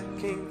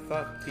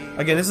times.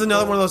 Again, this is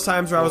another one of those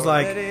times where I was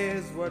like,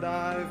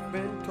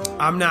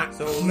 I'm not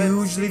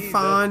hugely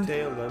fond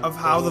of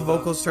how the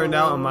vocals turned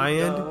out on my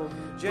end.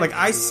 Like,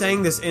 I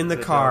sang this in the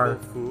car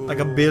like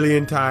a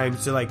billion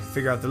times to like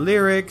figure out the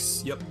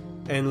lyrics. Yep.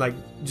 And like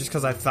just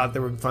because I thought they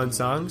were fun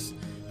songs.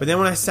 But then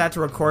when I sat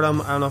to record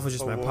them, I don't know if it was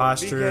just my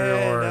posture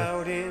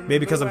or maybe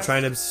because I'm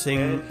trying to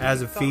sing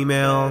as a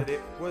female.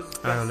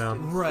 I don't know.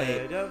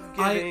 Right.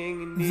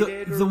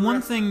 The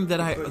one thing that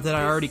I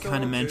already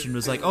kind of mentioned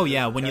was like, oh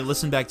yeah, when you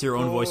listen back to your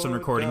own voice when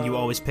recording, you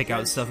always pick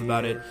out stuff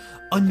about it.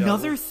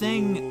 Another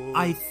thing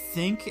I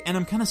think, and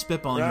I'm kind of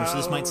spitballing here, so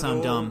this might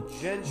sound dumb,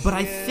 but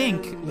I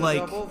think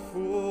like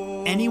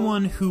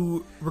anyone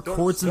who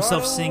records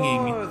themselves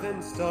singing,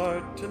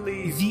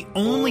 the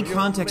only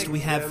context we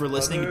have for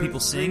listening to people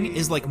sing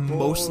is like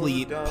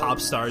mostly pop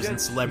stars and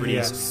celebrities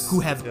Yes. who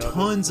have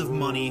tons of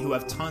money, who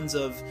have tons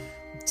of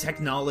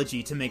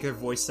technology to make their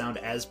voice sound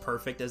as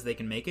perfect as they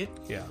can make it.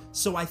 Yeah.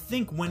 So I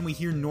think when we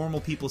hear normal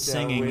people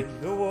singing,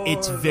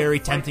 it's very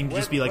tempting to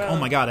just be like, "Oh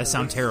my god, I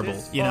sound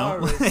terrible," you know?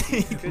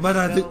 But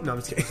I think no,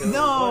 I'm just kidding.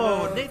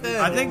 No, Nathan.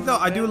 I think though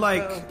I do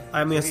like.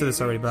 I mean, I said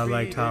this already, but I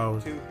liked how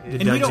the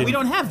and dungeon. we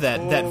don't have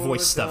that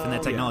voice stuff and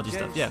that technology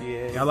stuff. Yeah.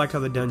 Yeah, I like how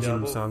the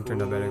dungeon song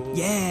turned out better.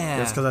 Yeah.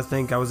 That's because I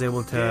think I was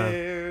able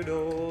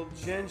to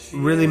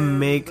really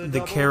make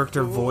the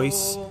character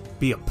voice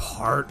be a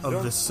part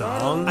of the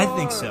song. I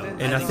think so.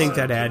 And I think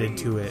that added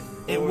to it.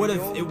 It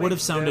would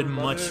have sounded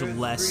much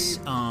less.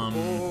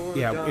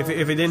 Yeah, if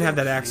it didn't have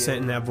that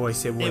accent and that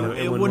voice, it wouldn't.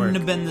 It wouldn't wouldn't work.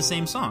 have been the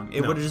same song.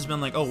 It would have just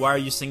been like, oh, why are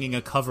you singing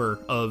a cover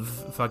of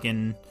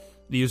fucking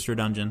the Ustra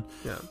Dungeon?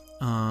 Yeah.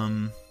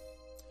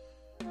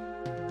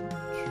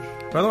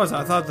 But otherwise,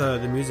 I thought the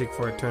music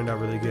for it turned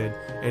out really good,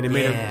 and it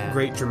made a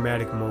great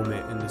dramatic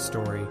moment in the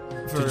story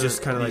to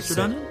just kind of like Ustra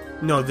Dungeon?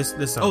 No, this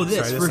song. Oh,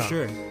 this Sorry, for song.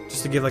 sure.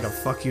 Just to give like a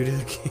fuck you to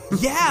the game.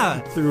 Yeah.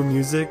 Through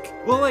music.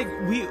 Well, like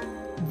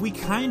we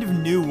kind of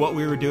knew what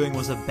we were doing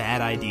was a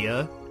bad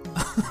idea,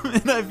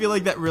 and I feel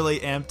like that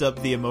really amped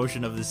up the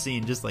emotion of the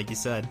scene, just like you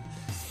said.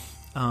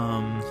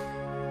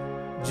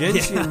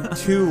 Genshin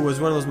 2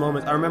 was one of those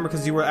moments I remember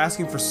because you were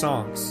asking for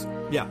songs,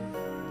 Yeah.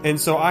 and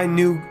so I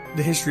knew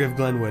the history of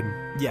Glenwood,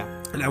 Yeah.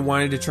 and I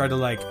wanted to try to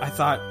I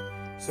thought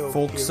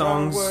folk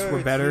songs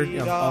were better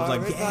of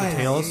like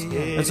tales,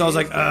 and so I was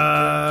like,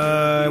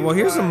 well,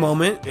 here's a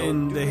moment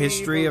in the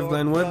history of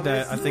Glenwood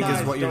that I think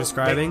is what you're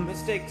describing.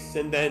 Mistakes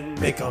and then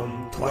make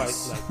them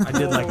twice. I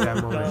did like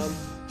that moment.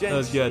 That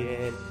was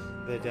good.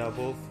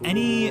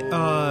 Any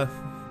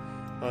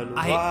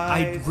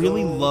I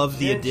really love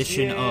the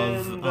addition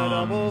of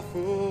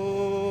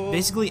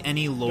basically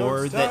any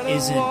lore that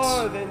isn't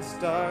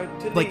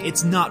like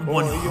it's not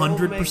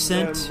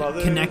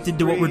 100% connected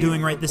to what we're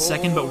doing right this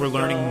second, but we're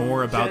learning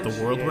more about the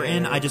world we're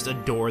in. I just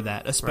adore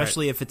that,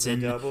 especially if it's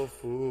in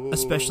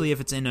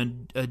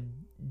a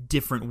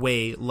different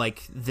way,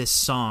 like this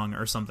song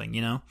or something,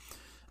 you know.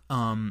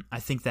 I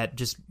think that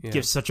just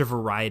gives such a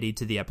variety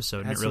to the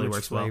episode, and it really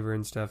works well. Flavor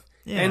and stuff.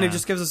 Yeah. And it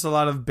just gives us a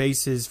lot of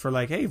bases for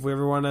like, hey, if we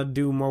ever want to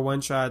do more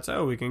one shots,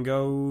 we can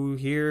go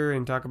here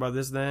and talk about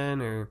this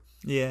then, or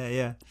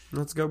yeah.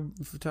 let's go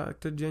talk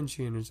to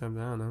Genshin or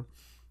something. I don't know.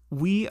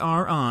 We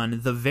are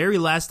on the very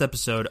last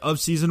episode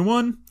of season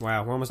 1.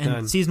 Wow, we're almost and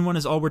done. Season 1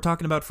 is all we're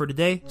talking about for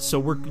today, so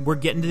we're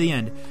getting to the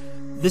end.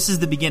 This is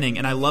the beginning,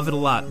 and I love it a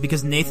lot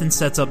because Nathan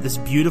sets up this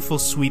beautiful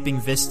sweeping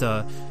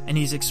vista, and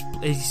he's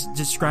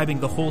describing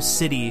the whole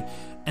city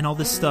and all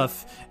this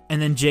stuff,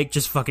 and then Jake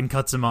just fucking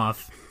cuts him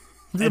off.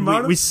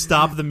 And we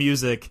stop the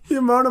music. The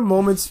amount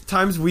of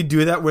times we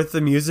do that with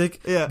the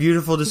music, Yeah.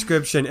 beautiful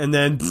description, and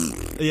then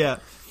Yeah.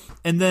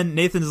 And then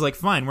Nathan is like,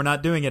 fine, we're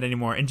not doing it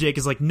anymore. And Jake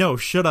is like, no,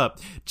 shut up.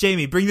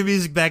 Jamie, bring the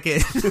music back in.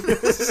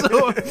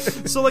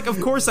 so like,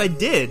 of course I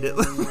did.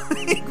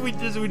 Like, we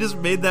just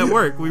made that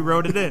work. We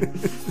wrote it in.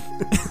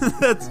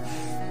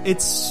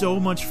 It's so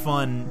much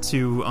fun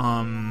to,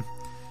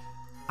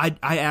 I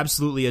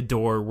absolutely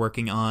adore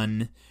working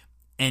on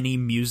any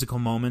musical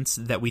moments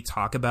that we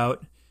talk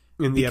about.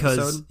 in the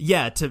episode.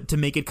 Yeah, to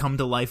make it come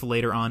to life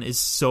later on it's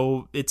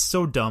so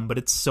dumb, but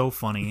it's so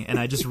funny, and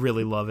I just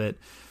really love it.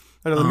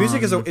 I know the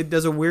music it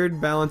does a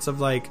weird balance of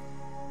like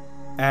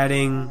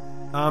adding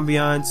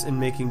ambiance and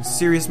making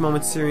serious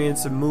moments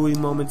serious and moody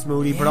moments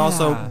moody, but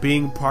also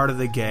being part of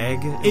the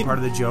gag and part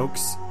of the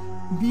jokes.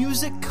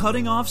 Music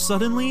cutting off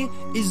suddenly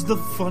is the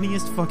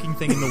funniest fucking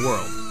thing in the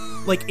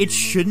world. Like, it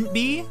shouldn't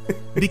be,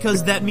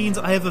 because that means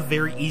I have a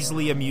very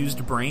easily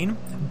amused brain,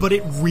 but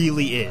it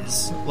really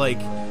is. Like,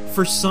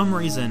 for some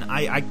reason,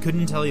 I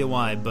couldn't tell you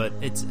why, but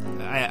it's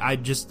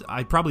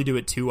I probably do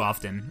it too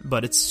often,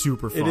 but it's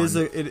super fun. It is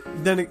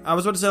then I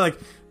was about to say like,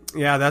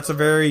 yeah, that's a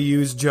very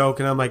used joke,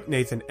 and I'm like,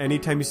 Nathan,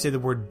 anytime you say the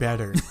word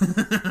better,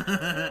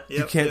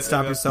 you can't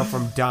stop yourself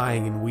from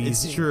dying and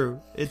wheezing.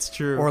 It's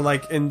true. Or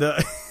like in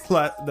the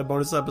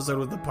bonus episode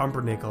with the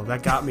pumpernickel,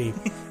 that got me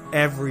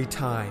every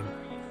time.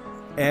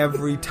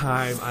 Every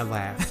time I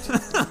laughed.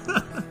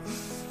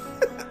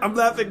 I'm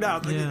laughing now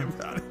thinking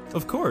about it.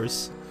 Of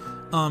course.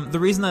 The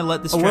reason I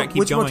let this track keep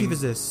which going... Which motif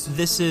is this?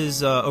 This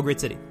is Oh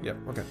Great City. Yeah,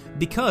 okay.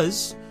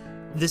 Because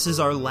this is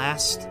our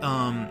last...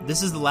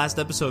 this is the last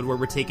episode where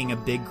we're taking a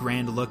big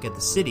grand look at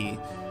the city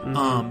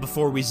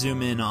before we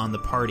zoom in on the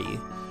party.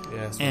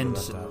 Yeah, and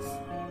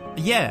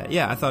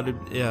yeah, I thought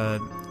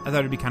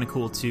it'd be kind of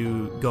cool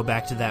to go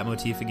back to that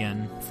motif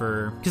again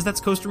because that's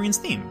Costa Rican's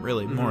theme,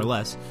 really, more or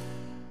less.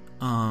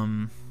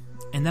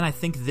 And then I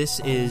think this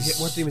is...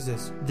 What theme is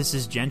this? This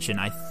is Genshin,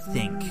 I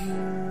think.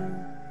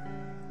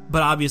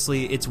 But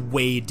obviously, it's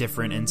way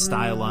different and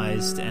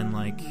stylized and,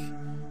 like,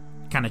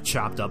 kind of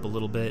chopped up a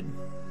little bit.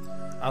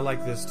 I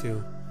like this,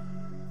 too.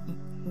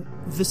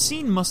 The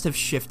scene must have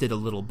shifted a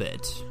little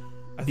bit.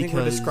 I think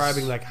we're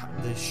describing, like,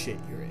 the shit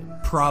you're in.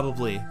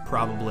 Probably.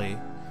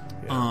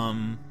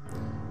 Yeah.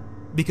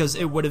 Because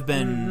it would have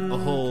been a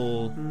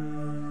whole...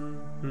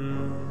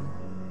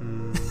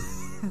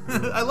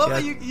 I love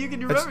that you can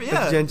remember.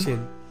 That's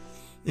Genshin.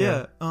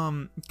 Yeah.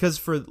 Because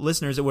for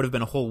listeners, it would have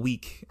been a whole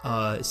week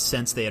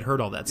since they had heard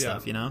all that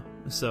stuff, you know?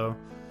 So,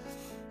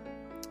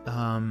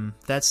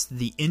 that's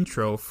the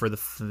intro for the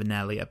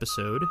finale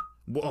episode.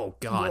 Whoa,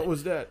 God. What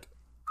was that?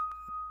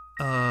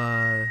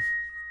 God,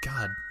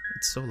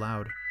 it's so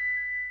loud.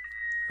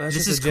 That's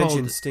This just is a Genshin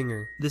called-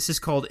 stinger. This is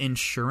called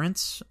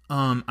Insurance.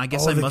 I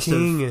guess Oh, I the must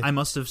king. have. I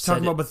must have said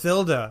Talking about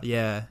Bathilda.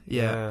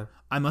 Yeah.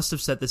 I must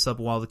have set this up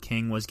while the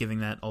king was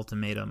giving that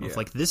ultimatum of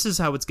like, this is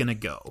how it's gonna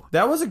go.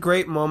 That was a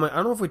great moment. I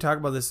don't know if we talk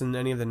about this in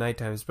any of the night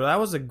times, but that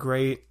was a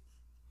great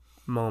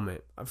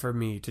moment for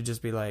me to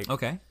just be like,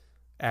 Okay.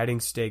 adding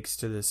stakes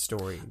to this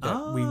story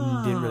that we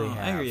didn't really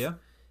have. I hear you.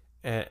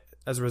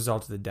 As a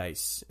result of the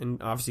dice,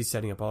 and obviously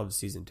setting up all of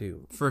season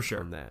 2 For sure.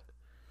 from that.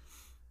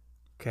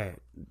 Okay,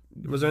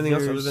 was there anything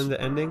else other than the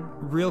ending?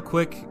 Real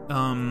quick,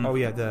 Oh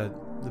yeah, the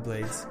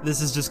blades.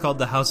 this is just called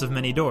the House of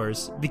Many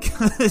Doors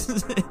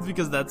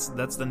because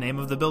that's the name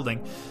of the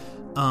building.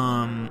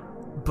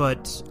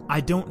 But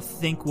I don't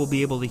think we'll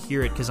be able to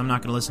hear it because I'm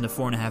not going to listen to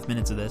 4.5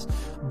 minutes of this.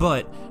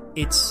 But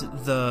it's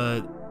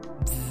the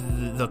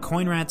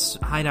Coin Rats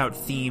hideout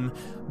theme,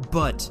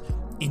 but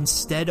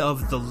instead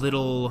of the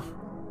little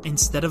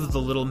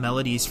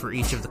melodies for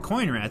each of the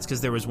Coin Rats,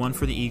 because there was one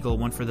for the eagle,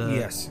 one for the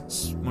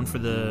one for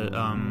the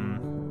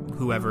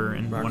whoever,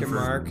 and Mark one and for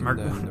Mark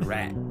and the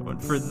rat. one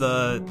for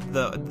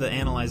the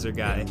analyzer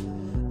guy.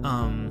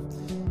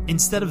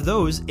 Instead of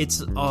those,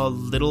 it's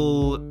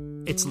little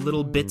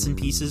bits and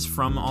pieces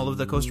from all of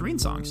the Costa Rican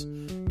songs,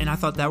 and I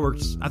thought that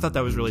worked. I thought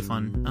that was really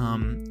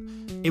fun.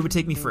 It would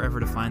take me forever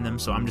to find them,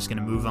 so I'm just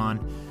gonna move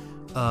on.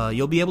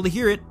 You'll be able to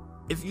hear it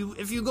if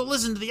you go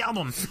listen to the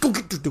album. Go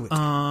do it.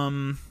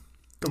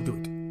 Go do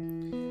it.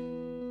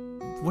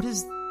 What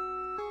is?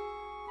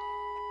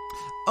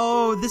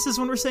 Oh, this is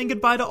when we're saying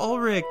goodbye to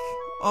Ulrich.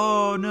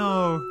 Oh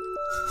no.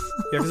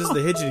 Yeah, because this is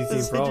the Hidgety theme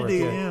It's for all. fidgety,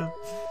 Yeah.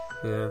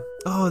 Yeah.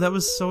 Oh, that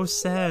was so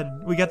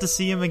sad. We got to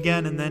see him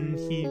again, and then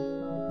he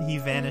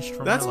vanished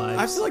from our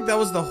lives. I feel like that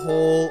was the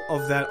whole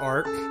of that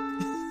arc.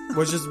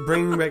 Was just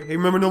bringing back. Hey,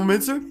 remember Noel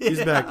Mincer?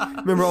 He's back.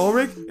 Remember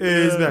Ulrich?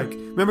 He's back.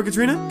 Remember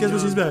Katrina? Guess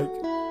what? She's back.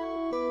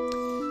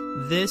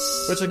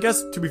 This, Which I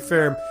guess, to be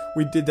fair,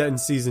 we did that in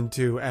season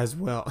 2 as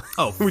well.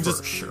 Oh, we for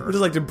just sure. we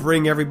just like to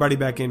bring everybody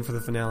back in for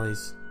the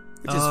finales,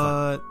 which is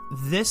fun.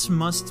 This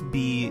must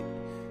be.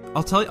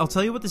 I'll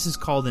tell you what this is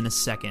called in a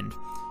second.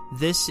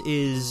 This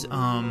is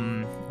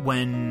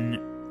when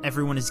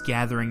everyone is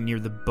gathering near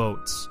the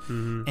boats,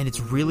 and it's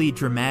really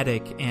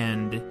dramatic,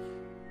 and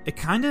it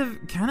kind of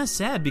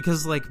sad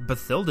because like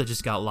Bathilda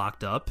just got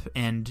locked up,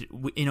 and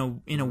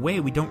in a way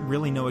we don't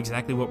really know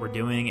exactly what we're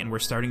doing, and we're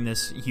starting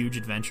this huge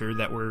adventure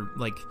that we're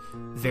like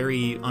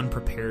very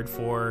unprepared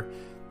for,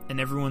 and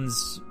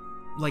everyone's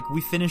like,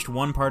 we finished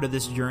one part of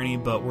this journey,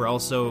 but we're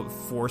also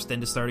forced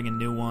into starting a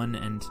new one,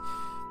 and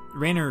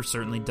Rainer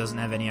certainly doesn't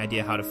have any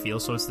idea how to feel,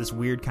 so it's this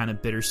weird kind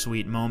of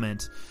bittersweet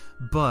moment.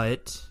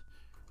 But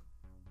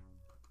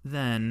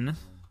then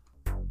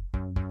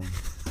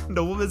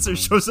Noble Mincer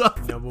shows up.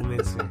 Noble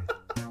Mincer.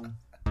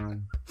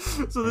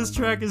 So this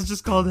track is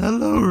just called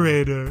Hello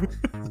Rainer.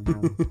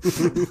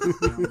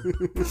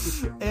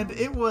 And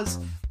it was,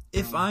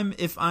 if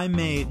I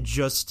may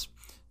just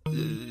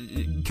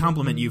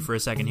compliment you for a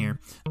second here,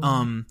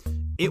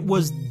 it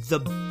was the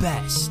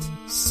best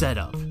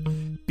setup.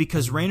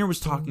 Because Rainer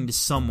was talking to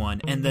someone,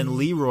 and then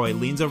Leroy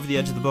leans over the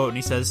edge of the boat and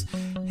he says,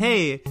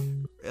 "Hey,"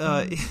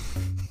 he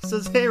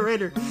says, "Hey,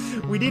 Rainer,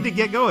 we need to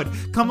get going.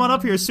 Come on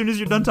up here as soon as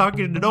you're done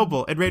talking to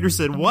Noble." And Rainer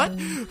said, "What?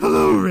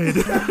 Hello,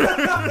 Rainer."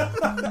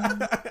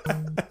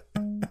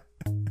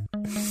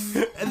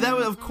 And that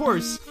was, of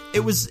course,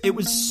 it was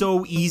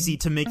so easy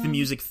to make the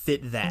music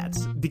fit that,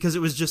 because it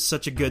was just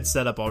such a good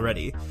setup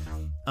already.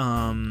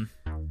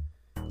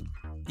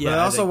 Yeah, but it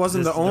also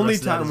wasn't the only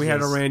time we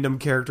had a random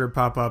character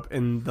pop up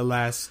in the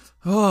last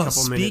couple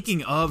minutes.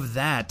 Speaking of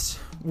that,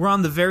 we're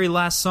on the very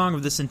last song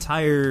of this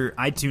entire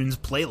iTunes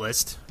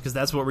playlist, because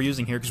that's what we're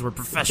using here, because we're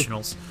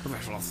professionals.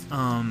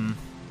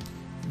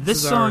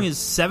 This song is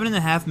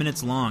 7.5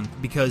 minutes long,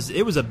 because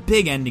it was a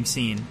big ending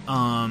scene.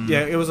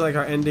 Yeah, it was like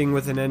our ending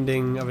with an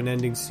ending of an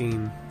ending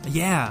scene.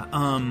 Yeah,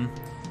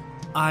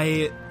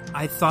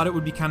 I thought it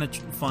would be kind of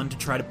fun to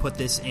try to put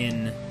this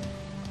in.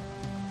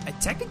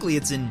 Technically,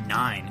 it's in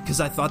 9, because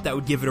I thought that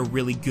would give it a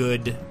really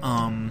good,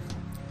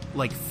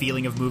 like,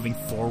 feeling of moving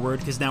forward,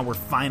 because now we're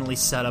finally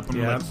set up, and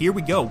we're like, here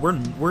we go,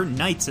 we're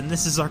knights, and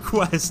this is our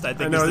quest, I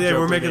think. I know, is the joke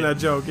we're making that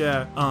joke,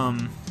 yeah.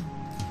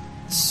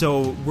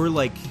 So, we're,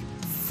 like,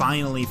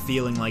 finally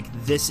feeling like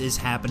this is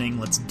happening,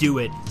 let's do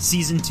it,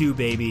 Season 2,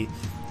 baby,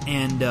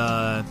 and,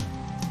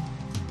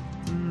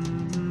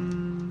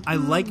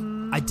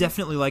 I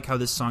definitely like how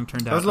this song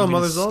turned out. That was Little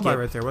Mother's Lullaby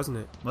right there, wasn't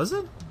it? Was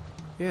it?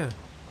 Yeah.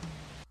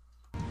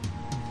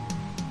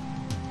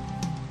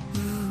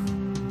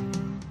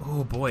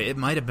 Oh boy, it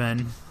might have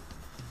been.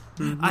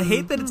 I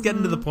hate that it's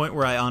getting to the point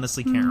where I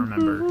honestly can't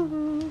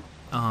remember.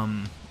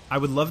 I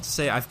would love to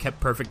say I've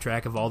kept perfect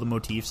track of all the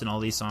motifs in all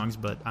these songs,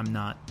 but I'm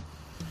not.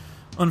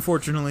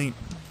 Unfortunately,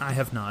 I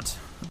have not.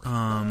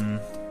 A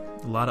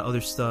lot of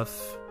other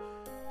stuff.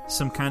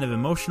 Some kind of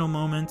emotional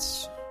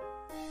moments.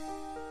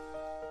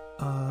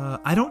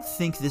 I don't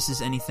think this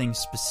is anything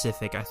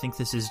specific. I think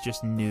this is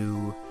just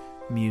new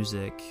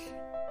music.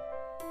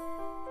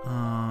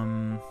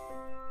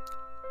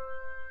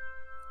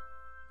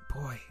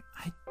 Boy,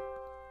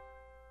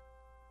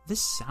 this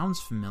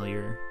sounds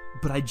familiar,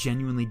 but I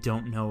genuinely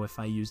don't know if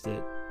I used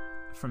it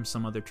from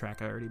some other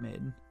track I already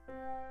made.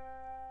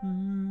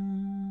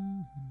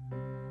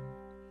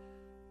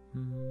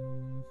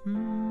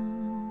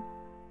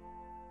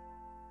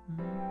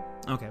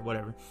 Okay,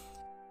 whatever.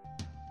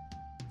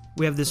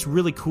 We have this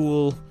really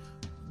cool,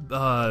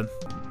 we're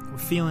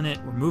feeling it,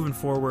 we're moving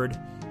forward,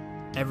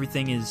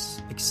 everything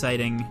is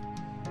exciting,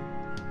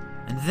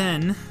 and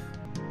then,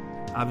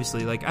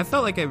 obviously, like, I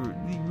felt like we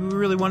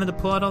really wanted to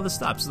pull out all the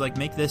stops, like,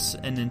 make this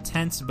an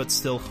intense but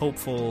still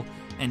hopeful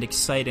and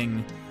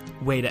exciting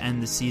way to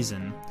end the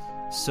season.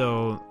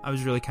 So, I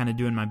was really kind of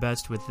doing my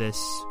best with this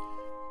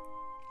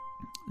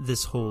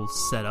whole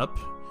setup.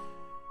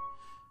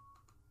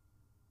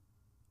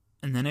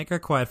 And then it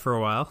got quiet for a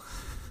while.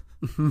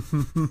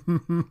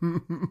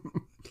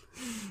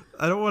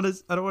 I don't want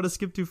to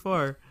skip too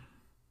far.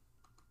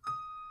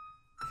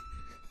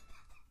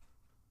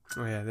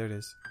 Oh yeah, there it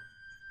is.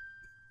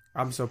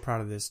 I'm so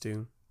proud of this,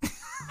 dude.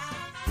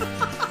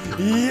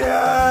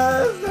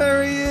 Yes,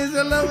 there he is.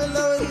 I love it.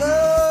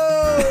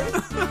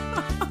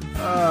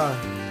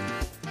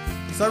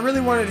 So I really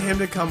wanted him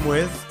to come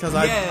with because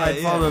I'd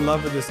fallen in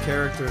love with this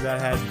character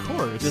that had, of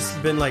course, just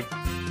been like.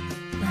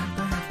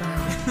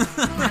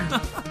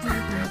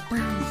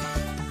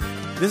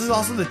 This is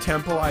also the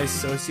tempo I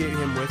associate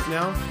him with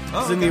now.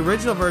 Oh, in the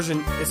original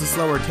version, it's a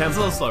slower tempo. It's a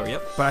little slower,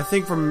 yep. But I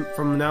think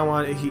from now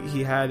on,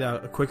 he had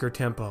a quicker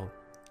tempo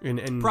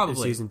in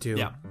season 2.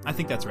 Yeah, I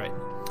think that's right,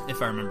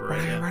 if I remember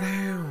right.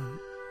 Yeah.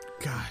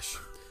 Gosh,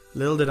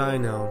 little did I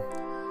know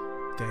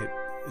that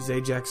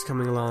Zajak's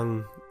coming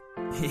along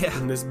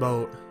in this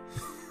boat.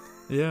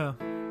 Yeah.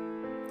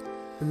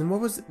 And then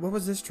what was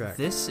this track?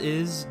 This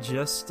is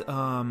just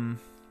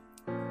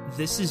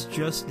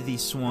the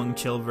swung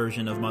chill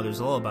version of Mother's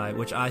Lullaby,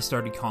 which I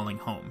started calling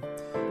home.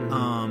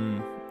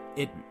 Mm-hmm.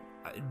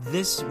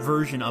 This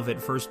version of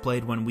it first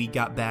played when we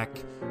got back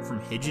from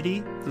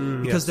Hidgety,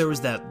 because there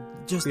was that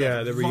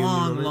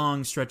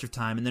long stretch of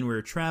time, and then we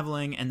were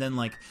traveling, and then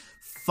like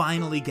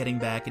finally getting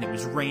back, and it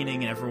was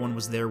raining, and everyone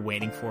was there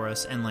waiting for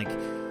us, and like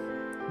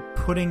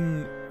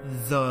putting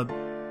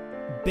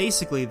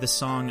basically the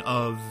song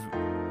of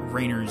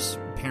Rainer's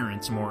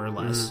parents, more or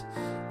less.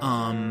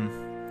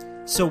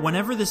 So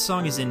whenever this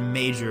song is in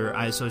major,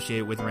 I associate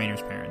it with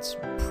Rainer's parents,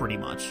 pretty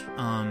much,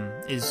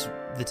 is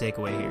the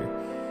takeaway here.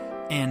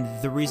 And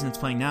the reason it's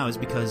playing now is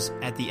because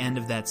at the end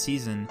of that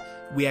season,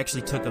 we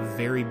actually took a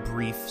very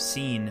brief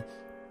scene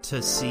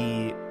to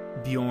see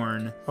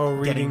Bjorn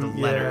getting the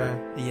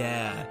letter.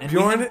 Yeah. And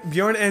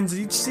Bjorn ends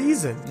each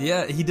season.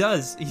 Yeah, he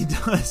does.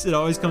 It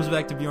always comes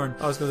back to Bjorn.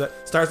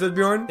 Starts with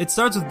Bjorn? It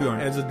starts with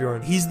Bjorn. Ends with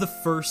Bjorn. He's the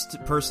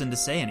first person to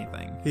say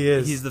anything. He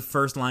is. He's the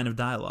first line of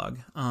dialogue.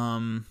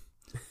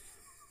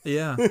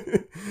 Yeah.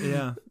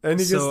 Yeah. And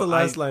he gets the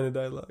last line of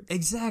dialogue.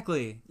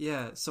 Exactly.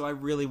 Yeah. So I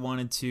really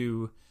wanted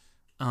to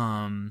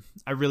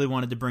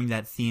bring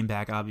that theme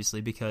back,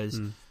 obviously, because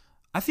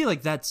I feel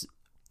like that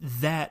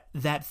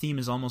theme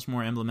is almost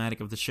more emblematic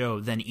of the show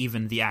than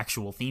even the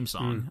actual theme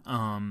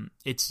song.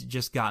 It's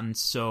just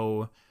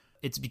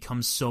it's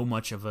become so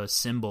much of a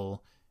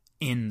symbol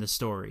in the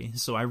story.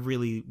 So I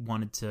really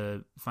wanted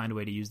to find a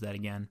way to use that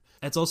again.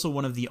 That's also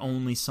one of the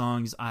only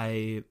songs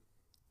I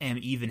am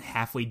even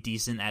halfway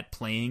decent at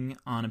playing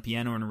on a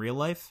piano in real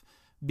life,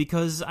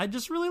 because I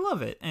just really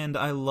love it, and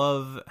I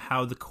love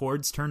how the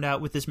chords turned out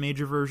with this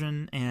major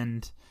version,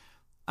 and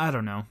I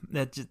don't know,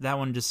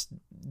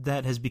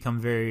 that has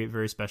become very,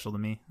 very special to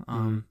me.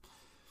 And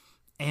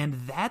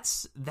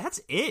that's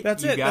it.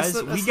 That's you it,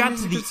 guys. We got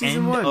to the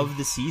end 1 of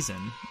the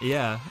season.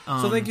 Yeah.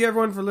 So thank you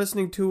everyone for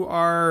listening to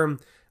our.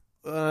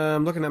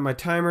 I'm looking at my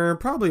timer,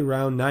 probably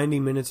around 90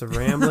 minutes of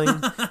rambling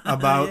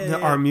about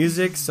our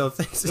music. So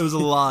thanks. It was a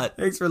lot.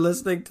 Thanks for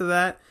listening to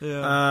that.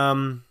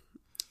 Yeah.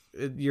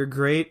 You're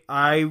great.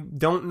 I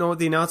don't know what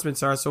the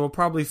announcements are, so we'll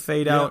probably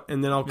fade out,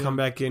 and then I'll come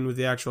back in with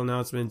the actual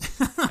announcements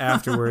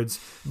afterwards.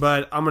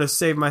 But I'm going to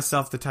save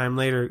myself the time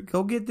later.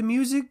 Go get the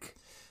music.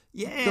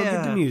 Yeah. Go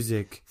get the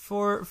music.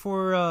 For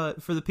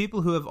the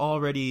people who have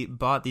already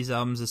bought these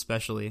albums,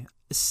 especially,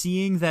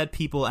 seeing that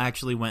people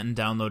actually went and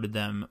downloaded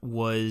them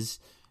was...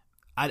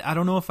 I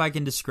don't know if I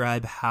can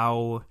describe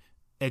how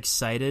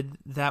excited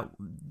that,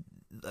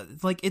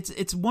 like,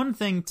 it's one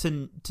thing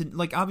to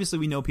like, obviously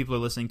we know people are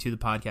listening to the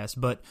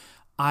podcast, but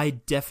I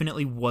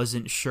definitely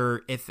wasn't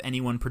sure if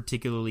anyone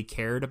particularly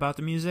cared about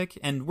the music,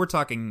 and we're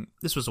talking,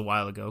 this was a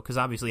while ago, because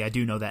obviously I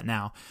do know that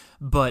now,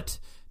 but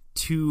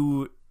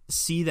to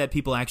see that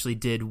people actually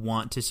did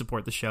want to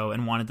support the show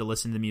and wanted to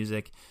listen to the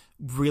music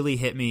really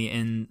hit me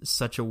in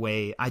such a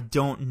way. I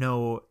don't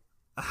know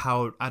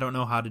how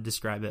to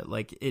describe it.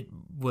 Like, it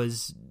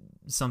was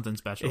something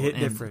special. It hit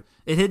different.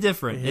 It hit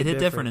different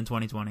in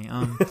 2020.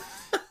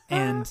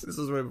 And this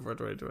was way before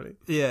 2020.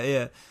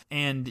 Yeah.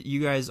 And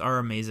you guys are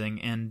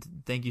amazing, and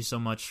thank you so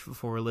much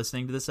for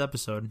listening to this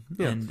episode.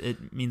 Yeah. And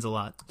it means a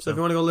lot. So if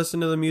you want to go listen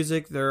to the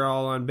music, they're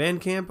all on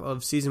Bandcamp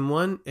of season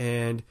 1.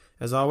 And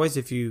as always,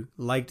 if you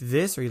liked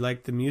this or you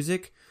liked the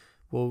music,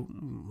 we'll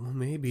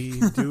maybe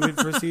do it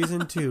for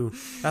season 2.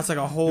 That's like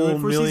a whole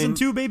season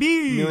 2,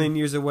 baby! million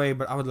years away,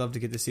 but I would love to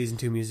get the season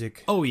 2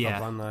 music up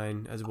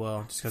online as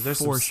well. Just because there's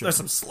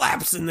some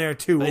slaps in there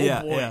too.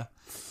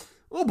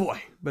 Oh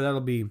boy. But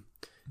that'll be,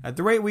 at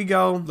the rate we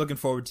go, looking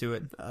forward to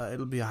it.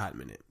 It'll be a hot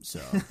minute. So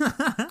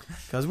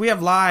Because we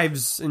have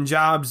lives and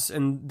jobs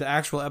and the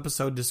actual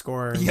episode to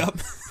score. Yep.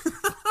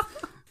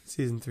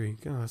 Season 3.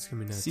 Oh, it's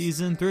gonna be nuts.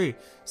 Season 3.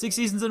 6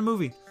 seasons in a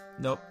movie.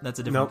 Nope, that's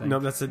a different thing.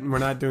 Nope, that's it. We're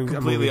not doing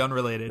Completely a movie.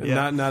 unrelated.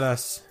 Yeah. Not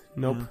us.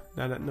 Nope.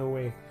 No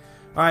way.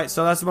 All right,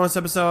 so that's the bonus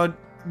episode.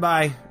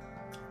 Bye.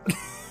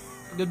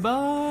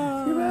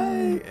 Goodbye.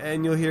 Goodbye.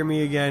 And you'll hear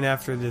me again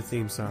after the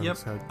theme song. Yep.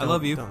 So I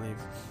love you. Don't leave.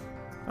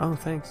 Oh,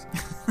 thanks.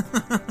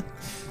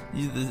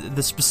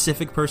 The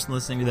specific person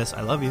listening to this,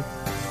 I love you.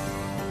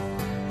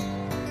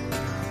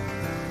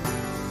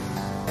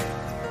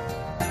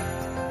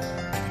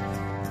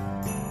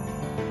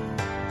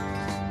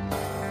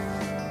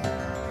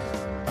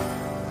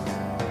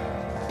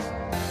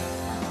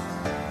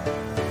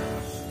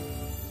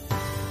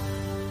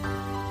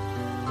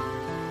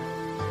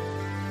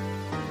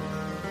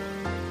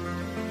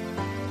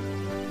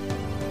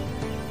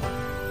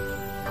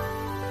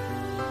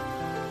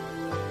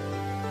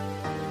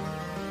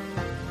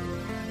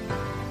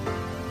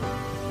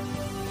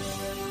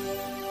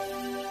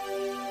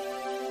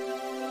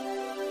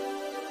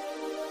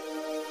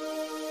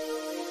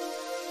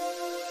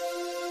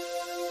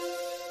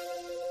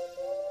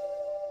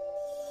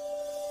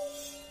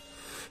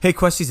 Hey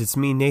Questies, it's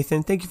me,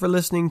 Nathan. Thank you for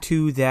listening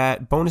to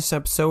that bonus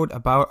episode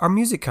about our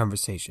music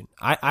conversation.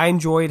 I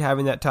enjoyed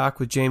having that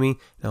talk with Jamie,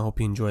 and I hope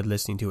you enjoyed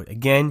listening to it.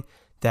 Again,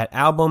 that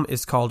album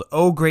is called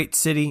Oh Great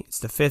City. It's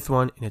the 5th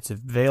one, and it's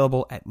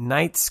available at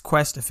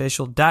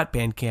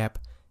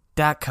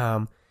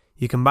knightsquestofficial.bandcamp.com.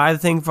 You can buy the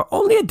thing for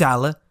only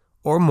 $1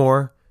 or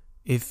more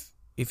if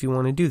you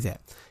want to do that.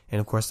 And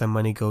of course, that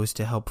money goes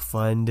to help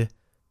fund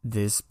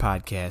this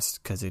podcast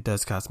because it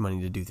does cost money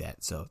to do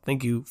that. So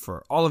thank you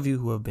for all of you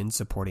who have been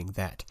supporting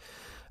that.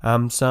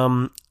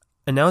 Some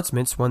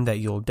announcements, one that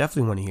you'll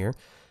definitely want to hear.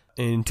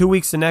 In 2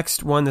 weeks, the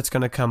next one that's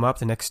going to come up,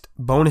 the next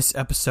bonus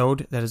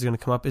episode that is going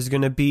to come up is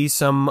going to be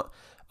some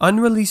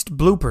unreleased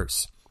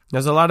bloopers.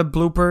 There's a lot of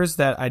bloopers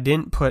that I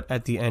didn't put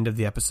at the end of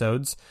the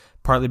episodes,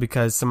 partly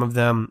because some of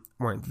them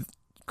weren't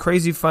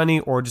crazy funny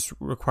or just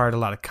required a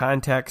lot of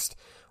context,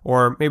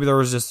 or maybe there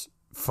was just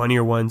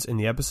funnier ones in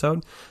the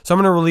episode. So I'm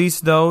going to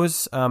release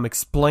those,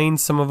 explain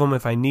some of them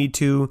if I need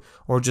to,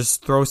 or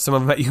just throw some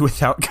of them at you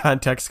without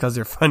context because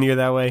they're funnier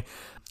that way.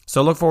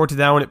 So look forward to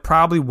that one. It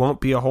probably won't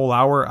be a whole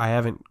hour. I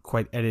haven't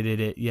quite edited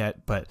it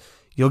yet, but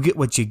you'll get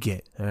what you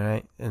get. All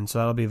right. And so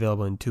that'll be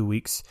available in 2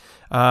 weeks.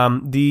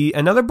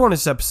 Another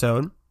bonus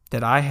episode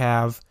that I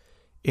have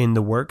in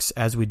the works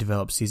as we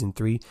develop season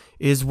 3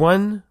 is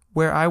one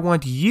where I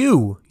want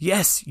you,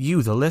 yes,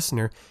 you, the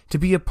listener, to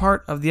be a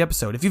part of the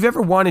episode. If you've ever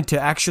wanted to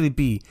actually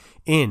be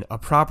in a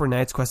proper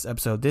Knight's Quest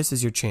episode, this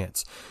is your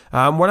chance.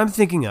 What I'm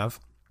thinking of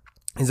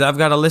is I've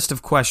got a list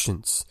of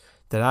questions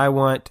that I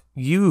want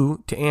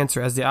you to answer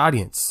as the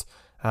audience.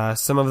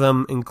 Some of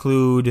them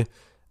include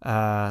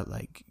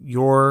like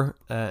your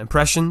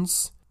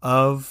impressions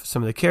of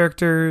some of the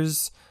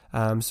characters,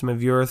 some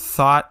of your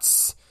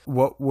thoughts.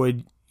 What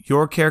would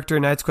your character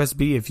in Knight's Quest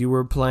be if you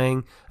were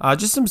playing?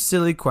 Just some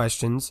silly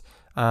questions.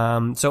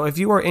 So if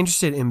you are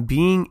interested in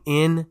being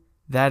in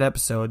that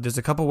episode, there's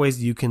a couple ways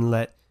that you can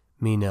let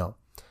me know.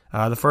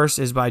 The first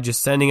is by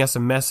just sending us a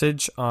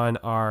message on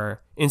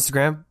our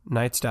Instagram,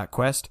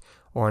 knights.quest,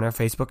 or on our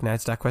Facebook,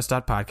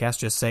 knights.quest.podcast.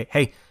 Just say,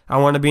 hey, I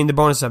want to be in the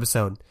bonus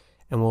episode,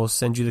 and we'll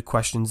send you the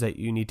questions that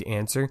you need to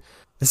answer.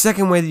 The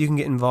second way that you can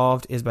get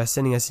involved is by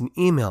sending us an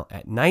email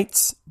at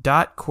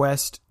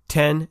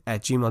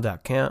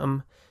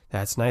knights.quest10@gmail.com.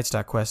 That's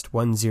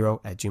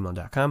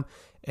knights.quest10@gmail.com.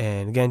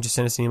 And again, just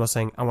send us an email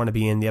saying, I want to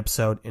be in the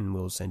episode, and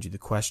we'll send you the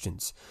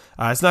questions.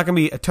 It's not going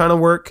to be a ton of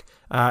work,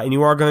 and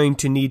you are going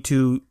to need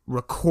to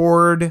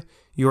record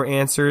your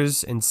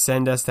answers and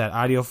send us that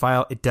audio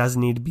file. It does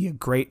need to be a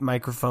great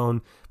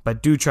microphone,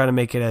 but do try to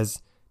make it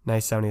as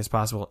nice sounding as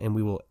possible, and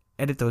we will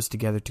edit those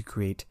together to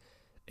create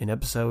an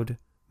episode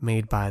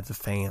made by the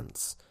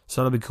fans.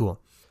 So that'll be cool.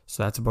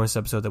 So that's a bonus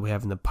episode that we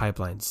have in the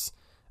pipelines.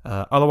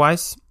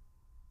 Otherwise,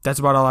 that's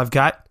about all I've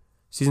got.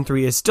 Season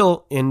 3 is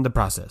still in the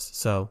process,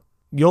 so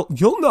you'll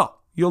know.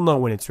 You'll know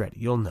when it's ready.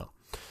 You'll know.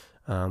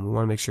 We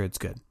want to make sure it's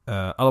good.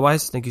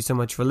 Otherwise, thank you so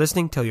much for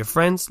listening. Tell your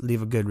friends,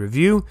 leave a good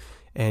review,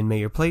 and may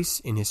your place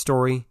in his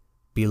story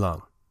be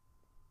long.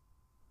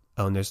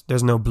 Oh, and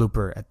there's no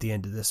blooper at the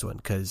end of this one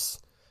because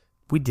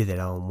we did it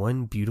all in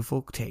one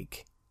beautiful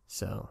take.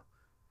 So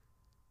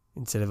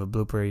instead of a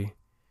blooper,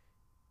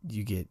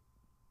 you get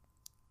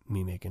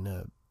me making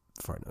a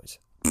fart noise.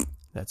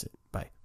 That's it. Bye.